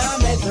just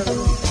can't measure.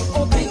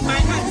 Open my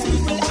hands, we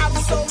will have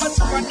so much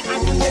fun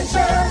and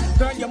pleasure.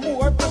 Girl, you're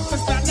more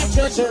precious than a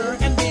treasure,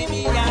 and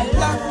baby, I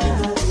love you.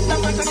 No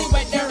matter the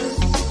weather,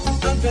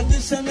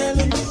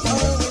 unconditionally,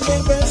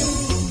 forever.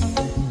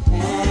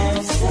 And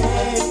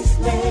since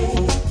me,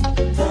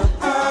 the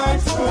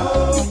heart's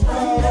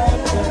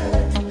broken.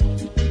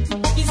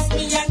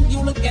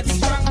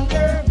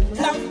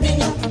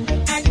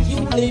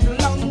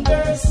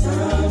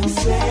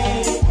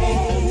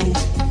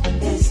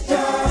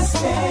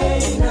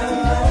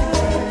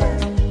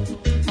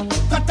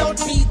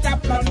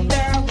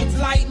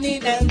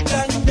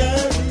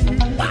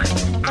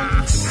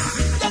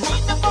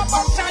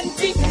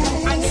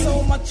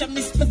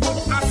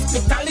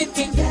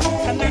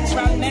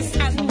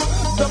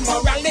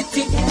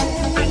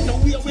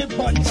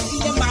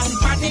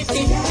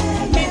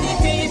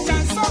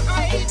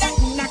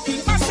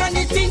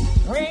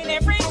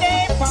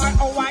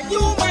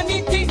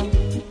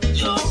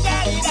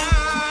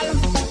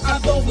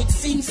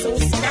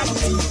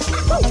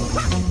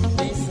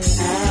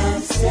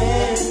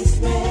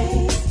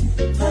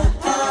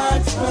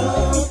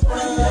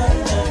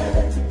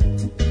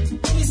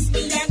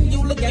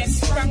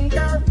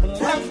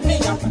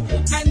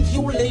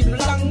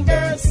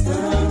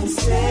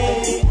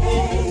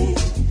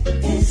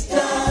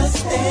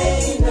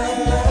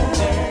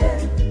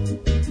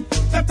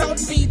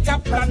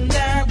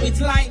 plunder with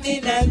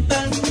lightning and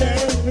thunder.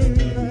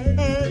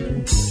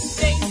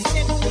 They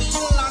said we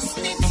lost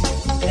it.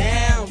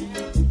 Damn,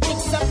 mix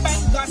up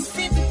and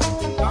gossip.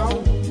 Oh,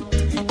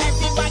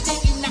 everybody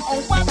in the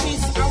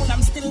office out.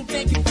 I'm still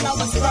taking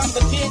flowers from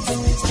the kids,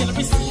 still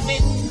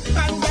receiving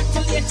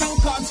congratulations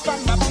cards from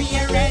my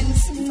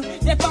parents.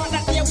 They thought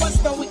that there was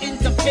no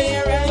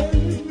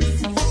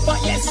interference, but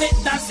yes, it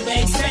does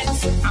make sense.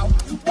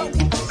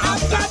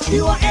 I've got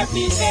pure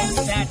evidence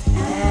that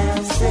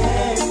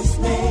absence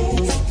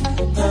makes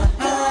the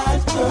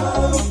heart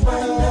grow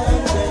fonder.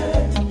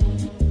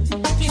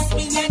 Kiss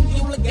me and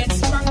you will get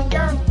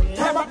stronger.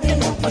 Have a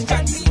little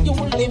country, you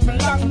will live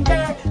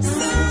longer.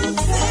 Some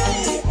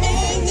say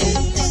it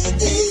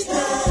is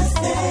the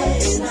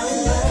same.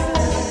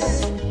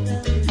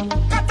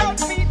 Cut out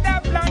feet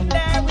that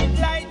blunder with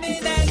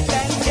lightning and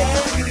thunder.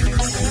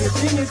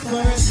 Everything is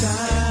for a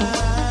time.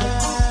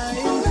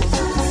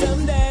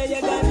 Someday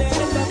you're gonna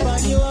end up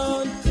on your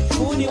own.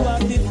 Who do you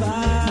want to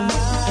find?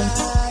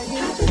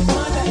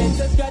 Mother ends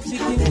up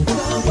scratching in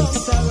some box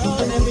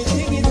around.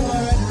 Everything is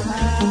for a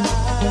time.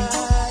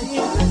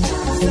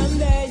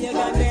 Someday you're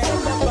gonna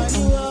end up on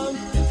your own.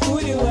 Who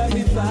do you want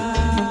to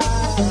find?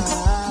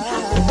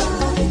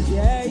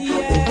 Yeah,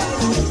 yeah.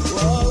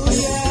 Oh,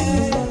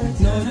 yeah.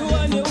 No, you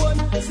on your own.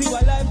 See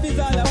what life is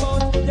all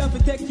about. You have to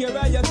take care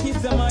of your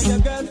kids and all your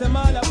girls. I'm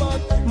all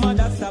about.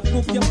 Mother stop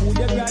cook your food.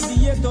 You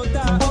graduate out of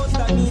house.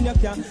 That mean you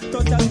can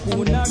touch a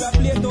spoon or a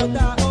plate out of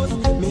house.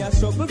 Me a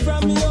struggle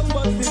from me young,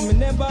 but still me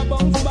never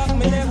bounce back.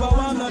 Me never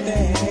want no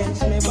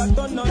bench. Never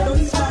turn no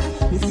don't stop.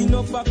 Me see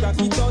no for crack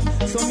it out,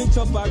 so me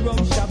chop a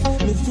rum shop.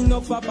 Me see no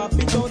for pop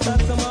it out,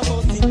 and some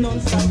about it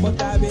non-stop.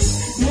 But I will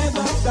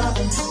never stop,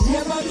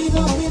 never give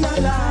up in a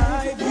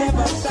life.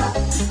 Never stop,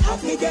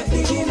 have to get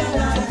it in a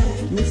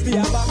life. Me stay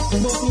a back,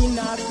 but me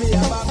not stay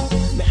a back.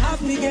 Me have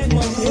to get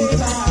my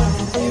favor.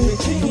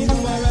 Everything is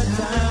for a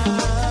time.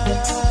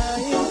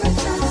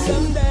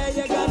 Someday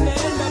you're gonna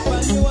end up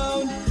on your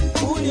own.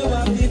 Who you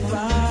have to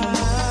find?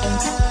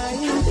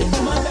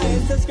 Mother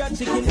is a scratch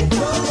chicken.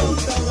 No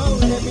bounce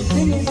around.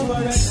 Everything is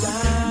for a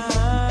time.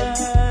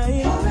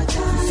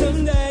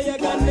 Someday you're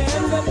gonna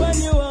end up on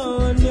your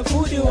own. Your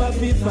food you have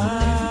to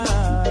find.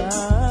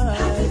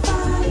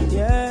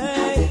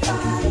 Yeah.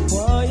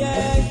 Oh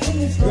yeah.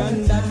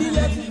 Granddaddy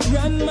left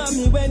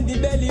grandmammy when the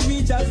belly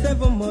reached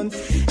 7 months.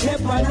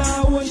 Never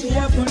now when she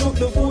have to look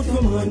the food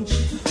for lunch.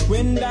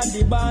 When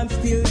daddy born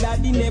still,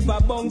 daddy never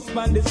bounce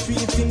on the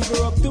streets. Him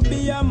grew up to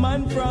be a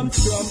man from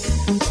Trump.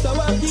 So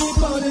I keep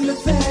on in the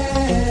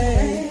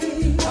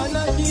same, and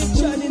I keep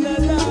trying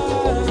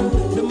along.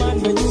 The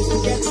man we used to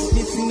get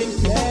this in his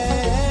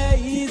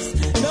place.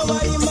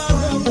 Nobody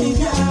around the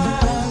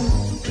gang.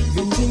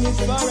 The thing is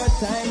for a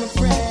time, a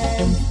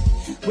friend.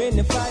 When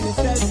you find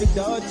yourself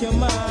without your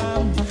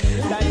mom,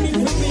 that if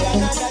you be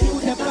another you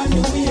the plan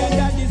to be, and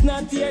that is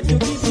not here to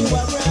give you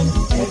a run.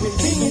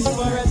 Everything is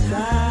for a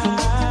time.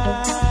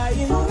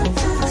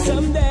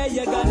 Someday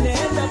you're gonna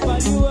end up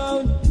on your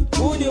own.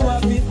 Who do you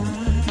have it?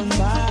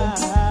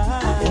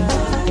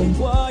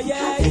 Oh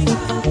yeah.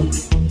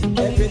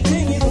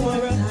 Everything is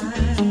for a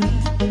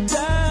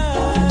time.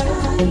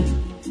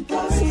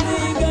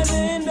 Someday you're gonna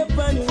end up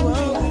on your own.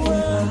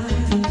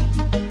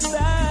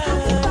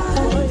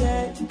 Oh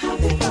yeah.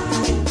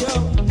 Yo.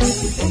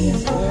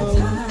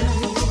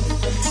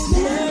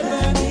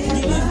 Never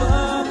give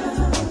up.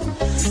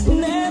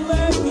 Never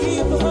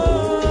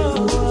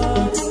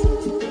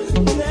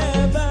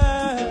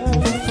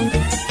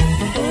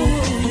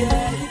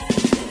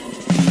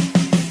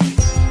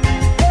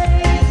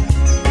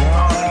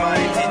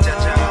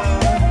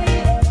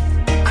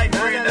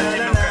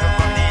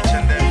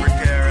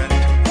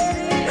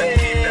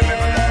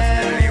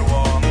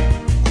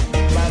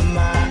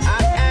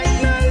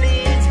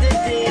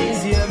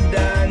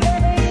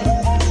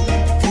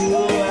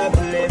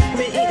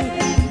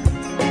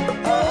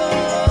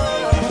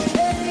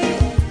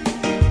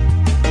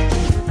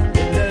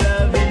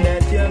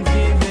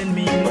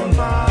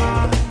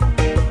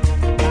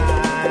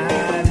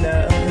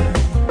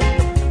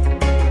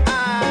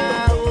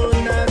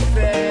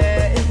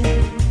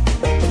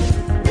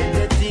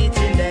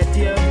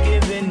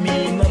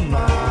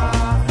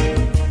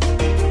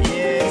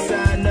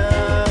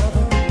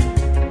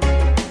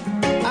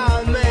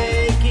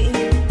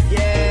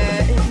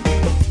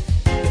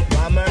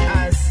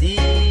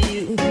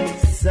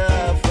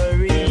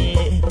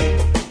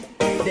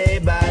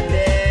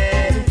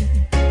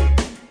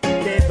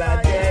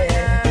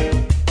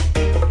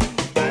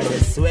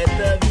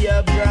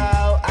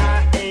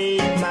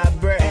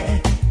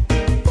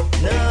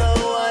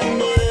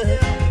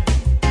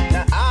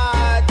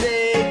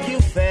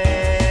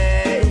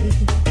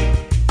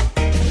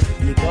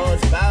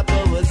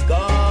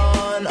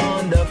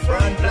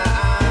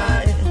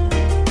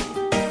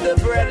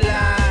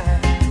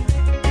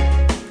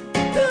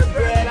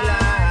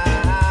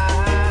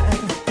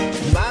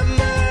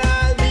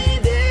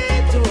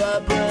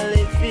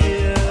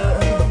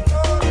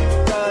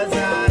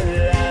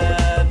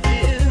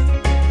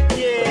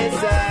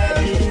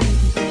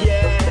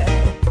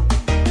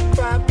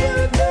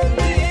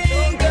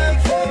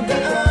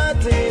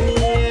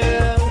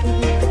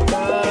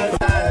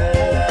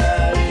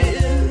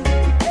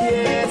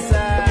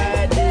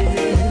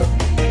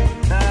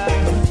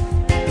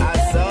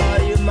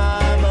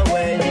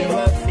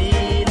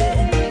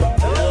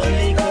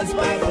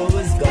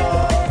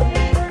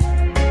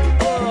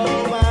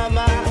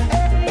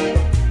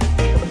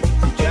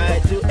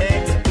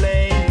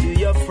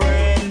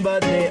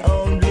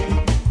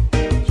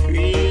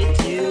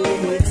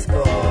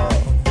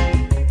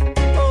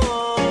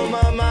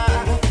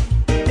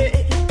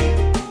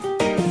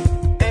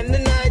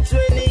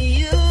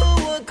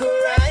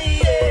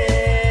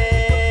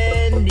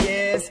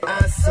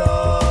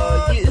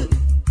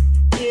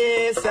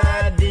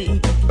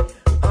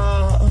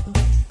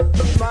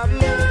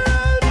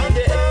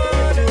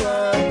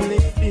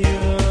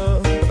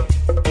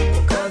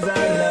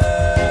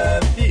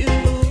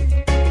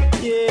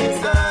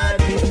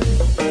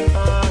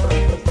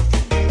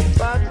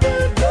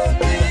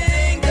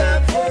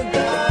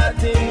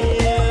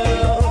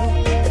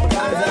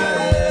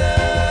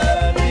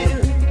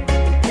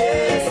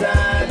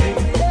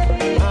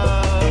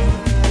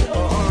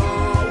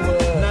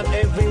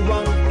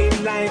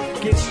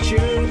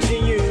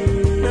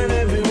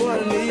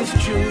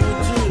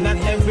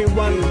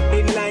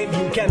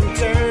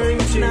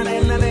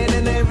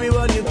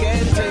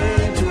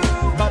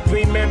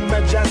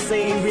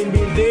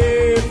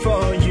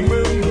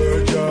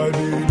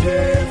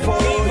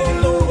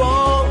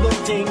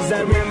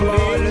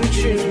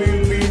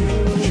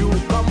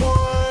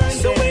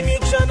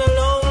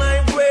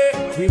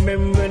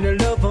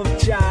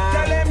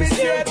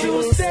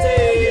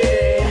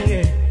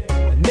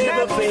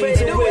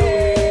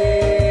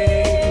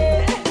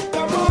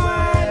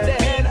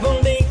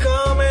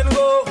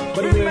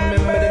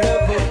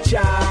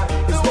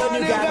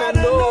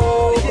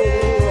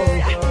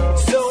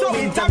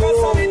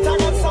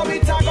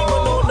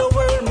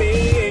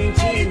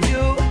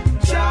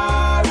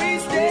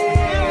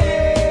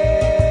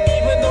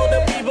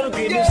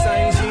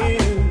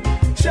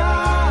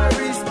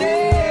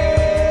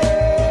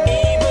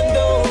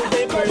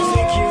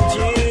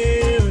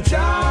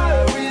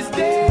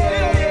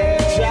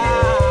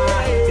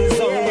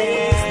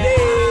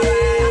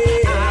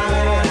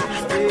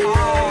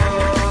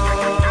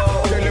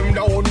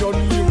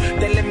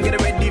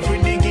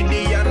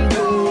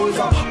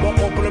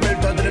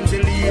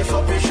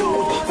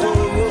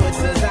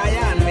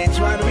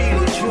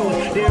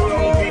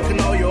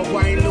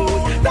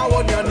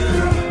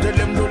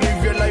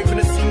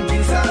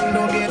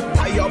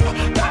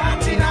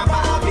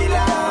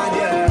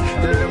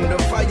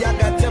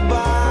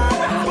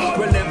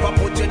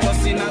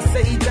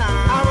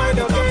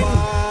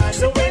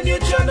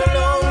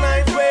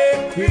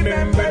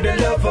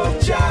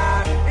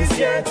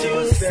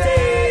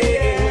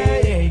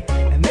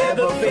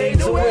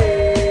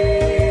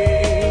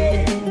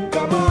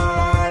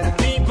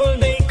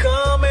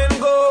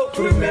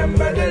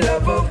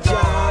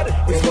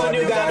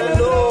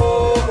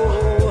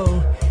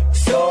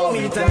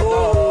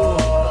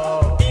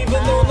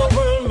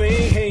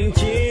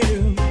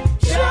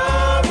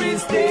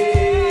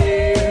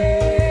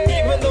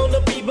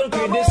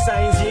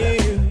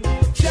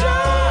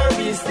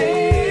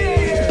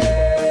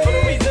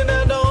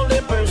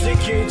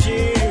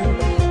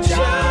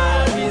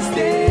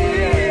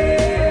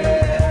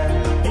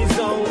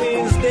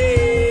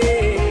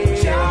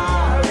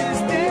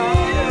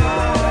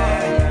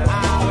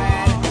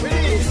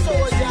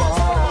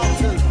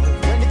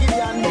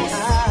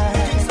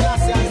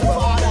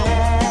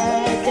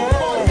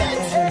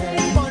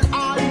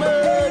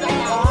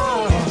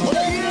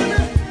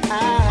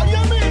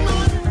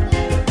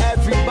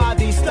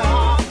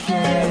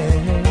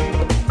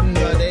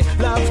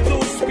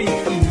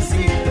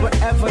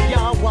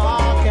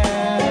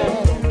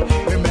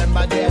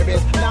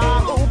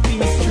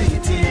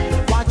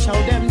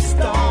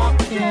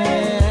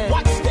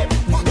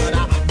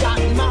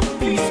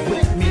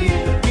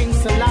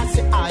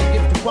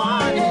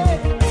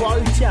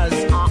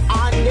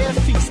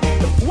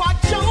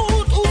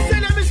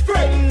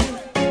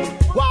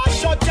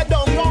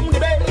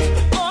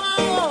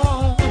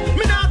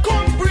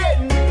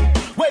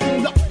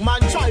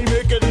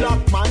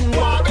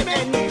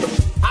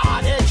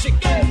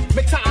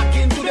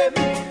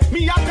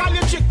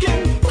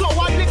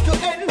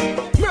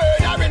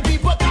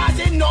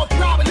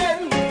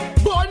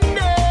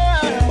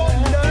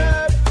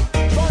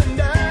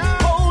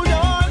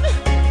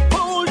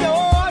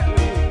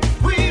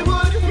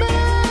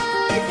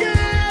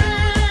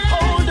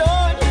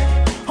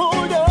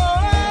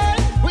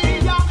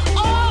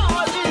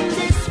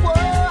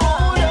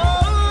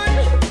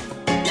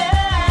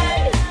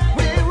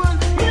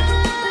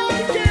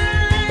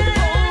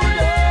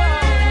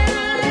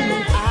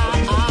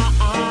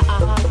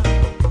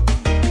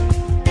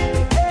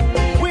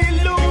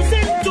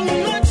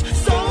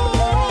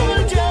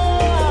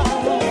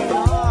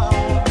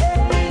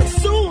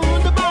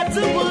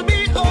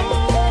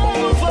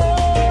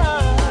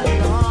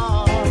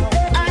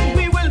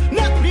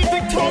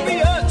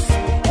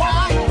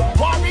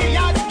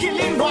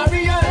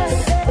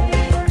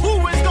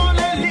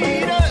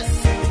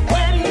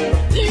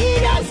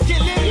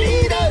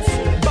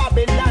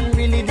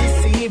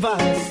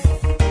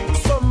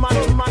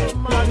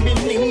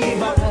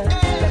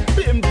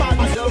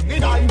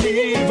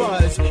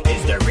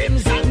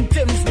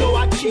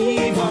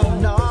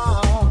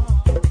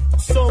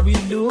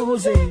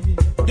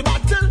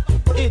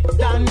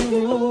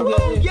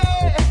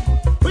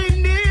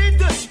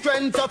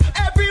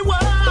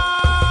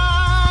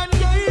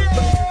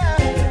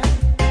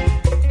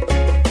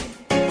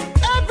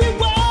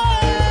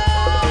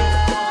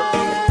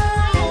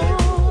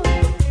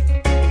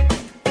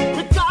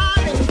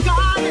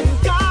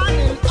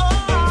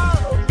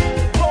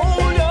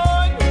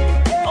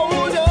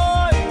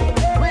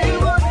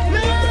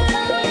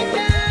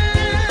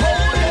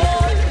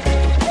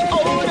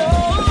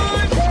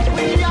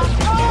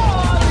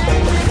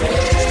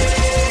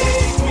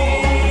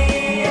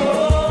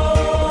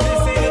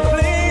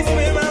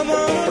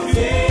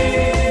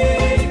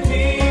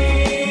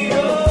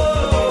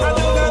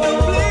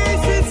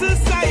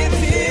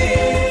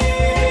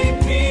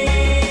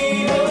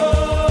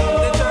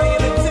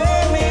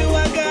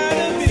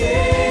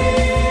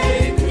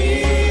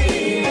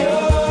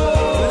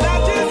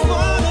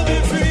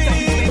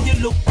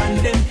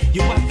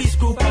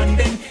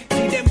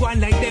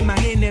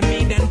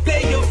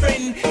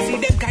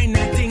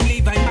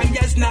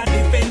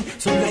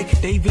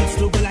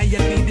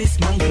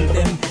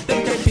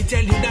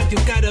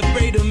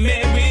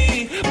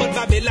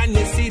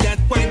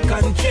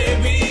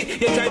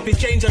if you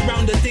change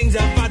around the things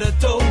our father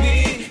told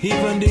me,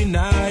 even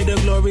deny the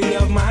glory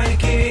of my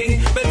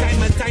king. But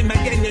time and time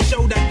again you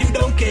show that you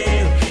don't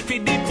care.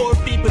 Feed the poor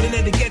people in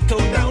the ghetto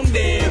down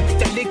there.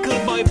 The little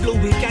boy blue,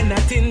 we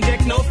cannot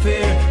inject no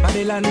fear.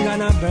 Babylon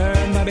gonna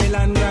burn,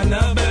 Babylon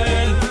gonna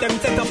burn. Them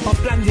set up a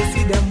plan, you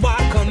see them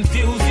walk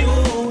confuse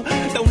you.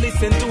 Don't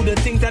listen to the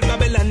things that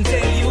Babylon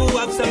tell you.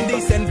 Have some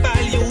decent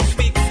values,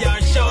 fix your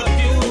short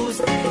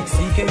views.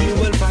 Seek and you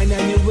will find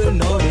and you will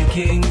know the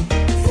king.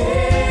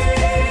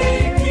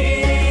 Take me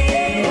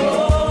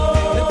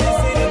home. Let me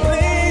see the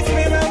place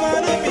where I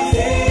wanna be.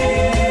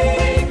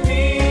 Take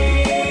me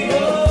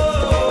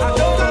home. I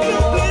don't have no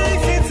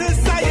place in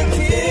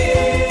society.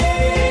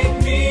 Take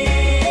me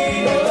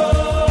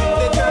home.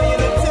 They're trying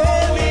to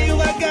tell me who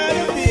I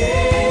gotta be.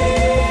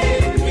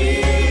 Take me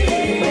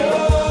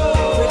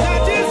home. But I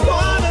just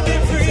wanna be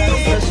free. Got a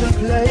special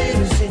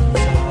place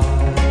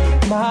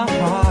inside my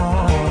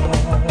heart,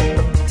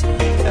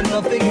 and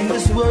nothing in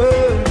this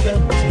world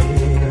can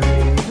tear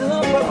it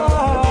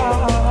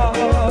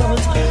apart.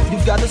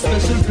 You've got a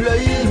special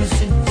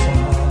place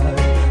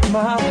inside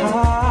my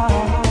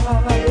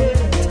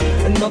heart,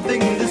 and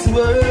nothing in this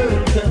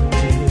world can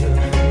tear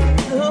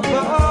it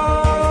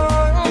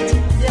apart.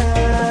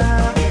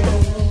 Yeah,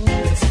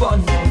 it's fun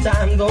how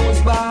time goes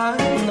by.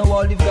 Now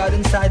all you've got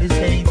inside is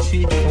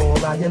hatred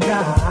for I and I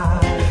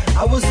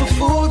was a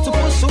fool to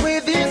push away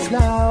this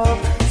love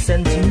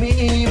sent to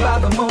me by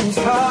the Most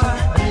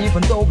High. And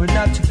even though we're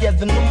not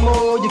together no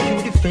more, your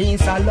cutie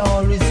face I'll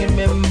always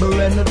remember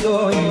and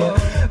adore you.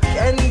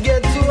 Can't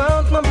get you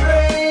out my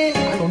brain.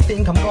 I don't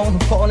think I'm gonna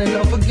fall in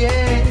love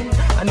again.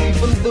 And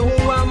even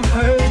though I'm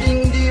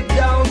hurting deep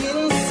down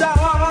inside,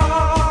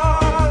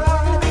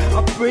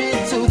 I pray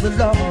to the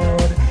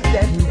Lord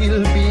that He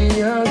will be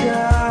your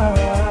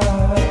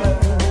God.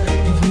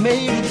 You've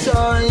made a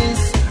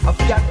choice,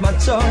 I've got my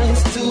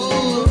choice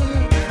too.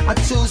 I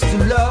choose to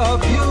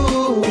love you.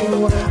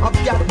 I've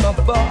got my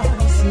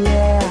voice,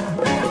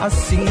 yeah. I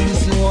sing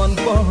this one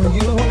for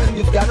you.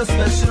 You've got a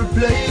special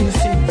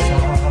place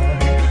inside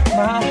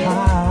my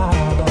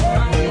heart,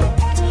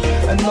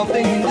 and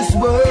nothing in this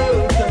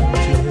world can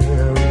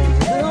tear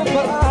it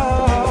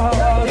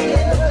apart.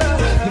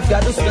 You've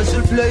got a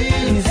special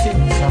place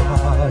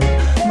inside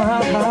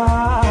my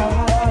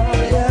heart,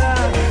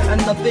 yeah. And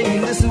nothing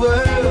in this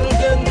world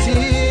can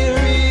tear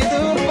it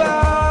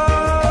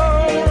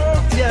apart,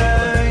 yeah.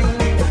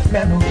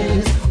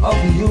 Memories of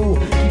you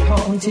keep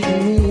haunting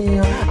me.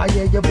 I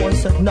hear your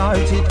voice at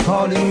night, it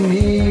calling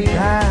me.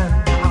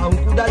 Damn, how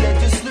could I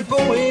let you slip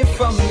away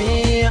from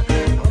me? I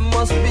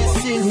must be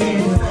silly.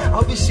 I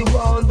wish you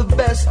all the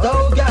best,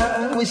 oh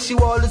girl. Wish you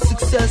all the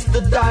success,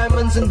 the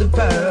diamonds and the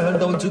pearl.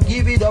 Don't you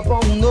give it up,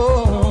 oh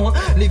no.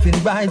 Living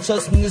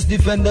righteousness,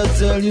 defender,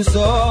 tell you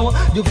so.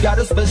 You've got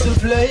a special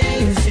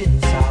place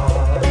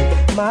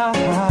inside my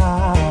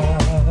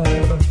heart,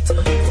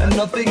 and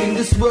nothing in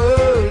this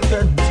world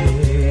can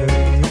tear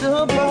it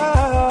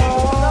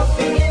apart.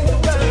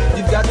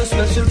 You've got a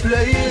special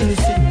place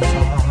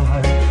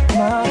inside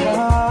my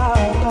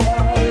heart,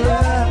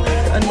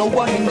 yeah. And no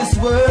one in this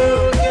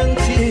world can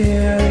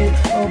tear it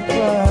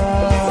apart.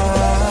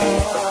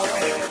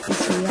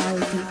 It's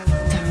reality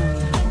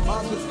time.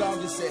 Marcus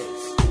Garvey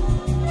says,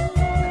 a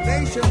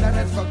nation that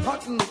has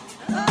forgotten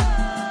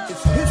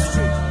its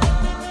history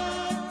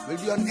will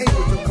be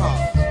unable to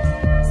carve.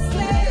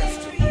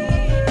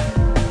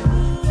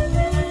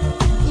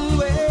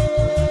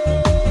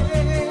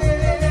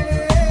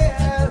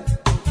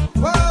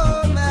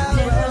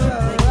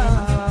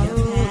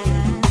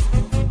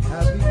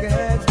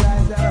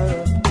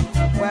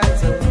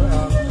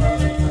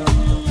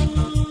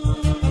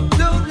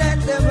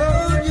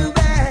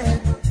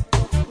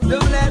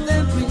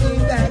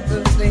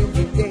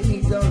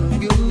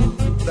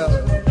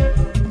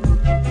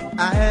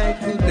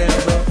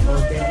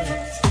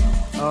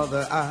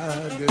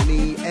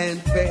 Agony and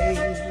pain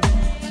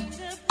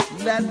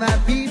that my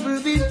people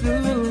be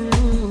through.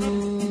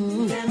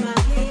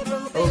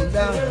 Oh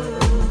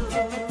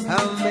Lord,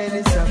 how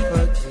many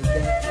suffered to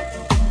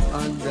death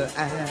under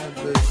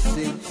average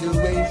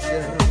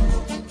situation,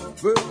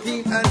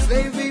 working on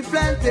slavery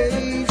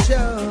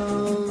plantation.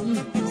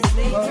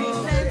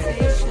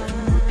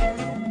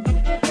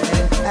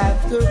 And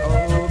after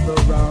all the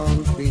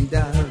wrongs been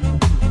done,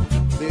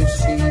 there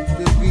seems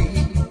to be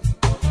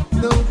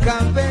no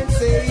compensation.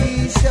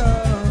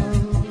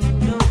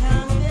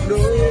 No,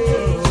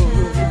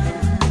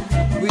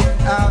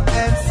 with our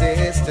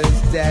ancestors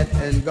dead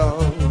and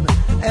gone,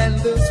 and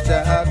the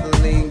struggle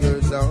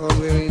lingers on.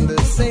 We're in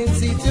the same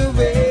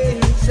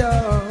situation,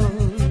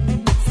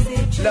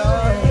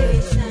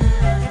 Lord.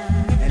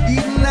 And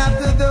even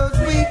after those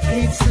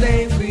wicked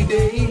slavery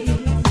days,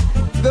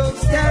 those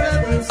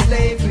terrible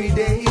slavery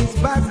days,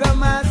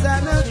 Backgrounders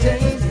are not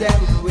changed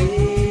them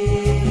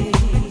way.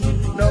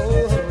 No.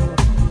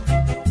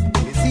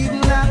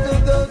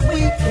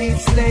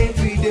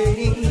 Slavery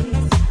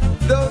days,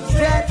 those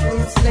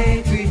dreadful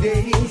slavery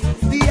days,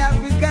 the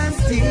Africans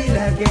still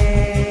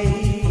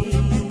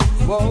again.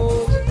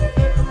 Whoa,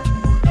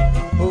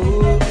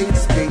 oh,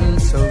 it's been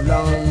so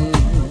long,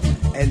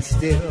 and and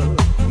still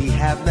we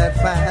have not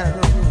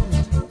found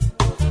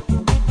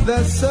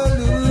the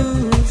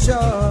solution.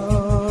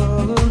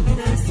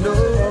 No,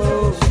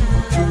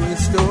 to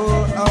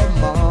restore our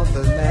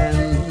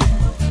motherland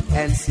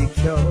and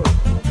secure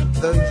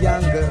the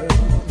younger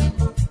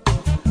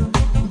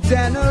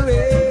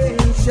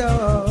generation.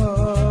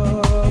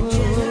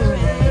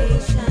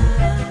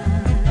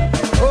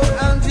 Oh,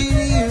 until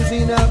years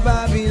in a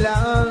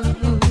Babylon,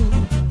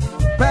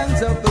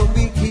 plans of the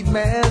wicked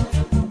man,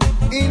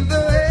 in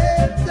the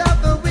heads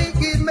of the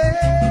wicked man.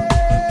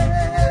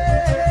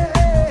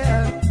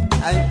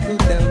 I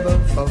could never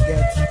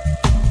forget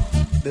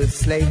the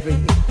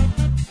slavery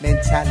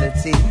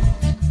mentality.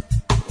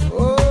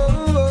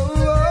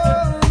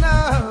 Oh,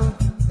 now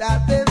that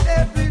they've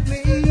left with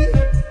me.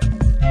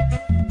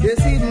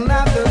 Yes, even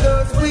after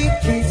those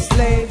wicked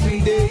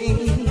slavery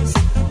days,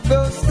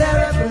 those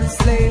terrible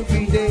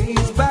slavery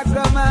days, back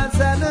from us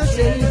and the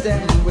shades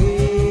and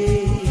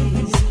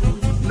ways.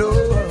 No,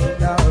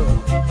 no.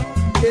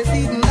 Yes,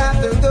 even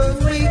after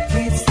those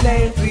wicked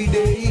slavery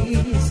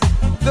days,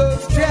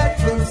 those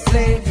dreadful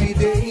slavery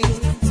days,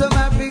 some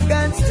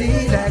Africans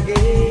still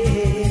again.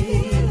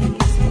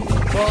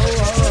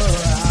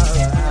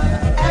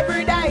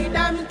 Every day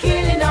them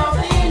killing all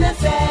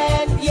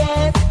innocent,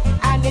 yes,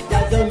 and it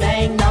doesn't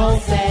make no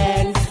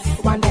sense.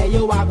 One day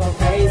you are gonna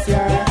face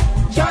your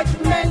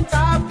judgment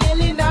of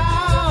killing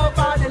all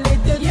for the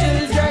little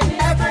children.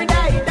 Every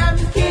day them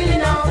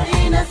killing all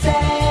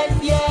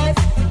innocent, yes,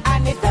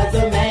 and it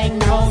doesn't make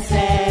no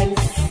sense.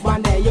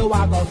 One day you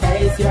are gonna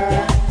face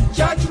your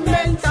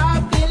judgment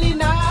of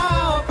killing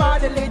all for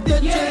the little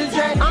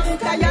children. I'm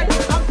tired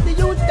of the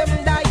youth them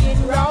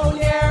dying round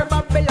here.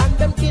 Babylon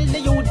them kill the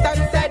youth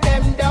and say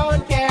them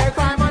don't care.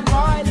 Crime and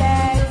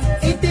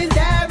violence, it is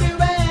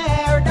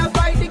everywhere. That's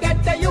why they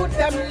get the youth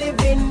them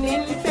living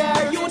in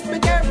fear. Youth be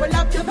careful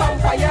of the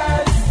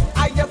vampires.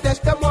 I your flesh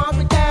them want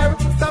to care.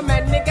 So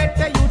many get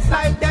the youth's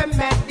life them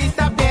met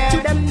disappear. To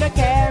them no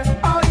care.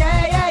 Oh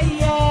yeah, yeah,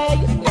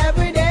 yeah.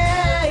 Every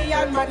day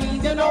on my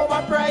knees you know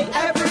I pray.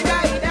 Every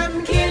day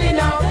them killing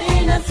all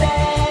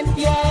innocent,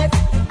 yes,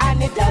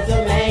 and it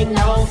doesn't make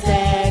no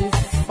sense.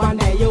 One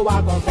day you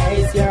are gonna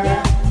face your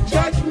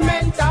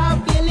judgment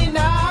of killing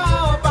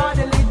all for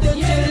the little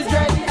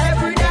children.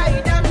 Every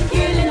day them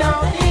killing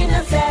all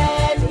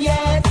innocent,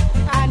 yes,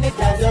 and it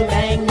doesn't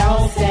make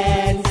no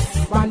sense.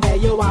 One day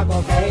you are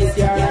gonna face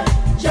your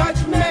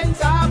judgment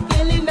of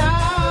killing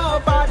all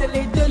for the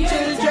little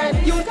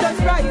children. You just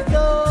rise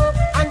up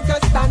and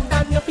just stand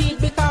on your feet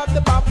because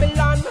the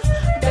Babylon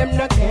them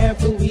not care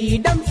for we.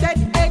 Them said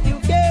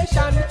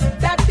education,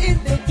 that is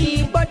the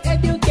key, but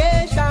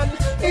education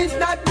is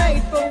not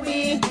made for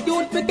we.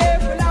 Youth be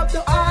careful of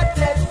the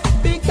heartless,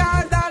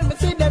 because all me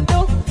see them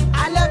do,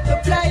 I left the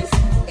place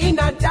in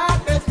a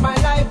darkness. My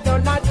life,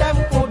 none of them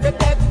could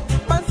protect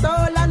my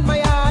soul and my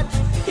heart.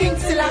 King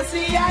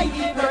Selassie,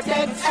 I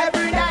protect.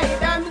 Every day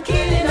them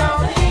killing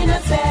all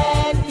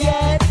innocent,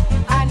 yes,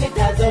 and it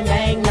doesn't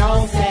make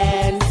no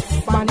sense.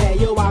 One day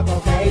you are gonna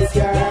face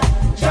your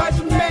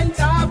judgment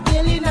of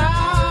killing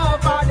all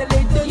for the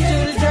little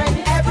children.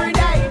 Every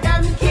day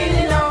them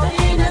killing all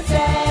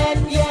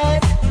innocent,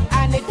 yes,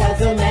 and it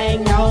doesn't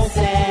make no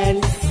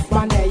sense.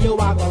 One day you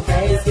are gonna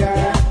face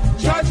your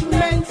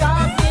judgment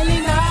of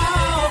killing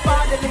all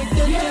for the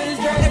little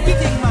children.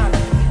 Everything, man,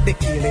 the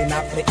killing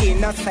of the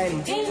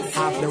innocent,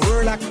 of the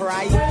world a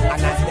cry,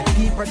 and as the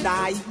people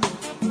die,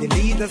 the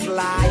leaders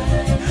lie.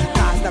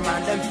 Cause the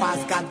man them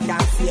fast, God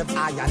can't save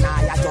I and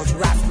I judge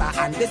Rasta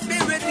and the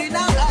spirit in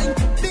our line.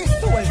 The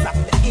souls of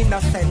the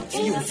innocent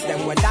youth,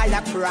 them will die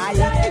a cry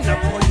in a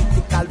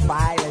political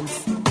violence.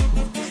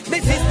 The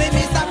system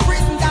is a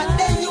prison that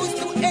they used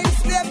to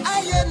enslave I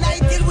and I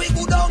till we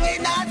go down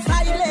in our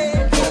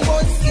silence. Too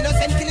much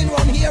innocent killing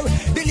round here,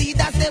 the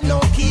leaders them no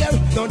care.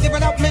 No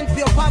development,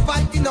 pure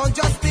poverty, no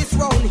justice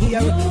round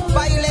here.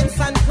 Violence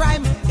and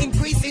crime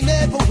increasing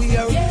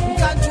everywhere,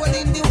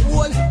 controlling the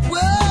whole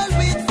world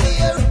with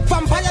fear.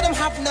 Vampire them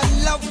have no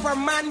love for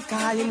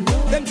mankind.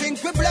 Them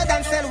drink with blood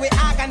and sell with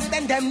organs,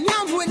 then them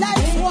yam with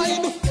like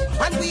swine.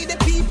 And we the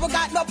people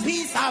got no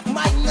peace of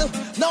mind,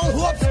 no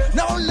hope,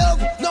 no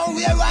love,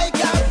 nowhere I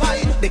can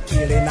find. The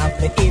killing of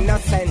the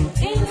innocent,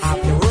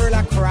 of the world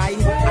a cry,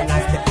 and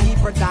as the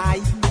people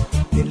die,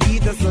 the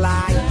leaders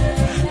lie.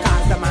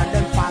 Cause the man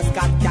them fast,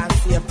 God can't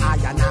save I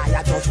and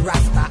I judge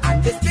Rasta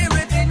and the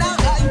spirit in our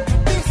eye.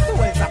 The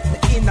souls of the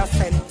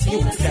innocent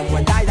youth, them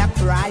will die a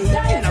cry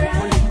in a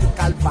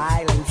political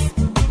violence.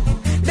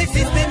 The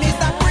system is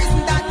a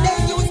prison that they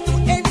used to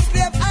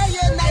enslave I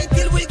and I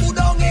till we go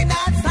down in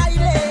our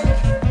silence.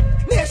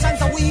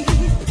 Nations are weak,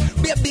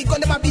 be a big on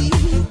them a beat.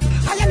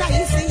 I and I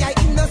see I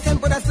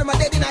innocent, but that's them a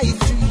dead in a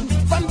history.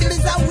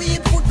 Families are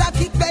weak, put a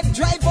kick bed,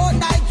 drive all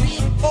night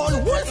dream. All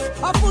wolf,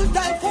 a full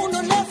Taiyefoon,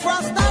 no left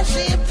Rasta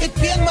sheep. It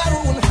pain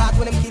maroon heart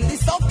when them kill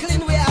this so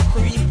clean we are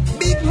creep.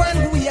 Big man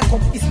who wake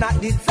up, it's not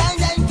the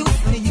time to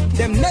sleep.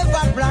 Them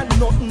never plan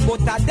nothing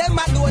but a them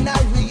alone a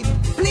read.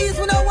 Please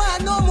we don't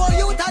want no more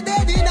youth a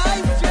dead in our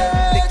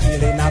street. The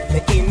killing of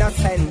the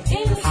innocent,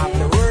 of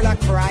the world a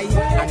cry,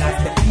 and as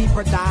the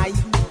people die,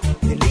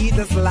 the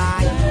this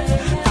life.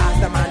 Cause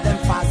the man them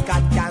fast,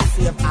 God can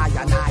save I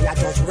and I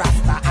just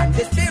Rasta and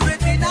the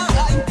spirit in our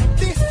eye.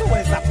 The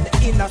souls of the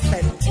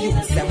innocent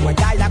youths, them will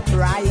die a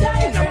cry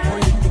in a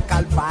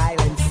political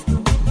violence.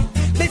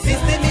 The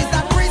system is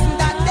a prison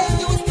that they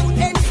used to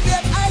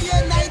enslave I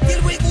and I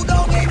till we go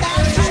down in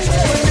our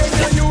When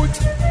the youth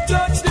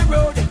touch the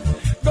road,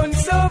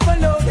 guns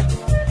overload,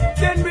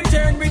 then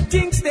return with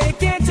things they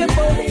can't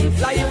afford.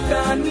 Life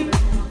gone,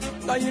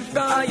 life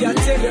gone, I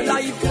tell you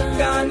life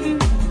gone,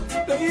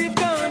 life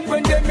gone.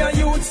 When them your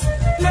youths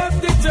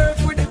left the turf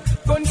with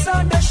guns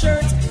on the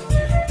shirt,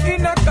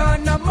 in a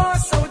corner,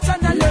 mass out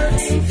and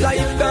alert.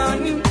 Life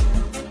gone,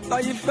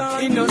 life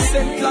gone,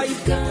 innocent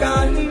life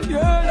gone,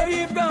 yeah,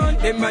 life gone.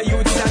 Them my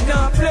youths are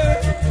not play,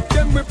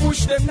 them we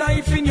push them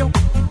knife in you,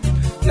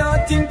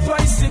 not think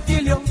twice to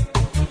kill you.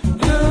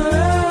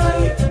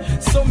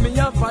 So me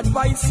have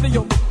advice for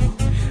you,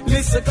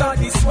 listen to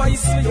this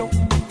wise for you.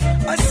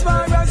 As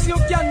far as you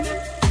can,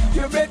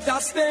 you better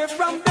stay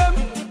from them.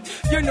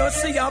 You know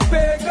see a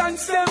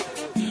pagans them,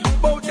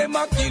 bout them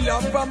a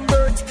killer from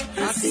birth.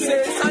 I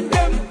says and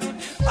them,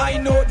 I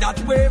know that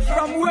way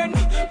from when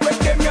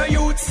them your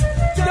youths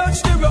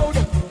touch the road,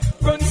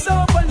 guns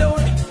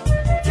overload,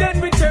 then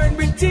return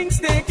with things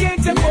they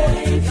can't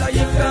afford.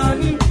 Life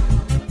gone,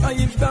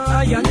 life gone,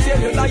 I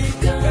tell you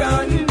life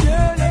gone,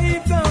 yeah,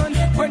 life gone.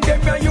 When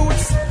them your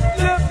youths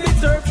left the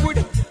turf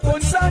with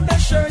guns on the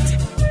shirt,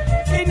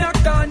 in a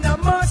corner,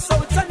 mass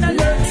out and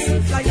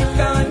alert. Life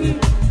gone,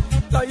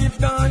 life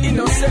gone,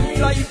 innocent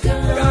life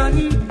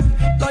gone,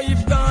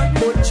 life gone.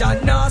 But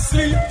you not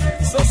sleep,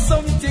 so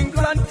something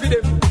planned for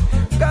them.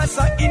 Cause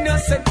a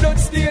innocent blood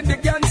stain, they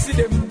can't see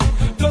them.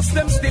 Plus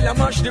them still a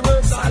mash the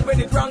works all when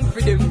it wrong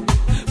for them.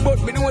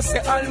 But me know say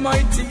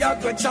Almighty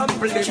I go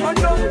trample them.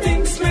 And all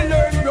things me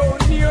learn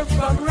round here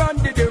from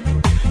Randy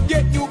them.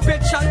 Get new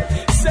bitch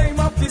same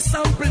of the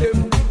sample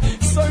them.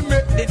 So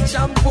make the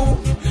shampoo,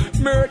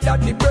 murder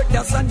the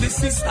brothers and the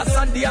sisters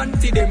and the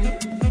auntie them.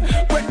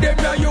 When them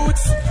your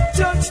youths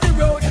touch the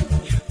road,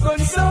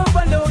 guns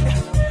overload,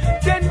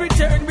 then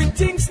return with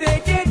things they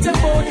can't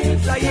afford.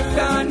 Life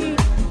gone,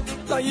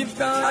 life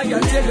gone, I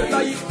tell you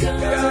life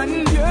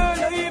gone, yeah,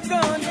 life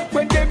gone.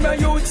 When them your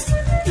youths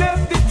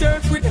left the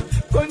turf with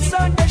guns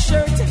on the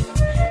shirt,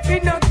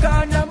 in a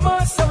corner,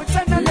 mass out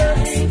and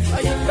alert.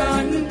 Life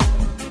gone,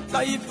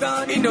 life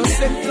gone,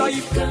 innocent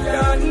life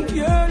gone,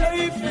 yeah,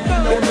 life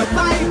gone. Now my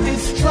mind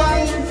is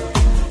strong.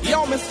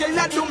 Yo, me still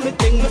a do me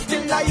thing, me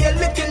still a yell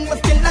me king, me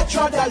still a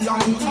trod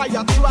along.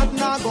 Fire the rod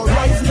now go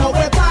rise no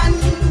weapon.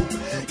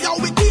 Yo,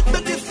 we keep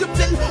the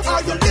discipline.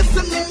 Are you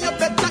listening? You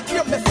better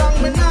hear me song,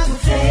 me now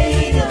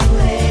fade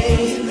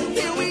away.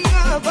 Here we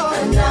have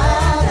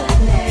another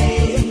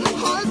day.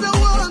 All the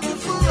world is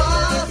for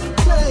us to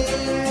play.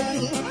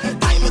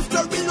 Time is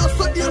very low,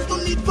 so there's no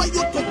need for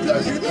you to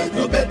play.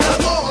 You better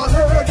go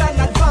ahead and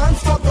advance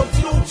for the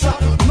future.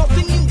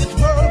 Nothing in this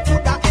world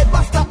could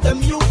ever stop them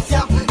youth,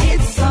 yeah.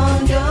 It's all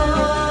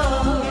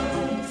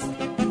yours.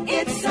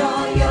 It's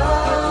all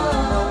yours.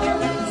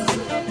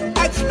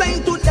 Explain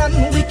to them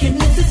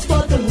wickedness is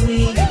for the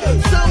weak.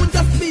 So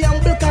just be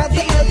humble cause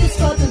the earth is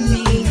for the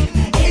meek.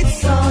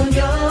 It's all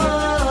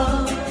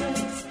yours.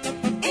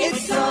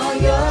 It's all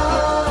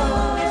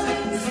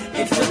yours.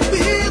 It's a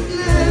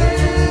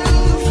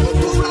business.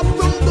 To rob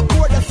from the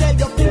border, sell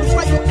your things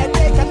for your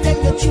headache and then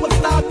you chew a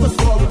start to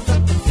smoke.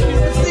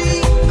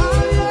 See,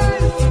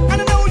 and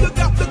I know you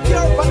got the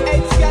cure for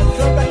AIDS,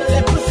 cancer, and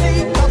leprosy.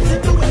 Comes to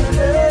doing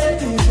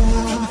it.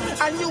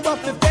 And you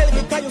have to tell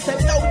me can you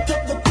sell out to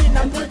the queen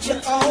and put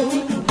your own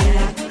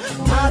black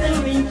mother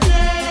in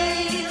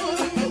jail.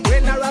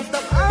 When I rest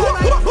up all my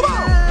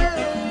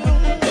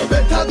you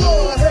better go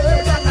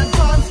ahead and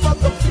advance for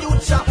the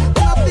future.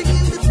 Nothing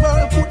in this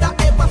world could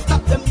ever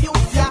stop them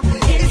youth, yeah.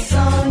 It's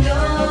all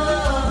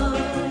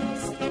yours.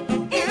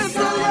 It's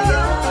all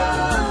yours.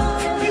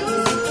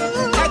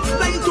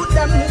 Explain to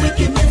them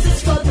wickedness is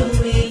for the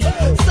weak.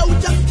 So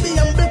just be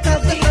humble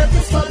cause the earth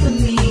is for the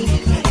meek.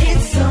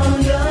 It's all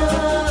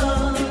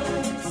yours.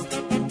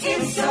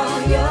 It's all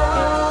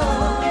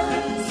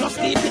yours. Just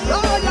keep it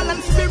royal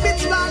and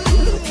spiritual.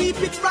 Keep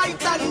it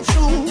right and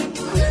true.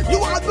 You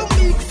are the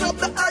meek, so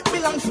the earth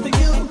belongs to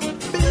you.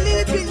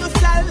 Believe in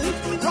yourself,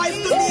 rise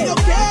to the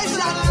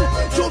occasion.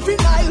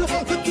 Juvenile,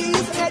 the key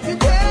is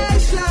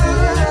education.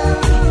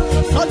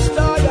 Such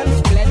joy and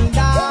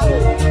splendor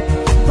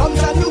from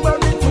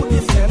January to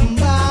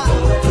December.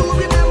 To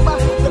remember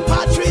the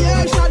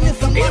patriation is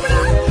a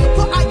miracle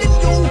for I and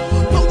you.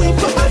 But we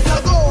for us to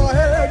go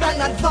ahead and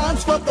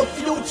advance for the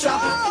future.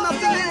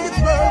 Nothing in this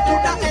world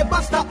could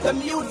ever stop them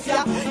youths,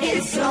 yeah.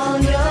 It's all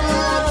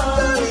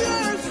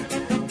yours.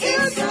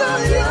 It's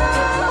all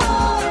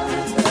yours.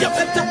 You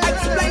better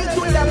explain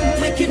to them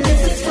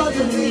wickedness is for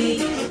the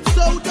weak.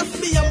 So just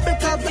be humble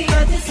cause the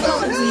earth is for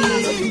the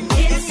weak.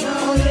 It's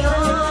all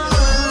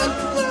yours.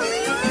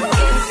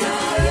 It's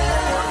all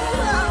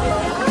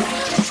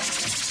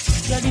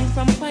yours. Judging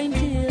from Pine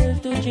Hill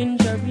to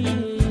Ginger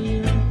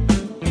Hill.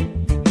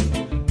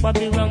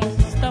 Bobby wrong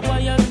stop by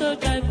your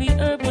search. I feel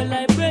herbal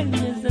like brain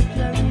is a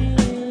carry.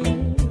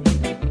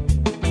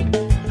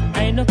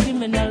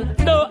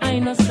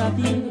 no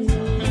sabi.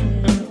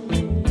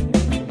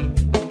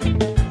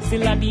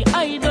 Still a the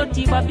eye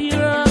dirty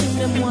Babylon,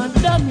 them want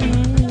dummy.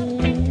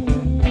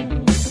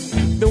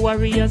 The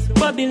warriors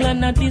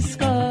Babylon a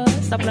discuss.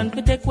 A plan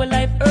to take away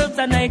life herbs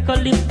and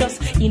eucalyptus.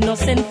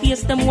 Innocent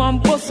face them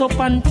want bust up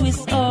and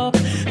twist up.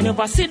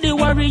 Never see the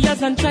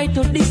warriors and try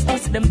to diss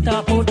us. Them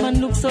talk out man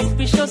look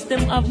suspicious,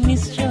 them have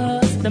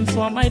mistrust. Them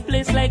swarm my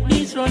place like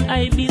this run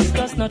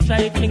hibiscus. Not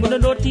try fling on the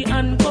dirty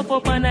and cuff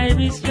up and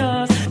iris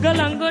just. Girl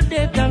and go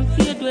dead and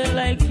fade away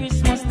like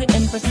Christmas. The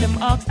empress them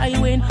ask I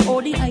win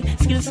ODI.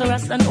 Skills so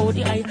rust and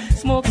ODI.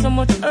 Smoke so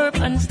much herb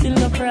and still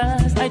no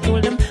cross. I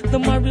told them the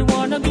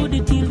marijuana good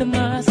it till the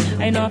mass.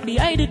 I know if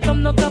I hide it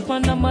come knock up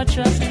on the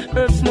mattress.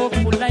 Herb smoke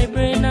full like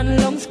brain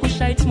and lungs. Push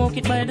I smoke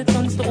it by the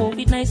tons to hold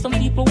it nice. Some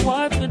people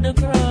warp with the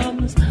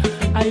crumbs.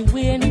 I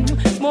win.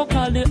 Smoke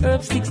all the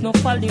herb sticks. No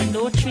falling,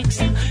 no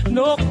tricks.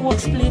 No coke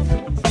split.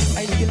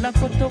 I still a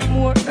cut up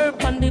more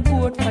herb on the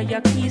board.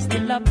 Fire key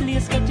still a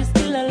place but you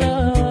still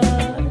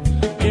alone.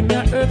 Then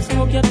your herb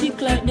smoke you thick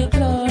like the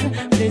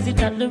cloud. Blaze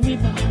it at the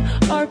river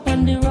or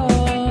on the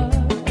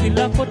road. Still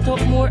a cut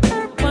up more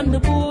herb on the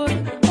board.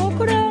 How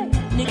could I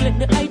neglect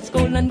the heights,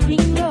 gold and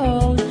green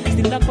road?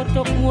 Still a cut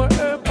up more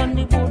herb on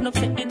the board. No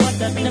fit it what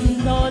that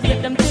them knows.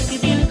 Let them take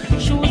it in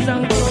shoes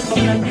and clothes. Come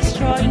and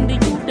destroying the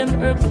youth them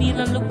herb feel.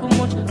 And look how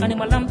much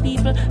animal and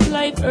people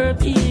life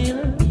herb heal.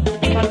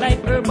 My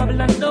life herb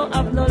Babylon don't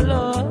have no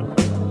love.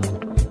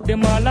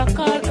 Them all a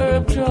call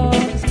herb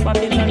drugs.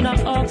 Babylon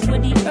a ox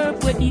with the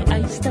herb with the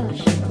eye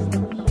stash.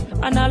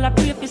 And all a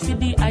pray for see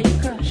the eye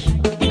crash.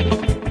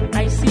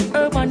 I see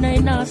herb and I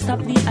now stop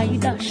the eye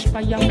dash.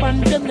 Fire upon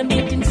them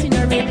get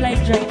incinerate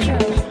like dry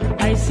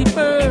trash. I see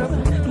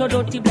herb, no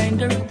dirty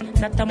blinder.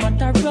 Not a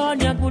matter run,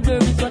 your good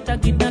herb is what I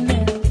give the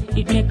net.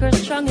 It make her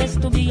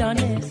strongest to be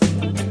honest.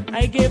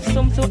 I gave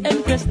some to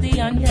impress the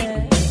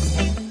honest.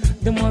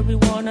 The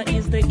marijuana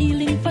is the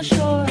healing for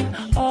sure.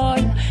 All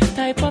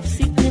type of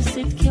sickness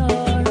it cure.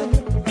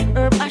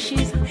 Herb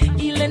ashes,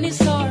 heal any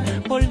sore.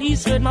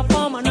 Police raid my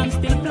farm and I'm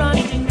still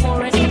planting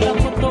more. I still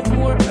a put up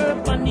more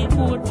herb on the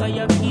board.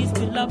 Fire keys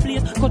still a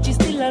blaze, coach is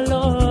still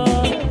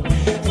alone.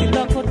 Still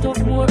a put up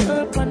more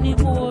herb on the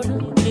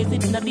board. Blaze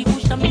it in the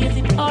bush and blaze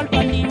it all on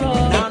the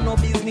road. Now no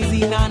business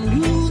in a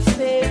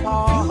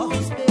newspaper.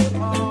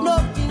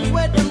 Nothing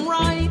where them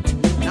right.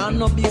 Now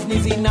no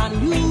business in a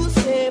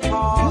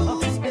newspaper.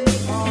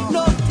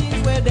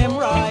 Where them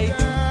right.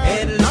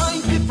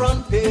 Headlines the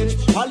front page.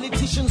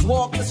 Politicians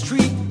walk the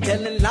street,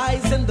 telling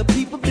lies and the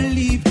people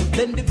believe.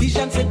 Then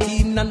division set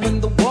in, and when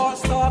the war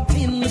starts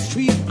in the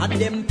street, at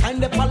them time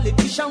the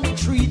politician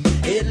retreat.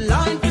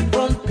 Headlines the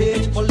front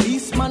page.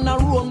 Policeman a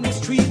roam the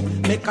street,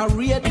 make a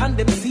raid and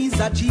them seize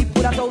a jeep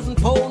with 1,000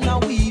 pound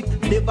a weed.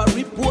 Never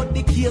report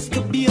the case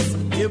to base.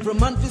 Every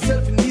man for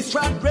self in this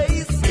rat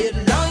race.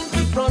 Headlines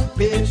the front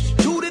page.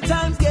 Through the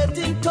times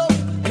getting tough,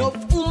 no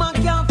woman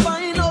can't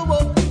find no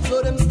hope.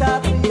 So them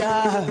start to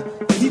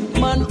hit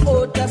man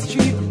out the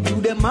street. Do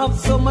them have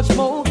so much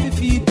more to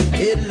feed.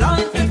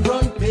 Headlines the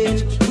front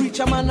page.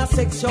 Preacher man a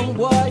sex young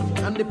boy,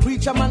 and the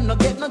preacher man no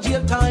get no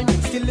jail time.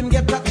 Still him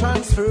get a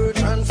transfer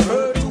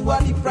to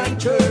a different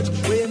church.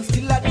 Where him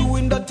still a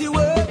doing dirty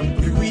work.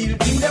 The real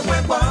thing them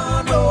we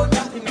want out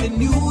that in the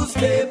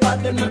newspaper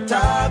them not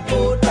talk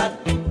about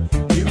that.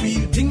 The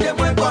real thing them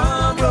we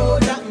want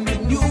out that in the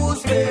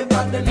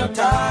newspaper them not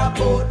talk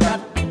about that.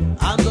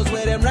 And those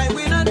where them right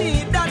we don't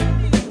need that.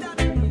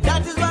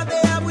 That is what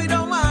they have, we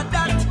don't want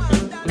that.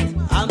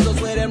 And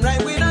those where them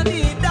right we don't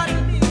need that.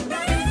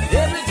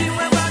 Everything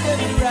we want them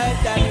to right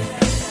that.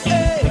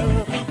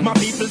 Hey. My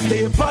people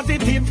stay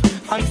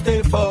positive and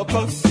stay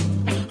focused.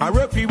 And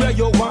everywhere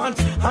you want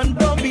and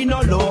don't be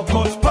no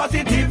locust.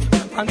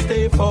 Positive and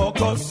stay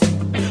focused.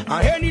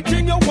 And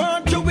anything you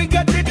want you will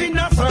get it in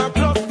a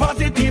surplus.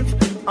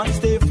 Positive and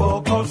stay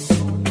focused.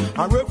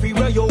 And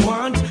everywhere you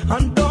want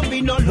and don't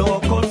be no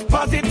locust.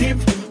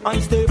 Positive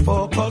and stay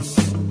focused.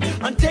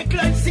 And take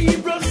life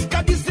serious,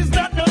 cause this is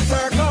not no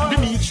circle. The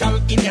meek shall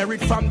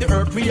inherit from the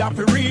earth we have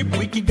to reap.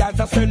 Wicked guys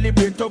are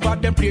celebrate over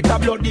them plate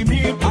of bloody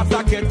meat. As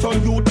I get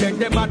on you, take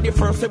them at the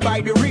first to buy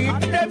the read.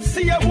 And them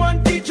see a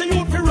one teacher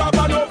you for rob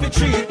and over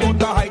treat. But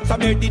the heights of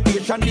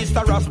meditation, this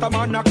the Rasta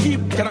man a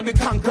keep. Cannot be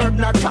conquered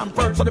nor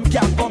tampered, so them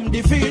can't come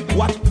defeat.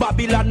 Watch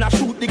Babylon a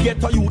shoot the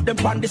ghetto youth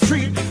them on the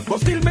street. But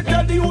still me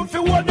tell the youth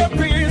for what they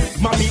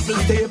breathe. My people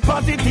stay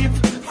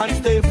positive and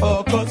stay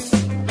focused.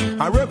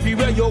 And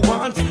everywhere you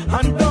want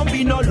and don't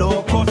be no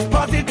locust.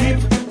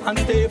 Positive and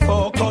stay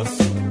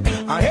focused.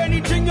 And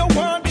anything you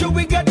want you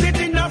will get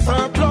it in a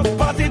surplus.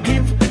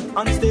 Positive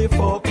and stay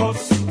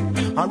focused.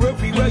 And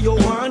everywhere you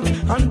want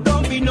and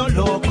don't be no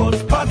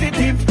locust.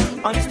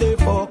 Positive and stay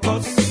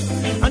focused.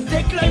 And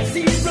take life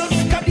serious,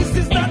 cause this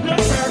is not no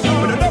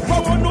circle. When the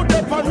left one no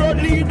dep and road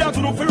leaders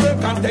who no feel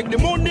work and take the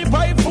money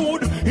buy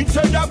food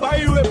instead of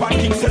buy rape. And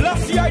King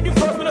Selassie I the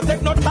first when I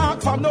take no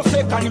talk from no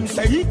second. Him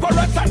say equal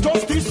rights and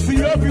justice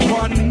for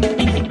everyone.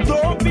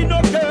 Don't be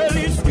no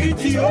careless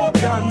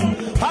Ethiopian.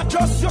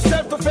 Adjust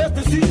yourself to face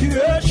the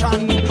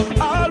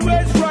situation.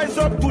 Always rise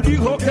up to the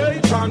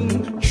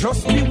occasion.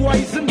 Just be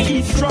wise and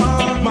keep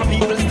strong. My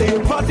people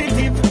stay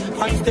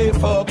positive and stay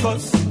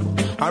focused.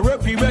 And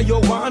everywhere you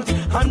want,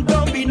 and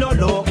don't be no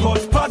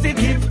locust.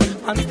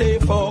 Positive and stay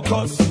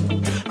focused.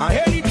 And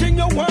anything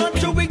you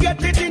want, you will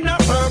get it in a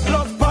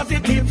surplus.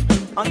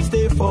 Positive and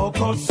stay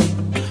focused.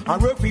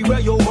 And everywhere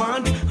you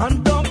want,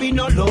 and don't be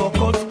no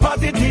locust.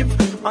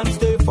 Positive and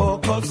stay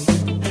focused.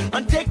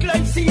 And take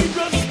life serious,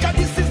 cause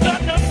this is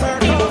not a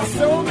circus.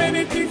 So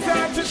many things I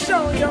have to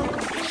show you.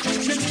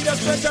 You need a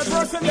special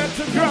person that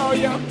to grow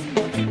you.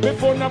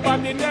 Before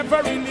nobody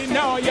never really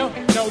know you.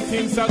 Now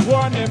things are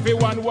going,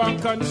 everyone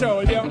want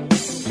control you.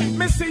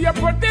 Me see your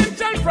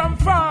potential from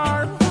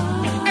far.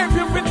 If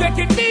you be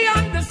taking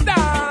beyond the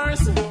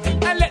stars,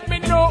 and let me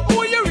know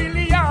who you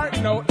really are.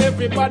 Now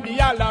everybody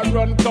all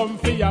run come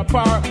for your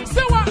power.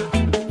 So what?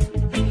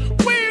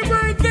 Where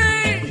were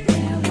they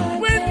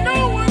when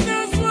no one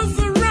else was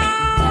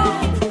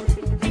around?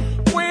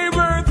 Where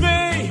were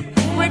they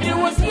when you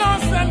was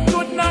lost and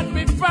could not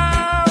be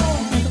found?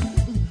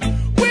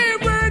 Where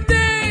were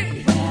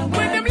they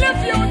when them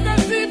left you to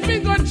see if you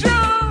go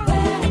drown?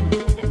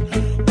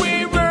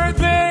 Where were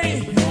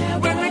they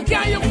when we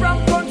carry you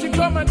from country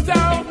come and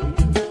town?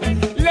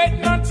 Let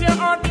not your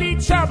heart be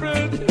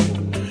troubled.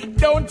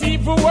 Don't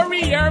even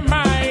worry your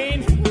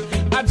mind.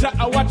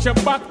 I watch your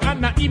back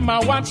and I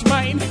watch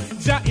mine.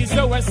 Jah is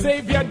our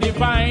savior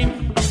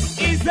divine.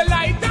 He's the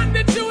light and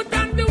the truth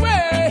and the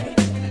way.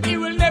 He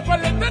will never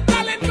let the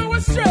talent go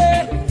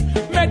astray.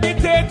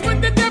 Meditate when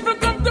the devil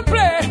come to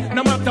play.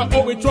 No matter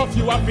how it rough,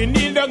 you have to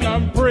kneel down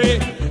and pray.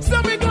 So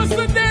we go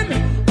to them.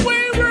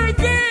 Where were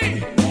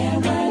they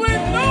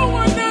when no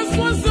one else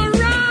was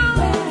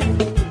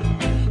around?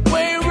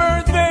 Where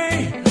were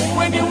they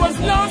when you was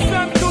lost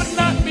and could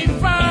not be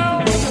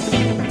found?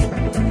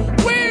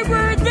 Where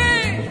were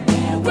they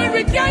when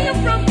we got you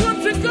from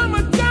country come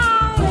and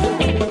town?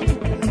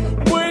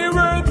 Where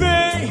were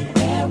they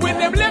when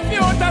them left you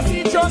out as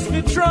he just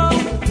the drum?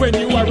 When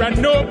you are a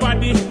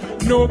nobody,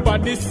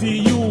 nobody see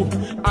you.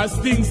 As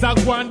things are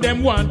going,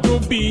 them want to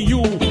be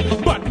you.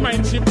 But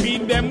mind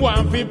shipping, them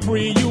want to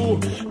free you.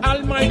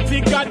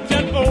 Almighty God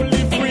can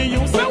only free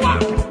you. So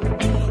what?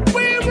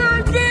 Where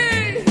were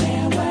they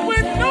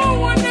when no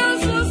one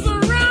else was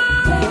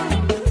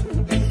around?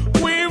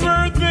 Where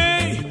were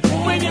they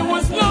when you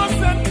was lost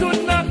and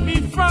could not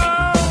be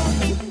found?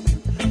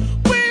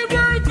 Where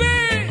were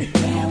they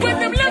when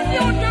them left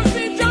you to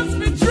see just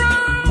be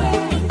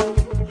drowned?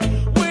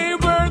 Where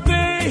were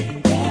they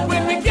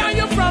when we got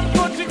you from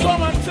country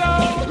come and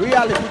town?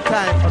 Reality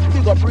time on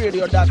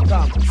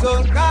BigUpRadio.com.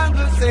 So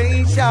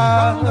conversation,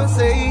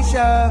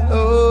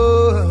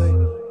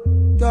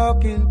 oh,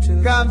 talking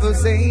to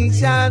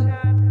conversation,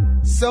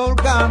 soul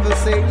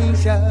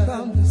conversation,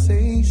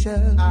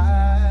 I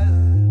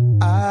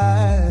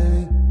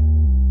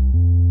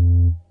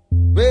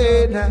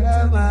wait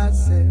now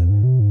myself,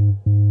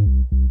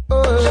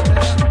 oh,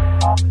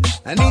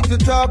 I need to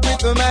talk with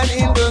the man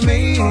in the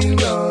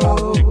mirror.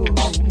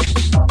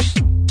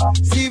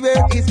 See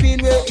where he's been,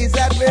 where he's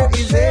at, where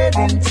he's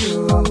heading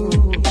to.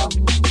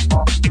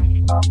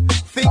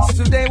 Things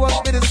today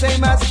won't be the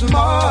same as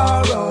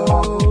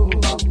tomorrow.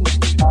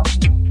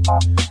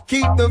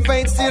 Keep the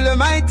faith, still a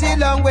mighty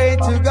long way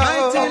to go.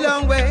 Mighty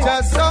long way.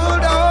 Just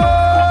hold on,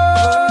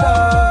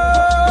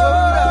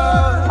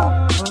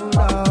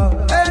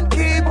 and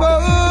keep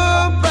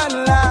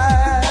open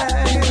life.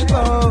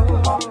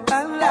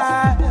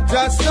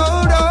 Just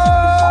hold on.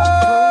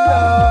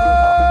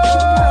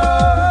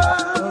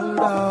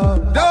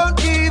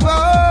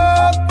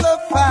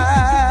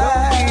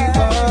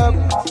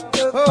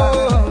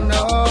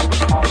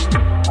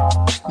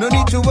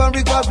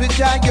 Because with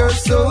Jah you're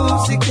so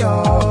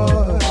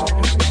secure.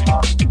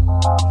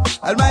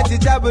 Almighty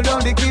Jah will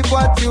only give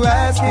what you're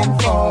asking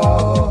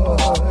for.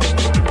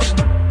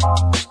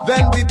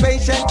 Then be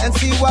patient and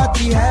see what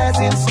He has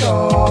in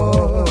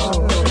store.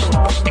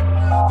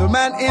 The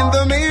man in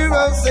the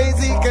mirror says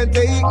he can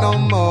take no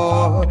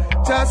more.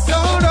 Just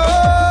hold on.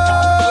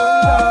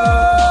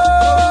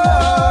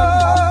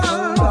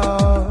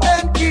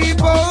 And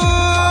keep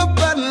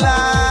open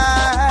life.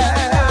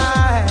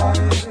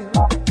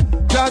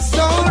 Just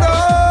hold on.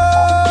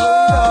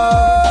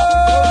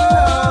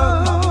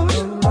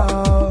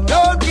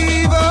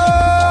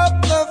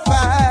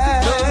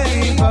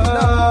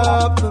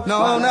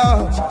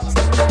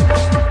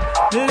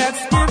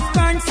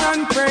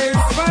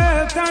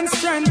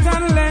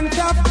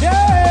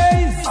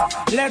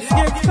 Let's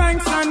give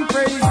thanks and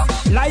praise.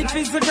 Life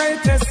is the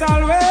greatest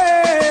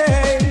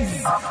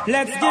always.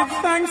 Let's give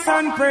thanks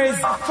and praise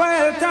for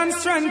health and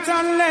strength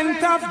and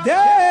length of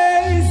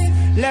days.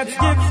 Let's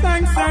give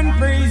thanks and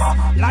praise.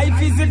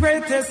 Life is the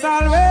greatest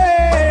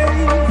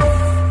always.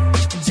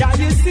 Jah,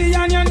 you see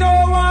and you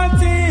know all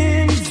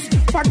things.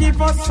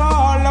 Forgive us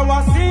all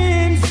our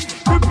sins.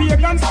 The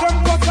pagans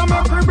them cut and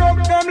make we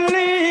broke them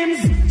limbs.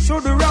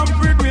 Should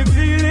rampant with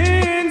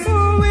feelings.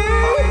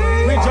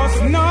 We just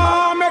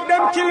know make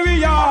them kill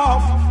we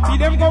off. See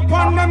them go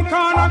pon them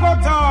corner go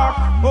talk.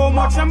 How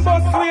much them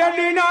bust we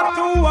are not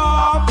too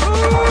off.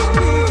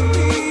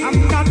 I'm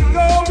not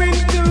going going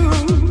to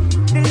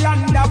the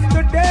land of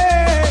the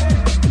dead.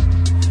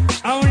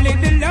 Only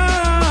the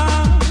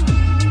land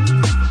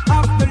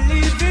of the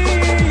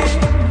living.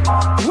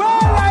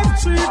 Where life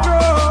tree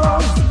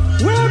grows,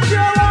 where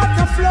pure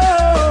water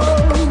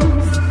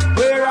flows.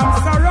 Where I'm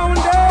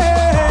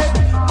surrounded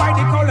by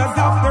the colors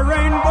of the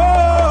rainbow.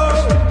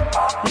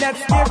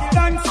 Let's give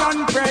thanks and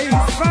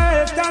praise for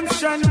health and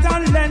strength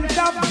and length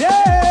of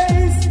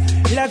days.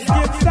 Let's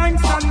give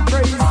thanks and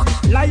praise.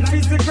 Life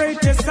is the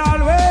greatest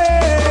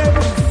always.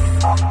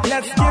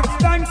 Let's give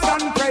thanks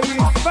and praise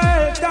for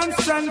health and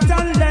strength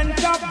and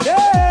length of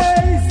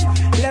days.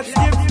 Let's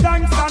give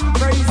thanks and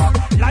praise.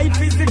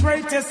 Life is the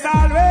greatest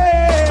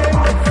always.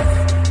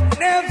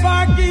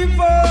 Never give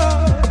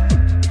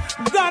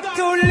up. Got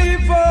to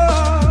live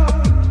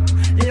up.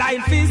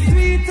 Life is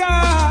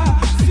sweeter,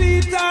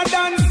 sweeter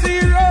than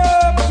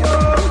syrup. Yo,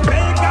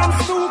 pagans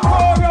too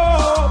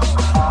corrupt.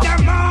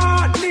 Them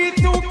heart need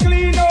to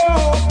clean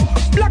up.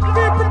 Black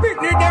people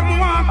picnic them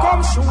want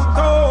come shoot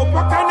up.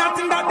 What kind of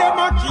thing that them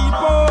a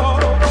keep up?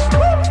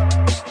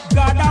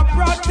 Gotta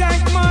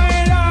protect my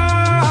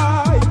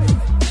life.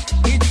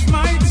 It's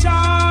my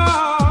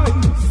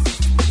choice.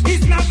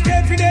 It's not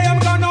every day I'm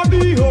gonna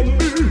be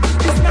humble.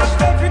 It's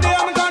not every day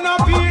I'm gonna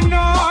be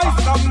nice.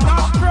 I'm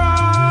not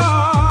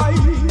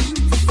crying.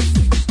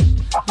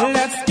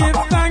 Let's give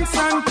thanks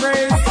and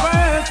praise for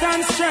health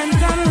and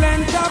strength and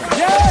length of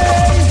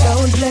days.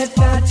 Don't let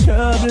that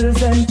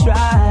troubles and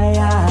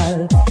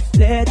trials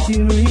let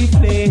you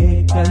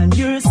reflect on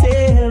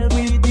yourself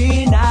with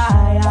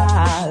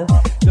denial.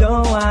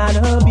 Don't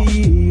wanna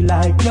be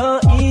like no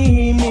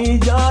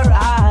image or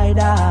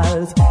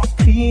idols.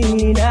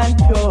 Clean and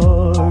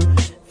pure,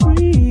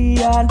 free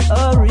and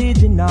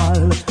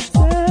original.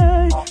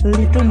 Say,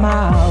 little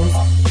mouse,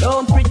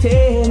 don't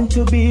pretend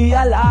to be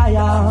a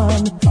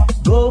lion.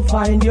 Go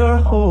find your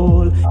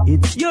hole,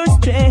 it's your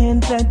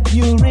strength that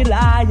you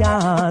rely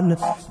on.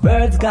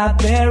 Birds got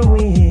their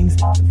wings,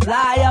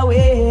 fly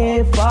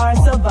away for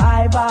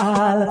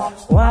survival.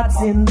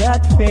 What's in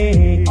that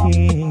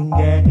faking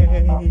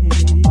game?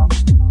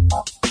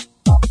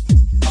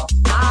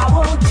 I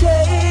won't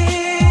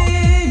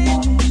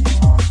change,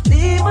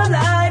 live a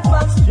life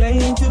of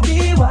strength to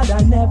be what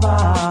I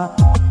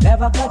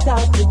never cut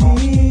out to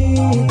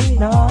be.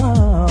 No,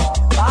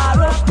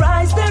 for a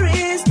price there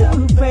is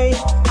to pay.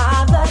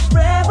 And that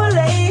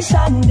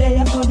revelation day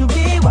I could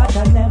be what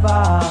I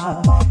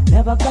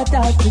never cut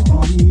out to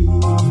be.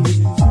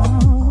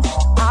 No,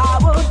 I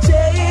will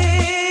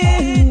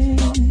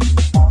change,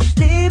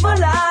 live a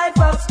life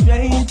of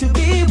strength to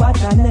be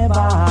what I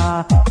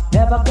never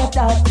cut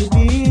out to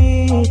be.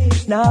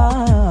 No,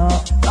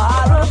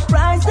 for a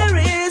price there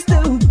is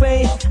to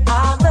pay.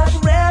 And that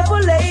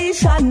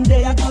revelation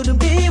day I could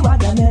be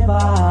what I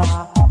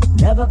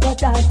never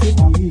cut out to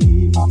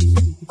be.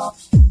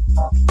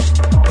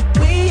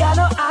 We are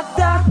no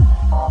actor,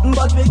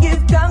 but we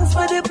give thanks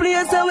for the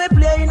place that we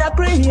play in a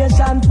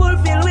creation,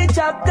 fulfill we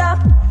chapter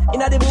in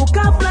the book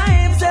of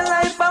life. Say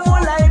life and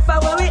more life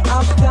are where we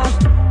after.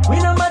 We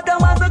no matter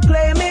what the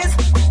claim is,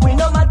 we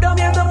no matter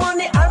where the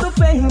money and the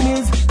fame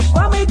is.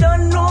 But we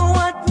don't know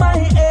what my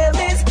aim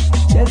is.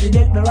 Chelsea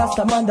Deck the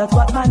Rasta man, that's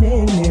what my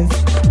name is.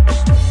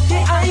 The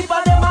hype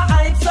and them a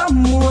hype some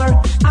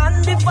more,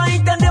 and the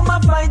fight and them a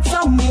fight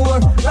some more.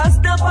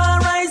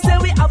 Rastafari say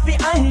we have to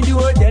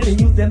endure. Tell the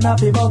youth them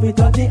happy but we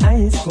touch the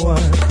high score.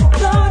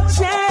 Don't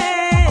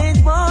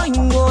change,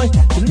 boy,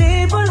 to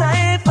live a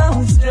life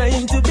of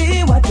strength to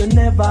be what you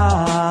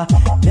never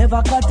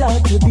cut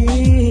out to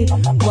be.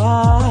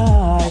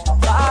 Why?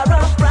 For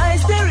a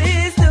price there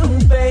is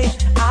to pay,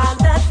 and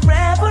that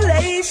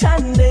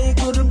revelation they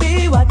could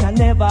be what I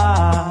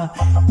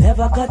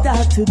never cut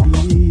out to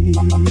be.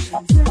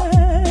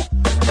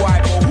 Why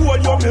go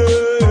hold your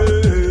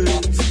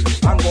mates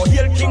and go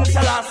heal King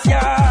Selassie?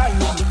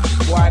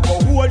 Why go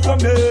hold your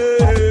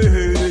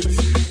mates?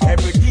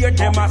 Every day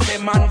them a say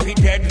man be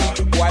dead.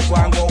 Why go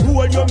and go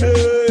hold your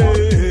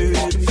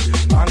mates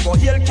and go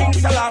heal King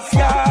Selassie?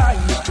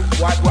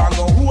 Why go and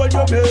go hold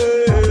your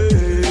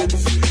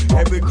mates?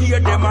 Every day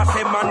them a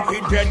say man be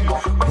dead.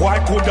 Why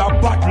could a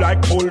bad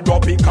like hold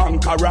up a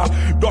conqueror?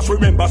 Just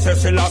remember say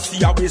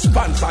Selassie we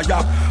sponsor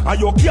ya. And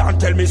you can't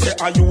tell me say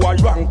are you a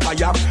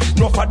vampire?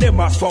 Enough of them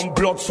are some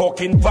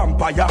blood-sucking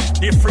vampire.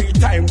 The free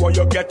time where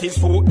you get is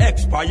for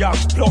expire.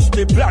 Plus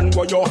the plan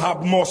where you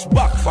have must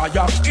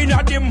backfire. In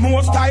a the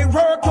most I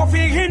work you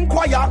feel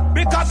inquire.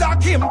 Because I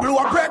can blow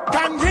a breath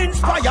and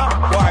inspire.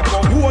 Why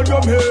go hold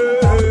your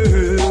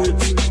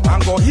mates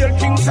and go heal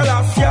King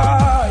Selassie?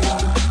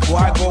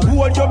 Why go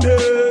hold your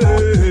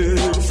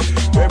mates?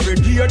 Every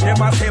day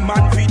them a say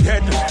man be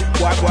dead.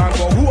 Why go and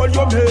go hold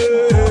your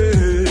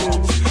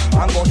mates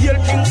and go heal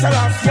King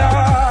Selassie?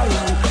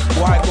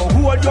 Why go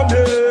hold your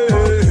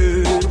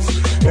mates?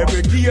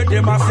 Every day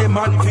them a say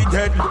man be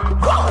dead.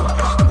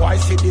 Why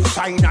see the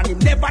sign and him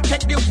never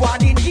take the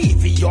warning?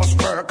 Devious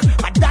work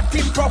and that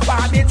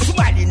improper it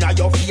smiling at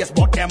your face,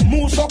 but them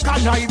move so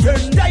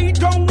conniving. They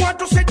don't want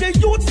to see the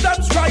youths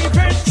them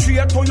striving.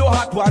 straight to your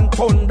heart, one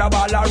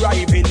thunderball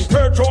arriving.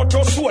 Purge out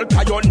your soul,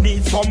 cause you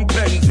need some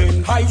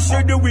cleansing. I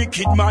see the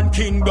wicked man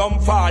kingdom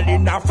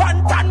falling. A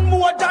phantom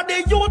more than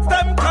the youth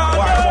them calling.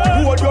 Why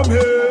go hold your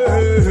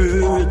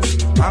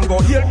mates and go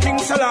heal King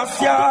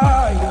Selassie?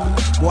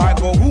 Why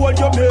go hold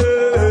your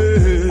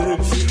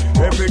mates?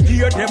 Every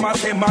day them a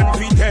say man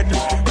fi dead.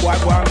 Why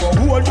go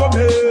hold your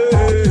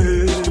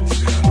mates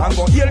and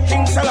go heal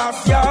King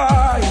Selassie?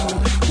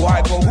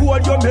 Why go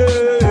hold your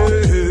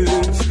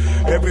mates?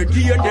 Every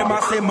day them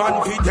a say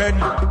man fi dead.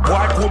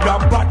 Why could a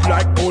bat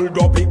like old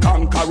Dobby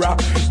Conqueror?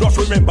 Just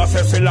remember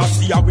say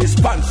Selassie we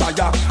sponsor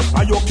ya.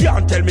 And you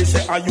can't tell me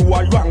say are you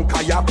a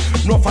ranker ya.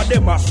 No for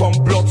them are some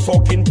blood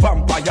sucking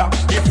vampire.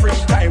 Every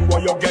time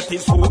what you get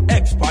is who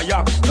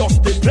expire.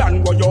 Just the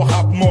plan what you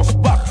have must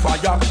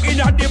backfire. In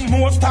a the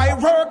most I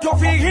work you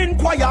fi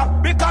inquire.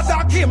 Because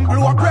I can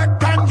blow a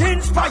breath and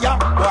inspire.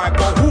 Why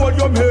go hold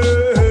your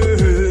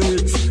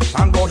mates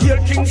and go heal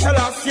King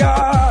Selassie?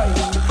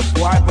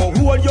 Why go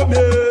hold your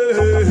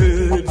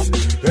mates?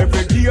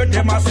 Every day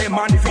them a say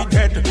man fi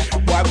dead.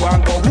 Why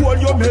go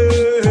hold your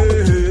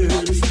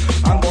mates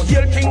and go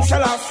heal King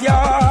Selassie?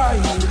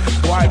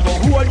 Why go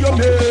hold your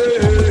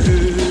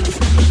mates?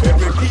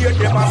 Every day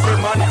them a say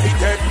man fi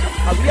dead.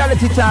 A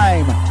reality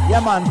time.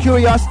 Yeah man,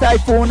 Kurious,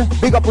 Taiyefoon,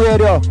 big up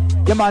radio.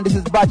 Yeah man, this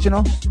is Batch, you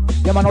know.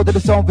 Yeah man, out to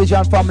the Sound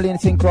Vision family in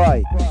St.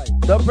 Croix.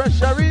 The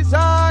pressure is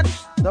on.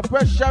 The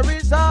pressure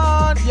is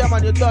on. Yeah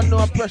man, you don't know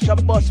a pressure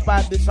bus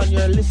vibe this and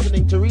you're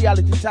listening to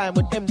Reality Time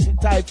with MC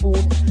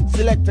Taiyefoon.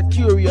 Select a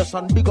Kurious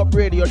on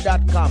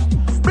bigupradio.com.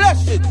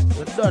 Bless it.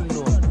 You don't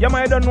know. Yeah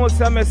man, you don't know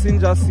say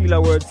messenger seal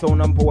a word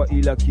sound and power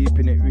healer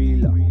keeping it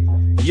real.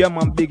 Yeah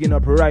man, bigging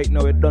up right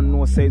now. You don't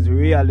know says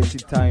Reality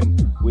Time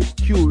with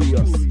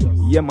Kurious.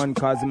 Yeah man,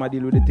 cause him a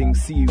deal with the thing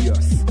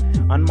serious.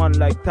 And man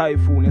like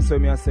Taiyefoon, you see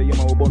me I say, yeah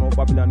man, we burn up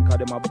Babylon cause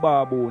them a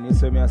baboon. You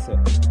see me I say,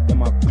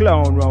 them a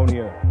clown round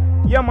here.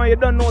 Yeah man, you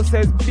don't know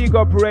says big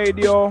up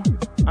radio.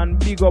 And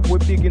big up, we're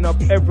bigging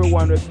up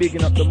everyone. We're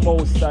bigging up the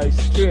most side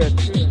straight.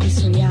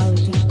 It's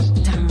reality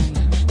time.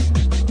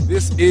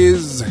 This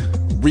is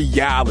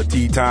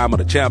Reality Time on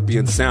the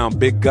Champion Sound.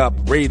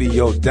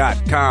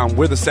 BigUpRadio.com.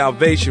 We're the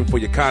salvation for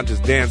your conscious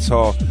dance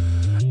hall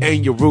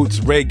and your roots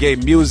reggae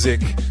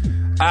music.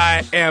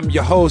 I am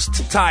your host,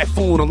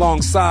 Taiyefoon,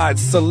 alongside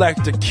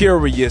Selector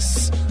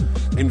Kurious.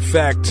 In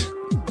fact,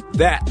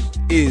 that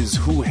is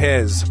who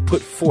has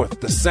put forth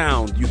the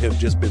sound you have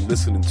just been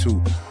listening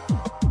to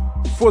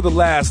for the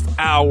last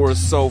hour or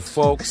so,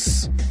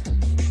 folks.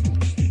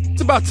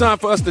 It's about time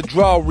for us to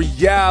draw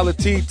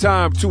Reality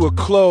Time to a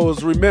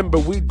close. Remember,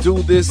 we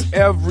do this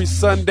every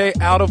Sunday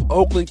out of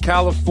Oakland,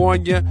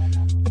 California.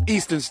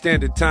 Eastern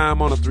Standard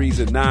Time on the 3s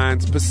and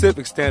 9s.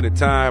 Pacific Standard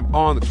Time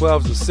on the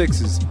 12s and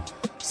 6s.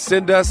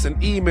 Send us an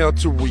email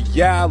to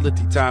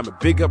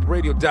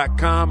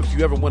realitytime@bigupradio.com if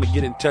you ever want to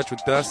get in touch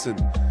with us and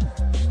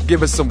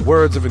give us some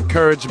words of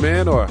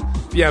encouragement, or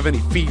if you have any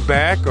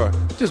feedback or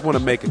just want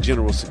to make a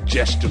general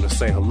suggestion or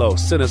say hello,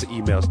 send us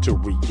emails to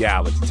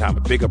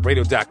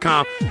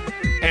realitytime@bigupradio.com.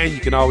 And you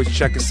can always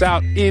check us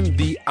out in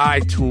the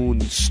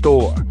iTunes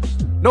store.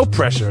 No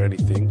pressure or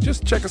anything.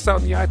 Just check us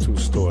out in the iTunes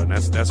store, and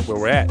that's where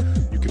we're at.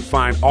 You can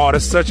find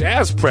artists such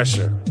as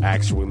Pressure,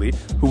 actually,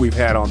 who we've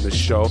had on this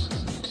show.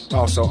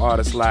 Also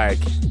artists like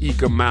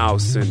Ika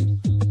Mouse, and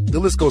the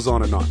list goes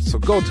on and on. So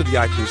go to the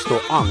iTunes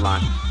store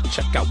online,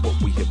 check out what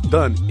we have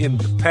done in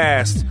the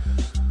past.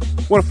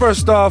 Well,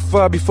 first off,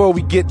 before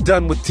we get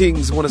done with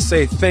things, I want to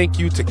say thank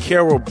you to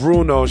Carol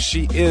Bruno.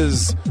 She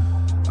is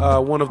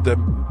one of the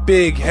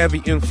big,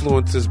 heavy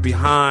influences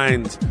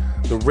behind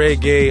the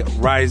Reggae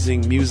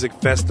Rising Music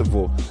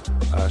Festival.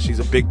 She's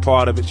a big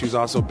part of it. She was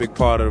also a big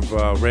part of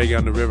Reggae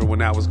on the River when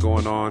that was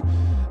going on.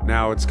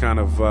 Now it's kind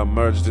of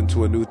merged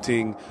into a new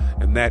thing,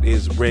 and that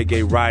is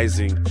Reggae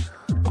Rising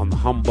on the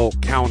Humboldt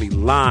County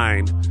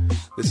line.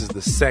 This is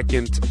the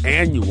second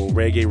annual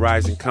Reggae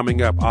Rising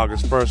coming up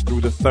August 1st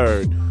through the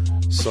 3rd.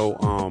 So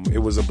it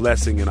was a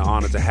blessing and an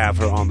honor to have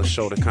her on the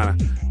show to kind of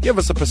give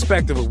us a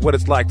perspective of what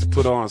it's like to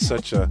put on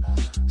such a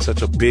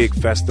big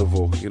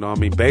festival. You know what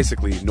I mean?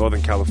 Basically,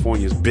 Northern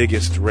California's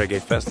biggest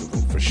reggae festival,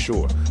 for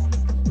sure.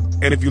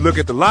 And if you look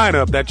at the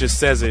lineup, that just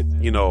says it,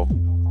 you know,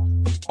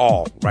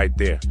 all right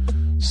there.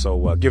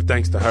 So give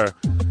thanks to her.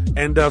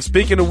 And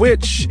speaking of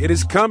which, it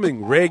is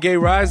coming, Reggae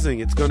Rising.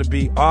 It's going to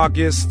be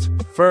August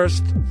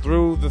 1st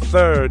through the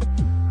 3rd.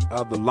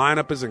 The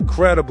lineup is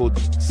incredible.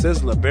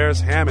 Sizzla, Beres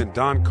Hammond,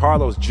 Don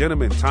Carlos,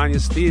 Gentleman, Tanya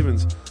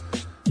Stephens.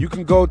 You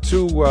can go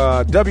to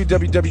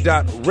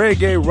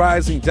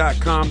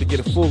www.reggaerising.com to get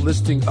a full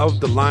listing of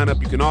the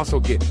lineup. You can also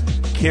get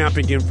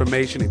camping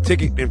information and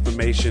ticket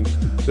information.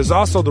 There's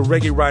also the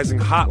Reggae Rising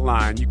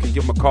hotline. You can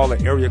give them a call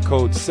at area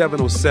code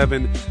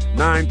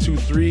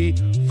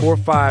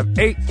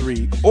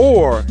 707-923-4583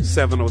 or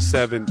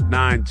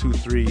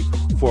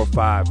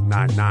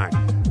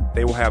 707-923-4599.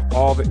 They will have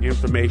all the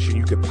information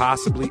you could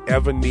possibly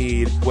ever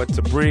need, what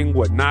to bring,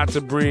 what not to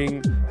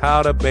bring,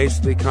 how to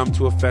basically come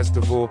to a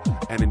festival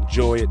and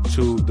enjoy it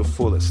to the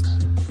fullest.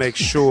 Make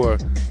sure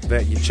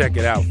that you check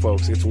it out,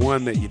 folks. It's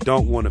one that you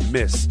don't want to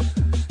miss.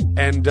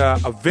 and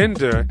a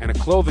vendor and a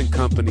clothing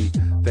company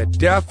that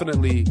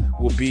definitely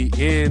will be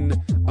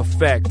in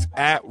effect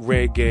at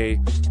Reggae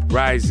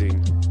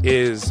Rising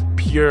is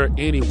Pure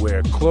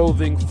Anywhere,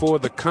 clothing for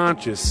the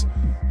conscious.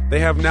 They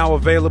have now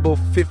available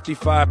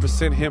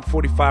 55% hemp,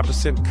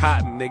 45%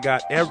 cotton. They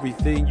got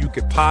everything you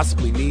could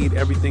possibly need,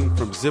 everything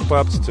from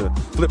zip-ups to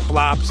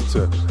flip-flops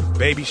to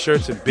baby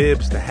shirts and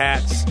bibs to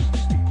hats.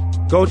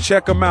 Go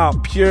check them out,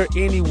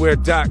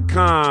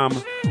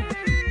 pureanywhere.com.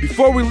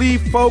 Before we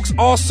leave, folks,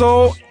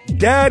 also,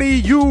 Daddy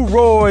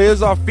U-Roy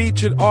is our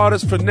featured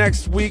artist for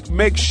next week.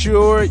 Make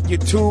sure you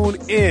tune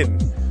in.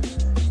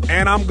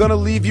 And I'm going to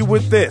leave you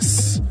with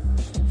this.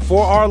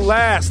 For our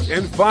last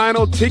and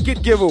final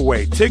ticket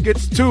giveaway,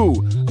 tickets to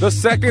the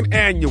 2nd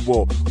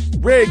annual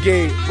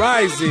Reggae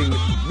Rising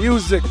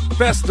Music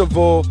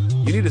Festival,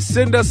 you need to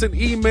send us an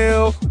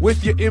email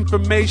with your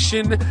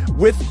information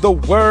with the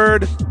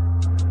word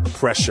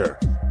pressure.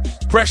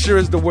 Pressure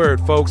is the word,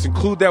 folks.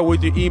 Include that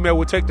with your email.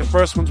 We'll take the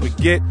first ones we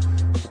get.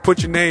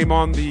 Put your name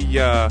on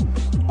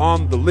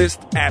the list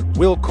at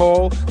will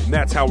call, and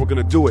that's how we're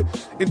going to do it.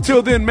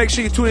 Until then, make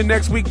sure you tune in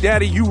next week.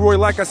 Daddy U-Roy,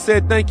 like I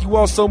said, thank you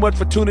all so much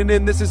for tuning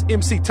in. This is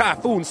MC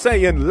Taiyefoon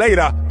saying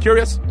later.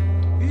 Kurious?